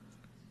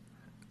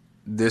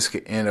this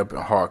could end up in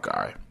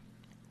Hawkeye.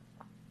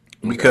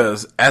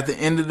 Because at the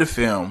end of the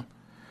film,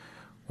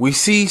 we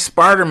see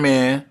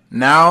Spider-Man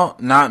now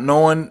not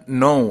knowing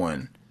no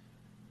one,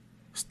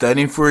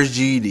 studying for his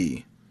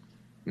GED.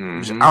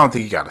 Which I don't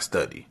think he got to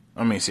study.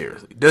 I mean,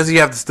 seriously. Does he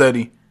have to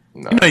study?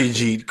 No. You know your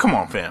GED. Come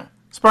on, fam.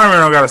 Spider-Man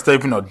don't got to study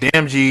for no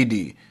damn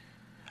GED.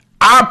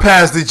 I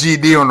passed the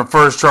GED on the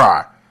first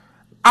try.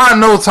 I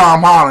know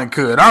Tom Holland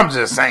could. I'm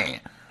just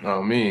saying.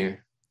 Oh, me.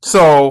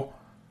 So,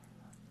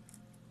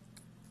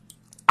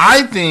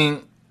 I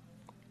think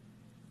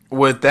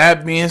with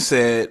that being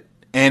said,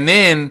 and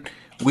then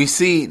we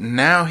see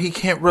now he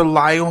can't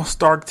rely on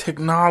Stark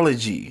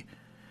technology.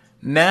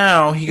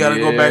 Now he got to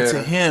go back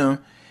to him,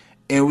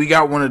 and we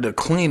got one of the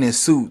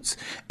cleanest suits.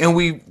 And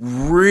we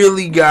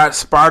really got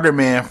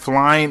Spider-Man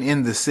flying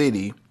in the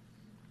city.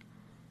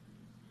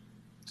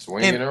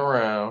 Swinging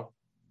around.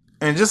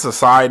 And just a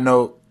side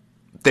note,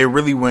 they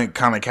really went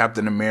kind of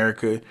Captain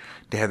America.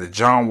 They had the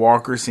John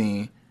Walker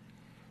scene.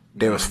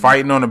 They was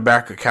fighting on the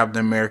back of Captain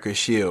America's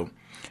shield.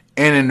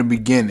 And in the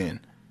beginning,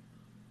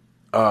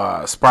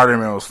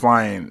 Spider-Man was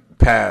flying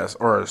past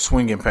or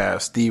swinging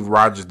past Steve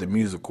Rogers, the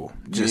musical.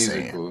 Just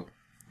saying.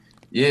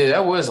 Yeah,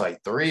 that was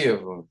like 3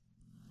 of them.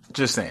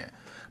 Just saying.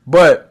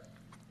 But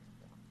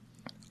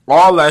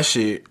all that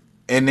shit,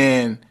 and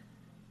then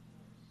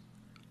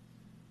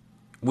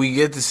we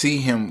get to see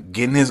him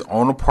getting his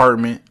own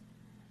apartment.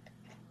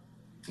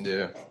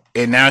 Yeah.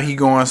 And now he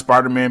going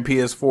Spider-Man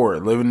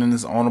PS4, living in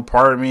his own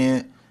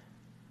apartment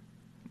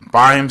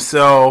by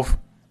himself.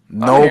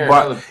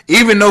 Nobody,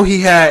 even though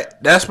he had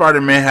that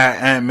Spider-Man had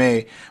Aunt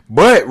May.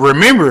 But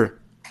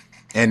remember,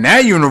 in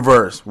that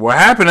universe, what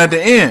happened at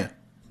the end?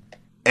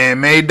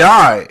 Aunt May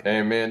died.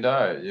 Aunt May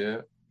died,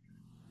 yeah.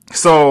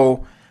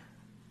 So,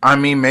 I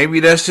mean, maybe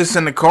that's just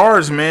in the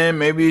cards, man.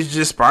 Maybe it's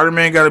just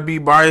Spider-Man got to be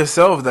by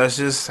himself. That's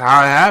just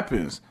how it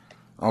happens.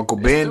 Uncle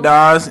Ben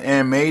dies,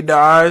 Aunt May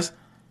dies.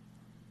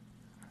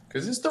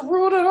 Because it's the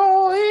root of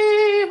all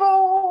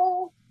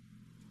evil.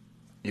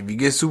 If you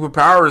get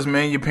superpowers,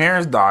 man, your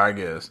parents die, I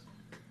guess.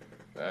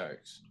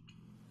 Facts.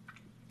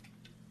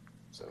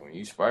 So when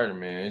you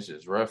Spider-Man, it's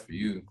just rough for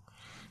you.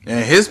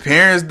 And his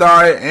parents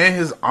died, and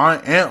his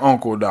aunt and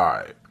uncle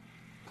died.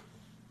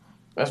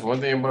 That's one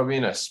thing about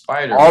being a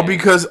Spider-Man.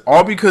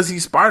 All because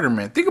he's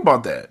Spider-Man. Think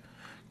about that.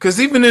 Because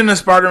even in the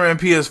Spider-Man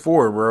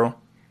PS4, bro,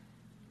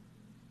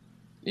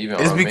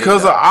 it's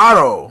because of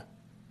Otto.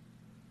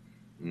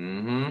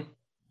 Mm-hmm.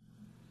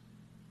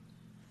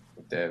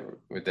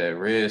 With that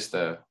red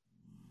stuff.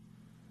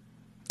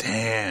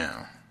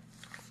 Damn.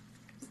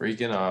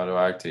 Freaking Otto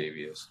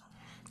Octavius.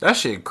 That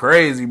shit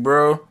crazy,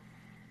 bro.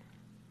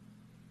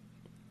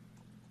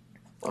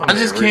 I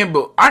just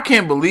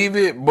can't believe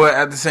it, but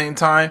at the same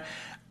time,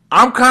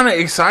 I'm kind of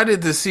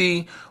excited to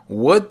see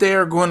what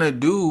they're going to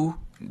do.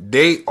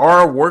 They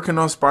are working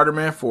on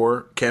Spider-Man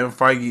 4. Kevin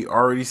Feige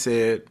already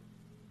said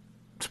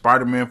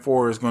Spider-Man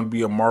 4 is going to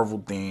be a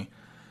Marvel thing.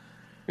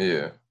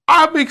 Yeah.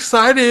 I'm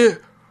excited.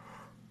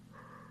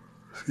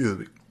 Excuse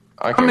me.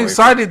 I'm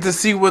excited to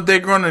see what they're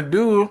going to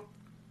do.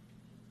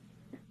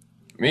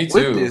 Me too.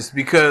 With this,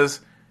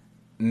 because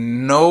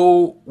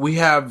we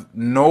have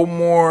no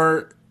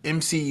more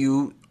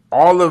MCU.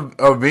 All of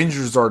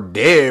Avengers are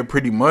dead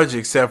pretty much,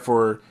 except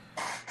for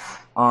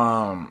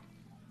Sam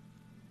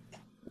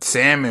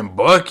and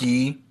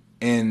Bucky.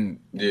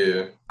 And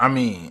yeah, I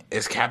mean,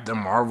 is Captain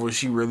Marvel, is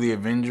she really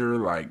Avenger?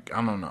 Like,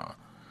 I don't know.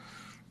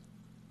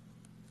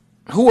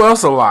 Who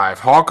else alive?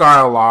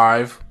 Hawkeye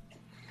alive.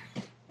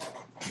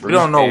 We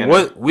don't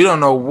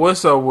know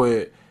what's up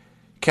with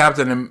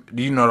Captain.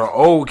 You know, the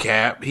old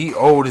Cap. He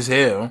old as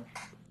hell.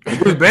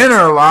 Bruce Banner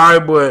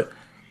alive, but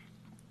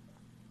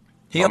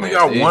he only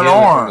got one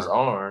arm. His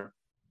arm.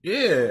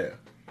 Yeah.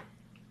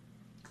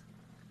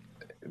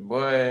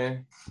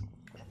 Boy.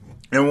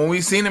 And when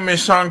we seen him in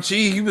Shang-Chi,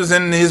 he was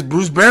in his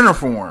Bruce Banner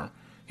form.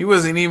 He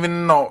wasn't even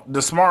in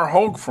the Smart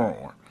Hulk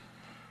form.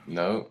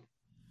 No.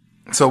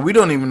 So we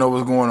don't even know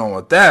what's going on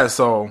with that.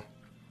 So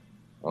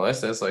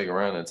unless that's like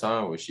around the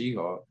time with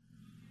She-Hulk.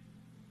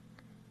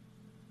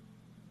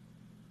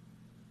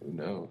 Who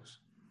knows?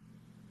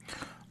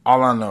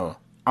 all I know,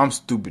 I'm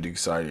stupid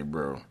excited,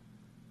 bro.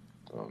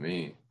 I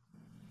mean.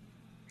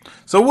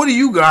 So what do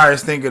you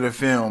guys think of the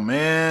film,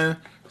 man?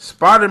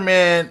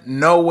 Spider-Man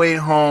No Way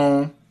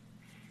Home.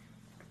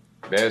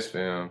 Best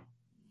film.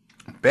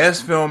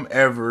 Best film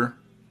ever.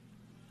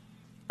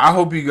 I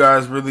hope you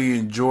guys really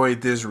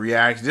enjoyed this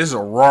reaction. This is a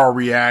raw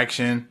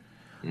reaction.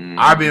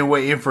 I've been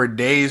waiting for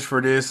days for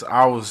this.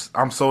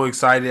 I'm so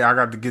excited. I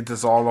got to get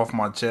this all off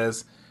my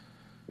chest.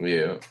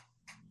 Yeah.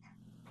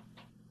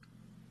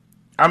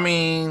 I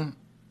mean,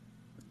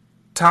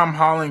 Tom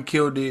Holland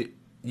killed it.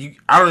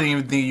 I don't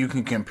even think you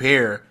can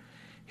compare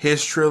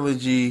his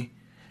trilogy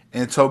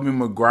and Tobey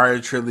Maguire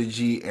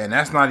trilogy, and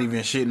that's not even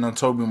shitting on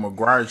Tobey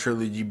Maguire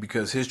trilogy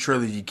because his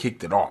trilogy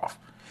kicked it off.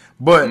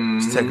 But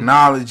it's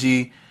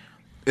technology,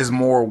 is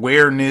more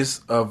awareness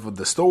of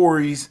the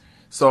stories.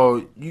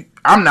 So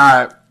I'm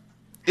not.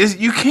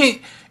 You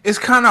can't. It's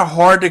kind of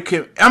hard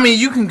to. I mean,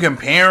 you can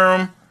compare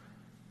them,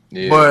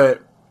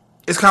 but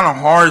it's kind of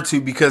hard to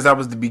because that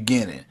was the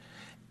beginning.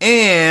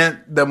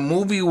 And the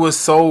movie was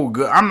so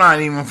good. I'm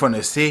not even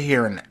gonna sit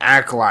here and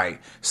act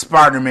like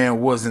Spider-Man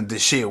wasn't the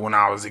shit when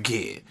I was a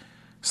kid.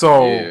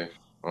 So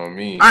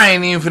I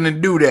ain't even gonna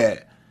do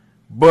that.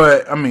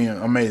 But I mean,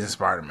 Amazing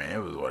Spider-Man, it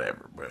was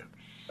whatever. But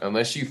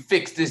unless you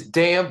fix this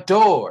damn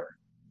door,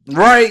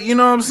 right? You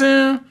know what I'm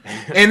saying?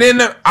 And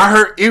then I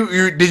heard.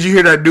 Did you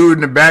hear that dude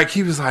in the back?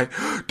 He was like,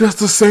 "That's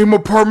the same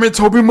apartment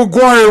Tobey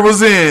Maguire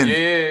was in."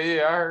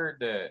 Yeah, I heard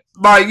that.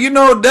 Like, you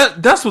know,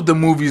 that's what the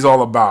movie's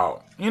all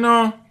about. You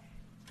know?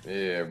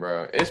 Yeah,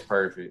 bro. It's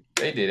perfect.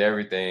 They did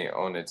everything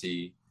on the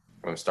T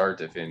from start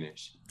to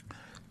finish.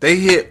 They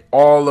hit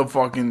all the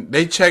fucking...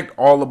 They checked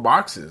all the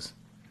boxes.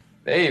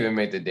 They even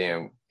made the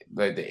damn...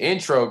 Like, the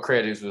intro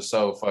credits was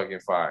so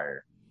fucking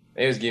fire.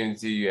 They was giving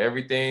to you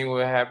everything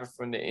what happened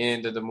from the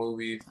end of the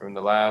movie, from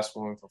the last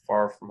one, from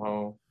Far From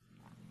Home.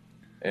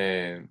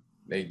 And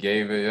they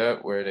gave it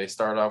up where they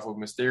start off with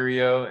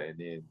Mysterio, and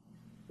then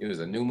it was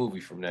a new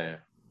movie from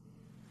there.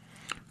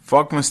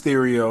 Fuck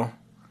Mysterio.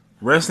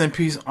 Rest in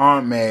peace,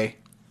 Aunt May.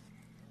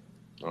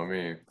 I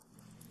mean,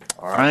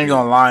 I ain't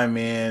gonna lie,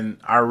 man.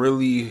 I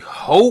really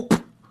hope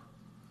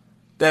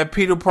that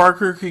Peter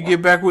Parker could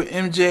get back with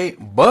MJ,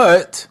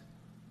 but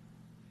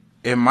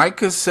it might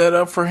could set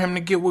up for him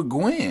to get with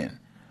Gwen.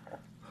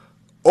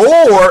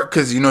 Or,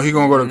 because, you know, he's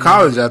gonna go to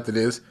college after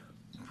this.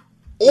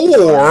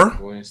 Or,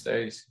 Gwen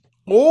Stacy.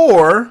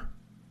 Or,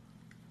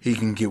 he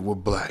can get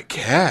with Black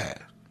Cat.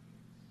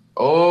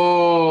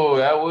 Oh,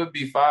 that would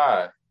be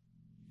fire.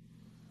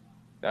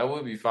 That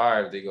would be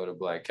fire if they go to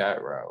Black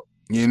Cat route.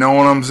 You know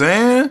what I'm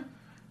saying?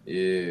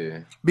 Yeah.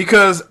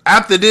 Because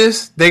after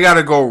this, they got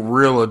to go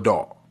real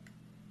adult.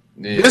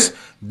 Yeah.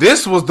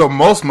 This was the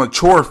most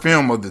mature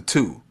film of the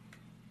two.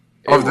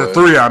 The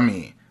three, I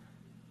mean.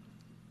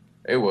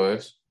 It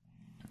was.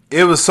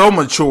 It was so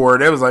mature.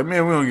 They was like,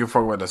 man, we don't give a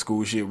fuck about that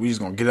school shit. We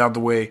just going to get out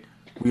the way.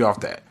 We off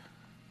that.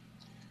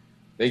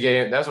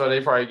 That's why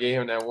they probably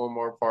gave him that one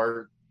more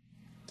part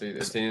to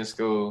attend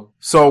school.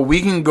 So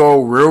we can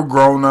go real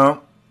grown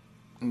up.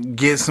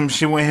 Get some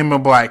shit with him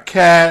and Black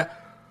Cat.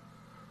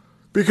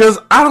 Because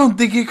I don't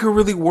think it could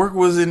really work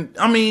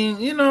I mean,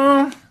 you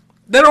know,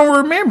 they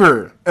don't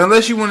remember.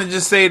 Unless you want to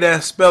just say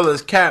that spell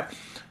is Cap.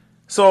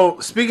 So,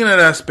 speaking of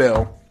that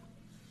spell,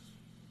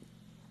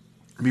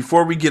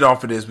 before we get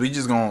off of this, we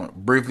just going to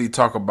briefly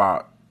talk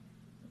about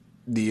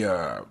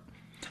the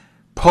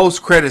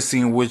post-credit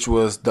scene, which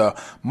was the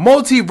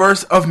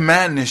Multiverse of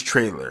Madness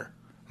trailer.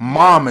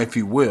 Mom, if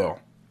you will.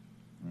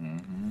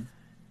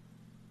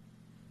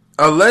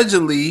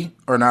 Allegedly,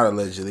 or not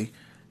allegedly,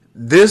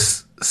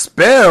 this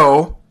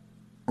spell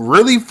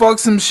really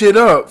fucked some shit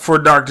up for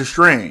Doctor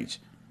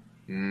Strange.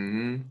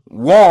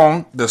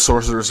 Wong, the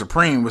Sorcerer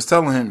Supreme, was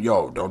telling him,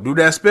 yo, don't do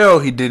that spell.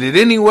 He did it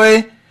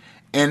anyway.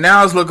 And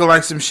now it's looking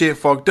like some shit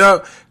fucked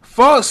up.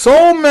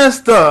 So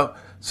messed up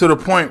to the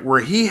point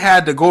where he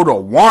had to go to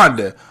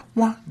Wanda.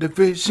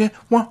 WandaVision.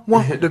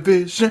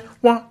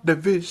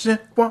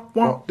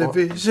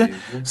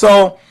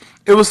 So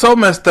it was so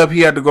messed up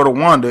he had to go to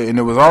Wanda, and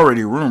there was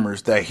already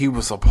rumors that he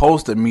was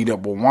supposed to meet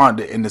up with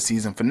Wanda in the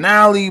season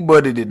finale,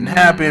 but it didn't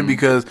happen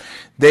because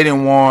they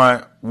didn't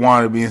want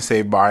Wanda being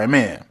saved by a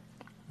man.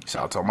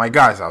 Shout out to all my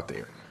guys out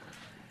there.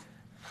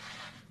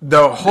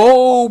 The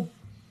whole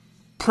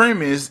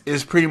premise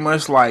is pretty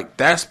much like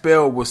that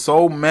spell was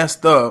so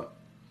messed up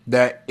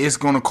that it's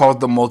going to cause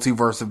the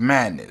multiverse of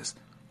madness.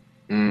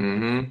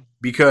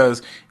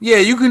 Because, yeah,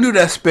 you can do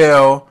that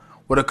spell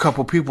with a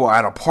couple people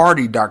at a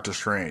party, Doctor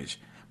Strange.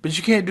 But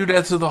you can't do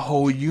that to the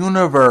whole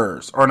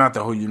universe. Or not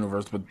the whole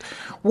universe, but...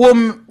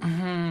 Well,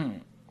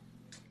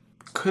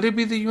 could it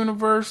be the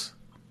universe?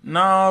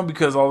 No,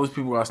 because all those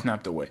people got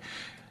snapped away.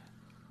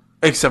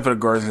 Except for the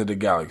Guardians of the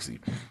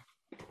Galaxy.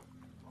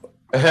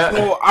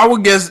 So I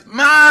would guess,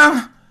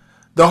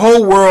 the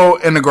whole world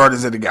and the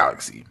Guardians of the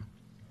Galaxy.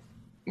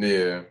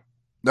 Yeah.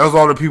 Those are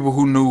all the people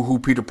who knew who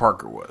Peter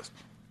Parker was.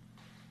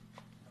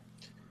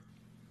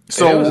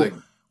 So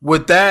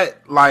with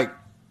that, like,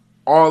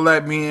 all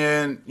that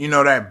being,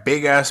 that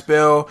big ass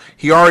spell,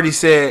 he already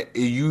said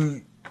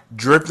you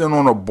drifting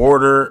on a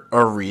border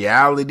of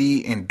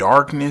reality and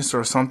darkness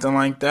or something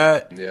like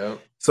that. Yeah.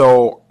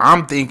 So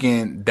I'm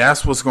thinking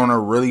that's what's gonna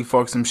really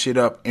fuck some shit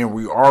up, and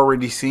we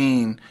already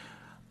seen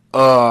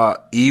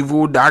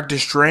evil Doctor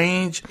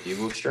Strange.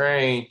 Evil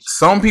Strange.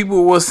 Some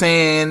people were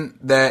saying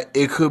that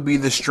it could be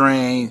the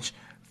Strange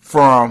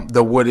from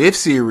the What If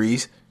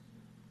series.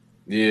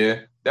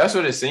 Yeah, that's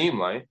what it seemed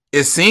like.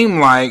 It seemed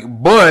like,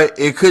 but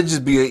it could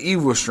just be an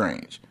evil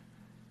Strange.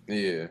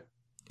 Yeah.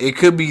 It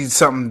could be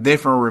something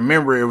different.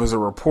 Remember, it was a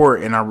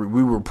report, and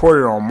we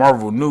reported on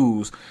Marvel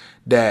News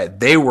that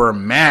they were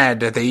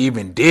mad that they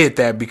even did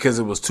that because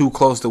it was too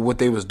close to what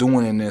they was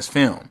doing in this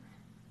film.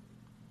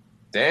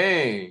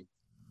 Dang.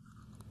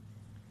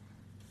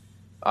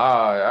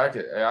 I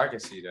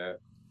could see that,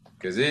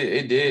 because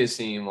it did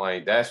seem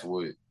like that's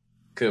what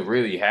could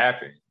really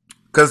happen.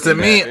 Because to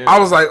me, I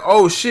was like,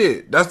 "Oh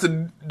shit, that's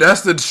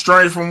the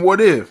Strange from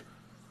What If."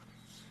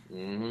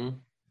 Mm-hmm.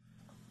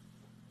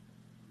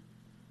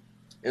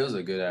 It was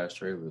a good ass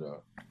trailer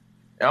though.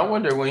 And I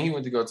wonder, when he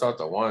went to go talk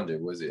to Wanda,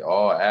 was it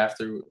all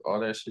after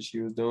all that shit she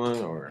was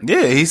doing, or?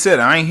 Yeah, he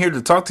said, "I ain't here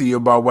to talk to you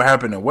about what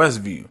happened in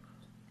Westview."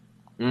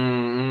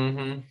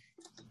 Mm-hmm.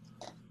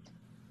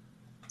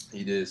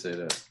 He did say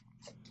that.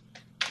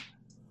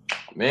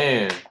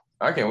 Man,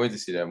 I can't wait to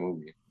see that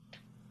movie.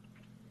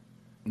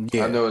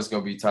 Yeah. I know it's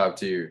gonna be top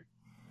tier.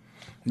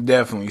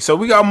 Definitely. So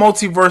we got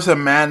Multiverse of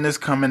Madness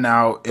coming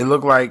out. It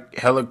looked like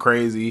hella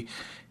crazy.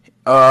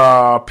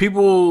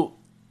 People,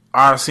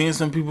 I've seen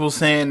some people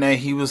saying that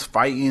he was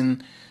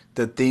fighting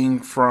the thing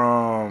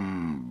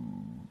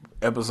from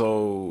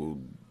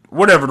episode,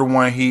 whatever the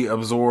one he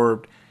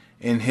absorbed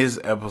in his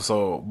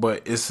episode,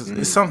 but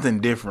it's something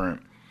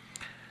different.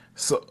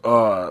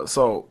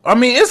 So I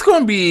mean, it's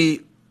gonna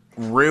be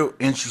real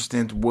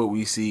interesting to what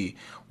we see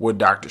with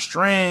Doctor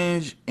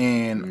Strange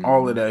and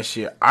all of that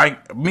shit.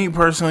 Me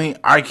personally,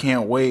 I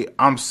can't wait.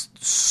 I'm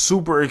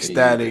super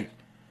ecstatic,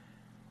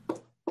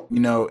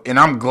 and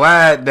I'm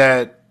glad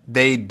that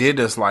they did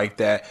us like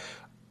that.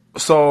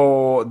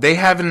 So they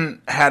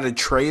haven't had a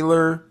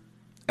trailer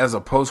as a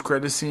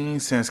post-credit scene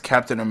since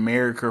Captain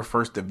America: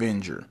 First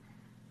Avenger.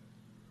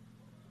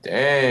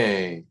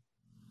 Dang.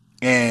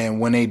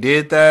 And when they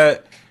did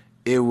that,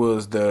 it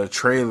was the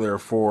trailer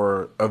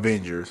for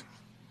Avengers.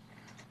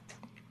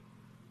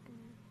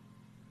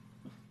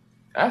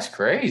 That's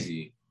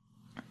crazy.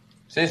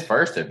 Since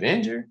First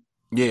Avenger?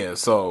 Yeah,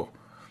 so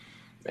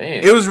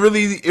man. It was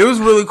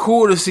really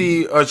cool to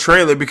see a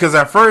trailer, because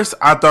at first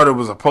I thought it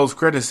was a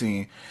post-credit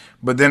scene,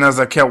 but then as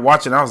I kept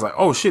watching, I was like,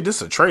 "Oh shit, this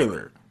is a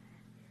trailer."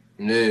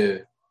 Yeah.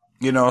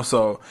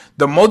 So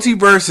the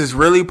multiverse is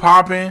really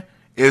popping.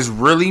 It's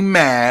really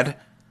mad.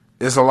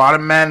 There's a lot of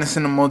madness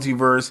in the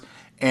multiverse,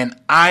 and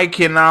I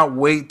cannot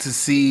wait to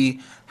see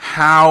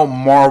how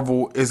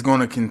Marvel is going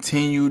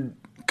to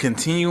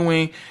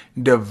continuing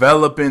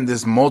developing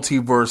this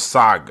multiverse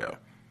saga.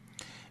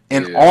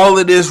 And all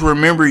of this,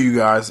 remember you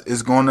guys,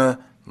 is going to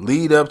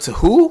lead up to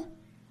who?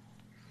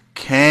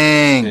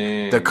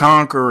 Kang, the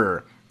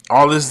Conqueror.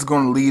 All this is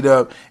going to lead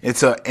up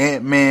into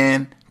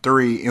Ant-Man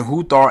 3. And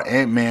who thought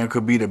Ant-Man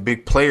could be the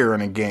big player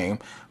in the game?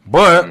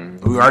 But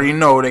we already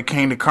know that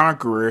Kang the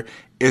Conqueror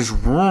is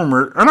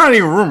rumored, or not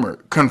even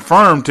rumored,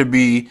 confirmed to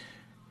be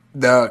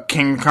the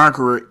King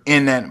Conqueror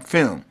in that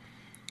film.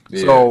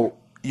 Yeah. So,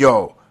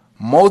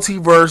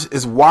 multiverse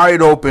is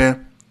wide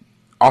open.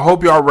 I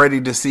hope y'all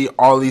ready to see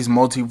all these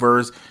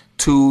multiverse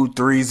 2,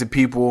 3s of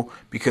people,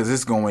 because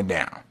it's going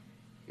down.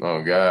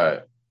 Oh,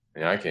 God.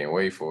 Man, I can't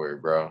wait for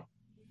it, bro.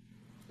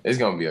 It's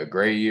going to be a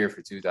great year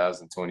for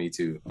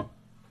 2022.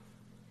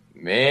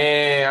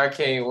 Man, I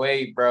can't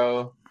wait,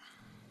 bro.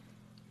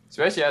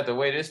 Especially after the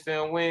way this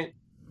film went,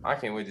 I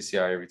can't wait to see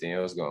how everything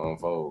else is going to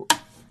unfold.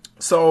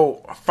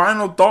 So,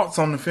 final thoughts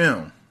on the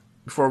film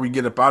before we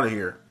get up out of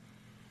here.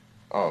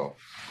 Oh,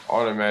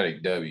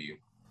 automatic W.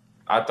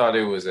 I thought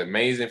it was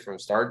amazing from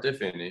start to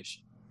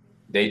finish.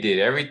 They did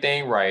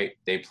everything right.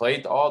 They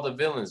played all the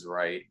villains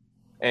right.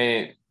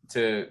 And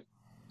to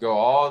go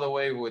all the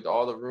way with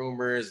all the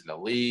rumors and the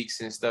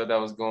leaks and stuff that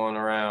was going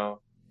around,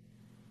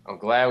 I'm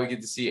glad we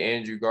get to see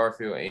Andrew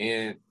Garfield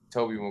and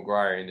Tobey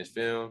Maguire in this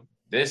film.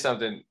 There's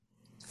something,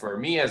 for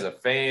me as a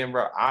fan,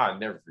 bro, I'll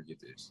never forget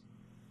this.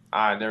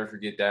 I'll never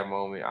forget that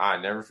moment.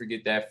 I'll never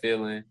forget that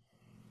feeling.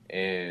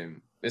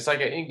 And it's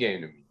like an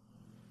endgame to me,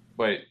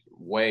 but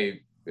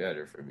way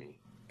better for me,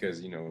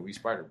 because, we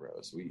Spider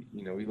Bros. We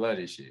love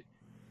this shit.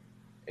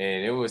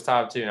 And it was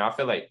top tier. And I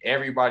feel like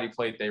everybody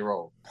played their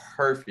role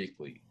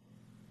perfectly.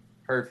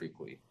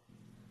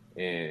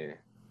 And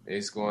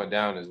it's going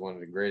down as one of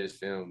the greatest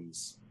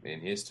films in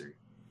history.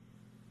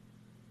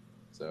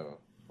 So,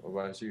 what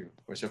about you?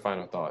 What's your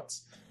final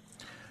thoughts?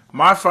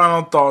 My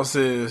final thoughts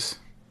is,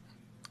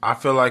 I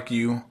feel like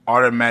you,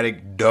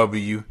 automatic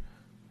W.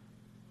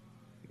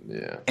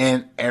 Yeah.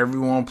 And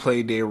everyone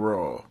played their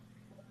role.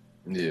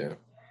 Yeah.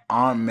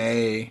 Aunt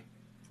May.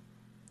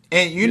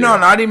 And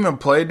not even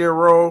played their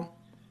role.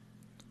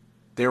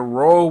 Their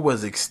role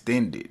was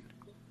extended.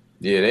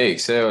 Yeah, they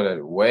excelled at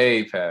it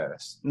way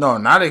past. No,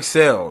 not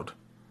excelled.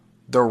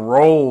 The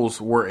roles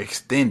were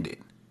extended.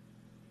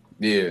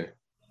 Yeah.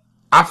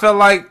 I felt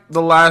like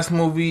the last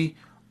movie,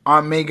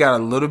 Aunt May got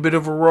a little bit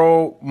of a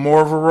role,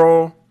 more of a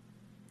role.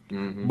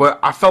 Mm-hmm. But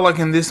I felt like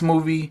in this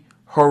movie,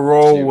 her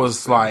role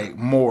was like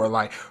more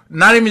like,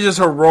 not even just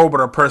her role, but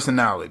her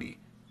personality.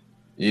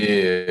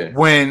 Yeah.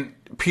 When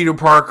Peter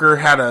Parker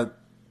had a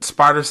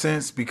spider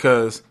sense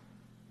because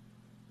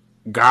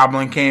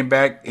Goblin came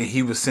back and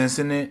he was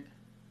sensing it,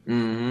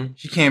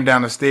 he came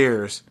down the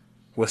stairs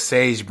with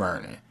sage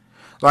burning.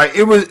 Like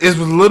it was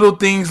little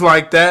things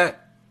like that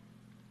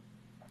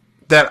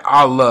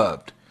I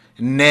loved.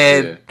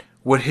 Ned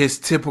with his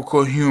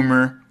typical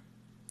humor.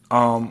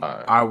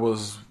 I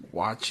was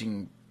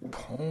watching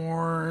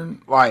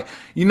porn, like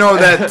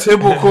that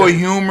typical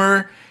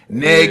humor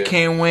Ned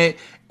came with,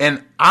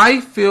 and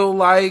I feel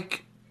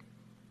like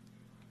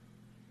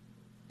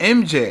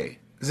MJ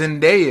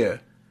Zendaya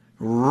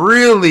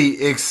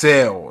really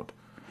excelled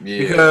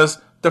because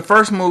the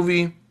first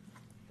movie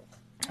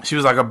she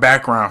was like a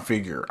background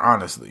figure,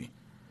 honestly.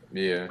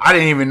 Yeah. I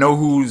didn't even know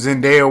who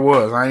Zendaya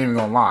was. I ain't even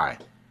gonna lie.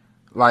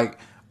 Like,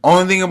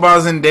 only thing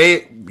about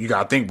Zendaya, you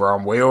gotta think, bro,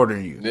 I'm way older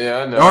than you. Yeah,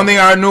 I know. The only thing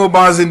I knew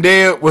about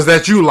Zendaya was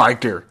that you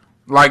liked her.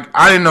 Like,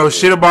 I didn't know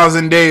shit about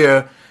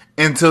Zendaya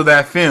until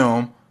that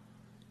film.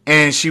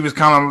 And she was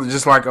kind of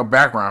just like a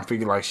background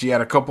figure. Like, she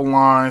had a couple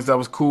lines that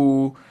was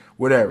cool,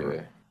 whatever.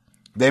 Yeah.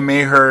 They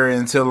made her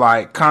into,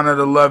 like, kind of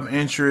the love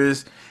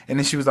interest. And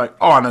then she was like,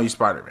 oh, I know you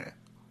Spider-Man.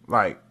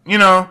 Like,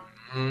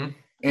 Mm-hmm.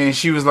 And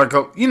she was like,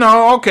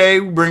 okay,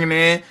 we bringing it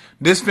in.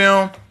 This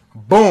film,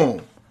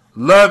 boom.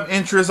 Love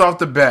interest off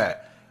the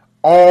bat.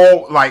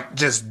 All, like,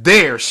 just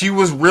there. She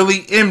was really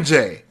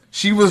MJ.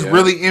 She was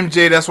really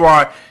MJ. That's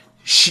why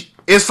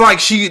it's like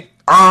she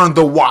earned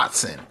the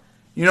Watson.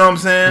 You know what I'm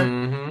saying?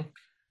 Mm-hmm.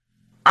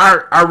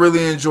 I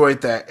really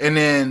enjoyed that. And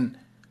then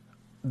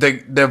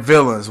the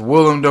villains,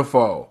 Willem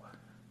Dafoe,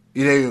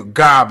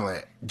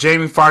 Goblin,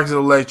 Jamie Foxx is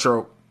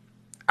Electro,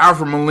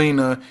 Alfred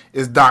Molina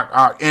is Doc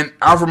Ock, and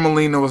Alfred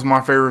Molina was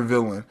my favorite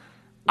villain.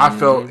 I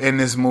felt in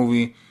this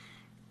movie.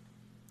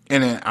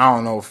 And then I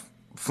don't know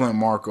Flint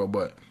Marko,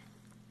 but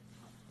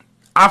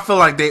I feel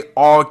like they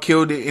all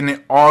killed it, and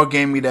it all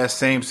gave me that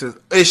same sense.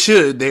 It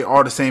should. They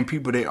are the same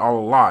people. They all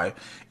alive.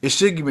 It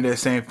should give me that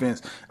same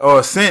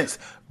sense.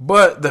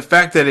 But the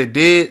fact that it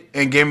did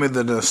and gave me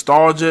the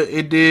nostalgia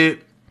it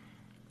did,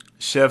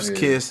 chef's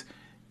kiss,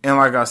 and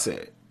like I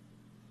said,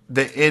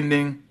 the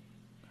ending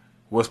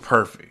was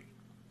perfect.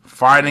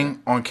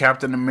 Fighting on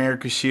Captain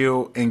America's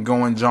shield and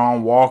going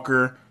John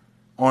Walker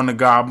on the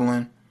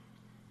Goblin.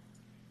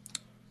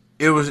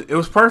 It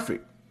was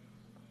perfect.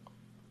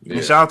 Yeah.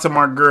 And shout out to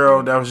my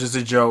girl. That was just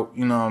a joke.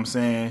 You know what I'm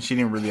saying? She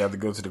didn't really have to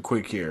go to the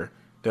quick here.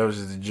 That was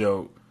just a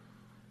joke.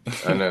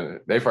 I know.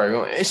 They probably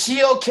going, is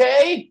she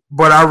okay?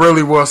 But I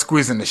really was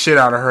squeezing the shit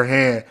out of her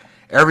hand.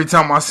 Every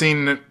time I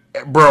seen it,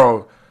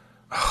 bro.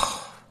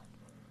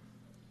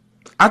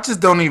 I just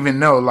don't even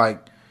know.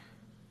 Like,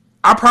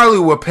 I probably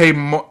would pay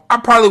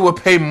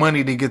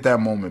money to get that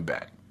moment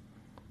back.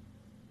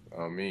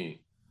 Oh, me.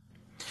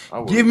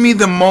 Give me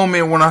the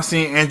moment when I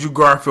seen Andrew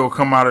Garfield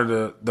come out of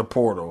the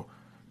portal.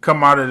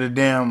 Come out of the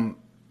damn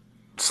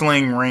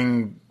sling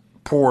ring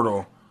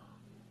portal.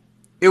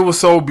 It was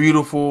so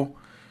beautiful.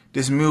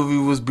 This movie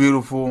was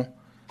beautiful.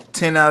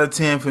 10 out of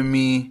 10 for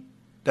me.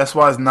 That's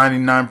why it's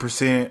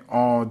 99%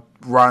 on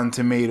Rotten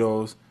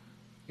Tomatoes.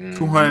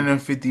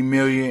 250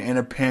 million in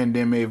a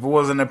pandemic. If it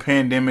wasn't a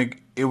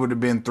pandemic, it would have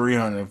been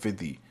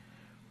 350.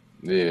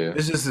 Yeah.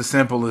 It's just as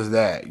simple as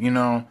that,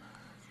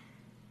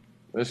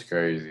 That's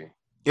crazy.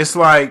 It's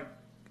like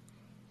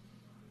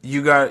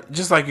you got,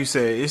 just like you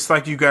said, it's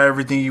like you got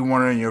everything you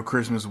wanted on your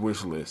Christmas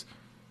wish list.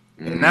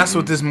 And that's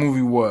what this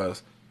movie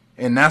was.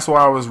 And that's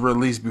why it was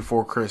released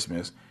before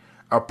Christmas.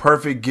 A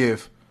perfect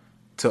gift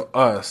to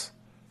us,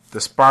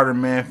 the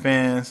Spider-Man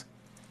fans,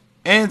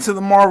 and to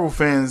the Marvel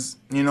fans,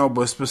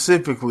 but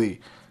specifically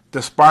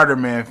the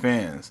Spider-Man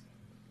fans.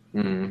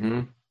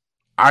 Mm-hmm.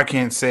 I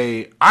can't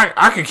say,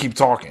 I could keep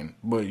talking,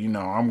 but,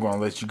 I'm going to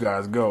let you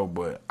guys go.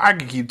 But I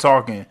could keep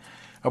talking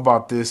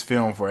about this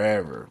film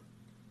forever.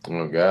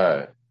 Oh,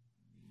 God.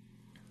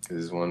 This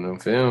is one of them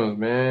films,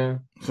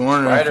 man. It's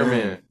one of them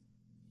Spider-Man.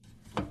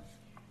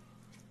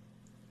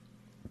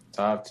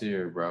 Top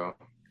tier, bro.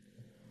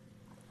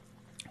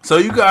 So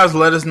you guys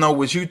let us know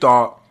what you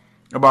thought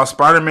about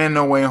Spider-Man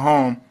No Way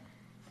Home.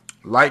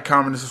 Like,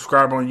 comment, and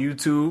subscribe on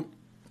YouTube.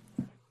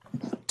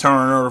 Turn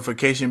on the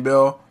notification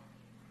bell.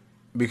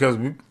 Because,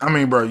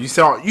 bro, you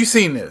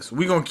seen this.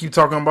 We're going to keep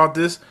talking about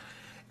this.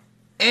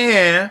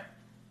 And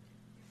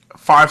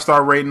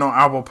 5-star rating on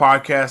Apple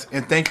Podcasts.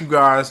 And thank you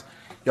guys.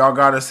 Y'all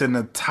got us in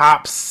the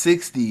top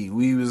 60.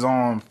 We was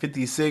on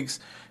 56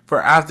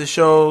 for after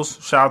shows.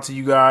 Shout out to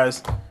you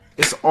guys.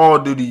 It's all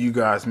due to you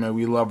guys, man.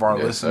 We love our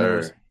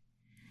listeners. Sir.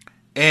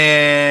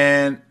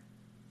 And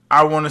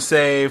I want to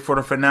say for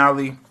the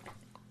finale,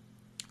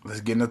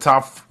 let's get in the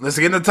top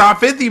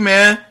 50,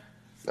 man.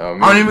 Oh, I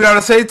don't even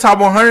gotta say top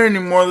 100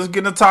 anymore. Let's get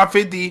in the top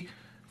 50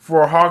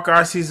 for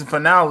Hawkeye season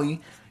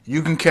finale.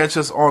 You can catch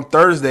us on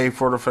Thursday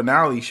for the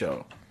finale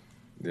show.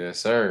 Yes,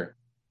 sir.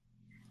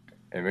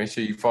 And make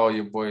sure you follow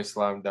your boy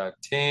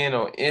Slime.10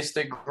 on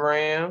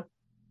Instagram.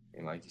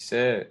 And like you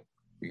said,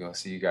 we're going to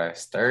see you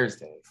guys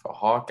Thursday for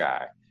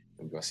Hawkeye.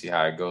 We're going to see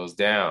how it goes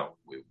down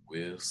with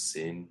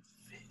Wilson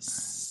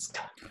Fisk.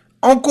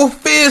 Uncle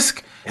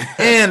Fisk.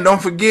 And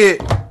don't forget,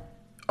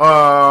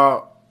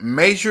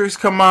 Matrix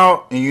come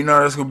out, and you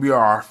know that's going to be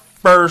our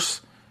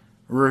first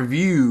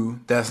review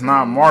that's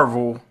not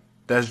Marvel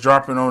that's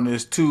dropping on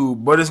this too,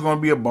 but it's going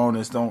to be a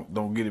bonus.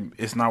 Don't get it.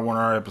 It's not one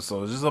of our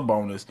episodes. It's a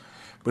bonus,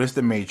 but it's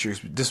the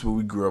Matrix. This is what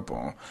we grew up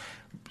on.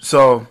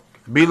 So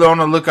be on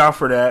the lookout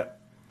for that.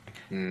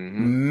 I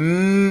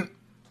ain't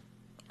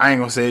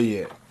gonna say it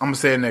yet. I'm gonna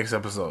say it next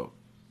episode.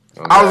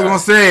 Okay. I was gonna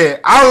say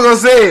it.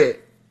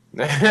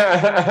 But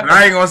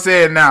I ain't gonna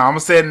say it now. I'm gonna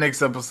say it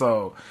next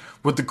episode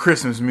with the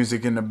Christmas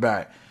music in the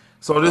back.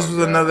 So this was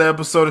another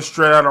episode of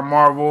Straight Outta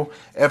Marvel,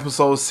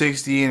 episode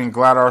 60, and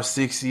glad our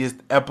 60th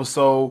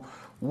episode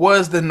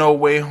was the No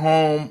Way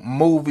Home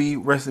movie.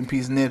 Rest in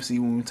peace, Nipsey.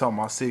 When we talk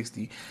about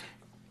 60,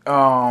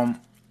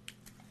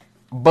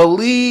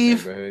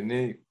 believe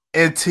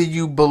until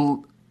you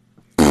believe.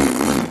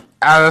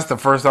 That's the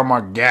first time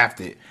I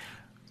gaffed it.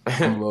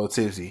 I'm a little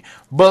tipsy.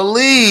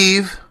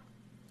 Believe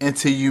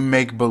until you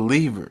make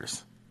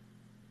believers.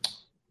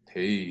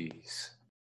 Peace.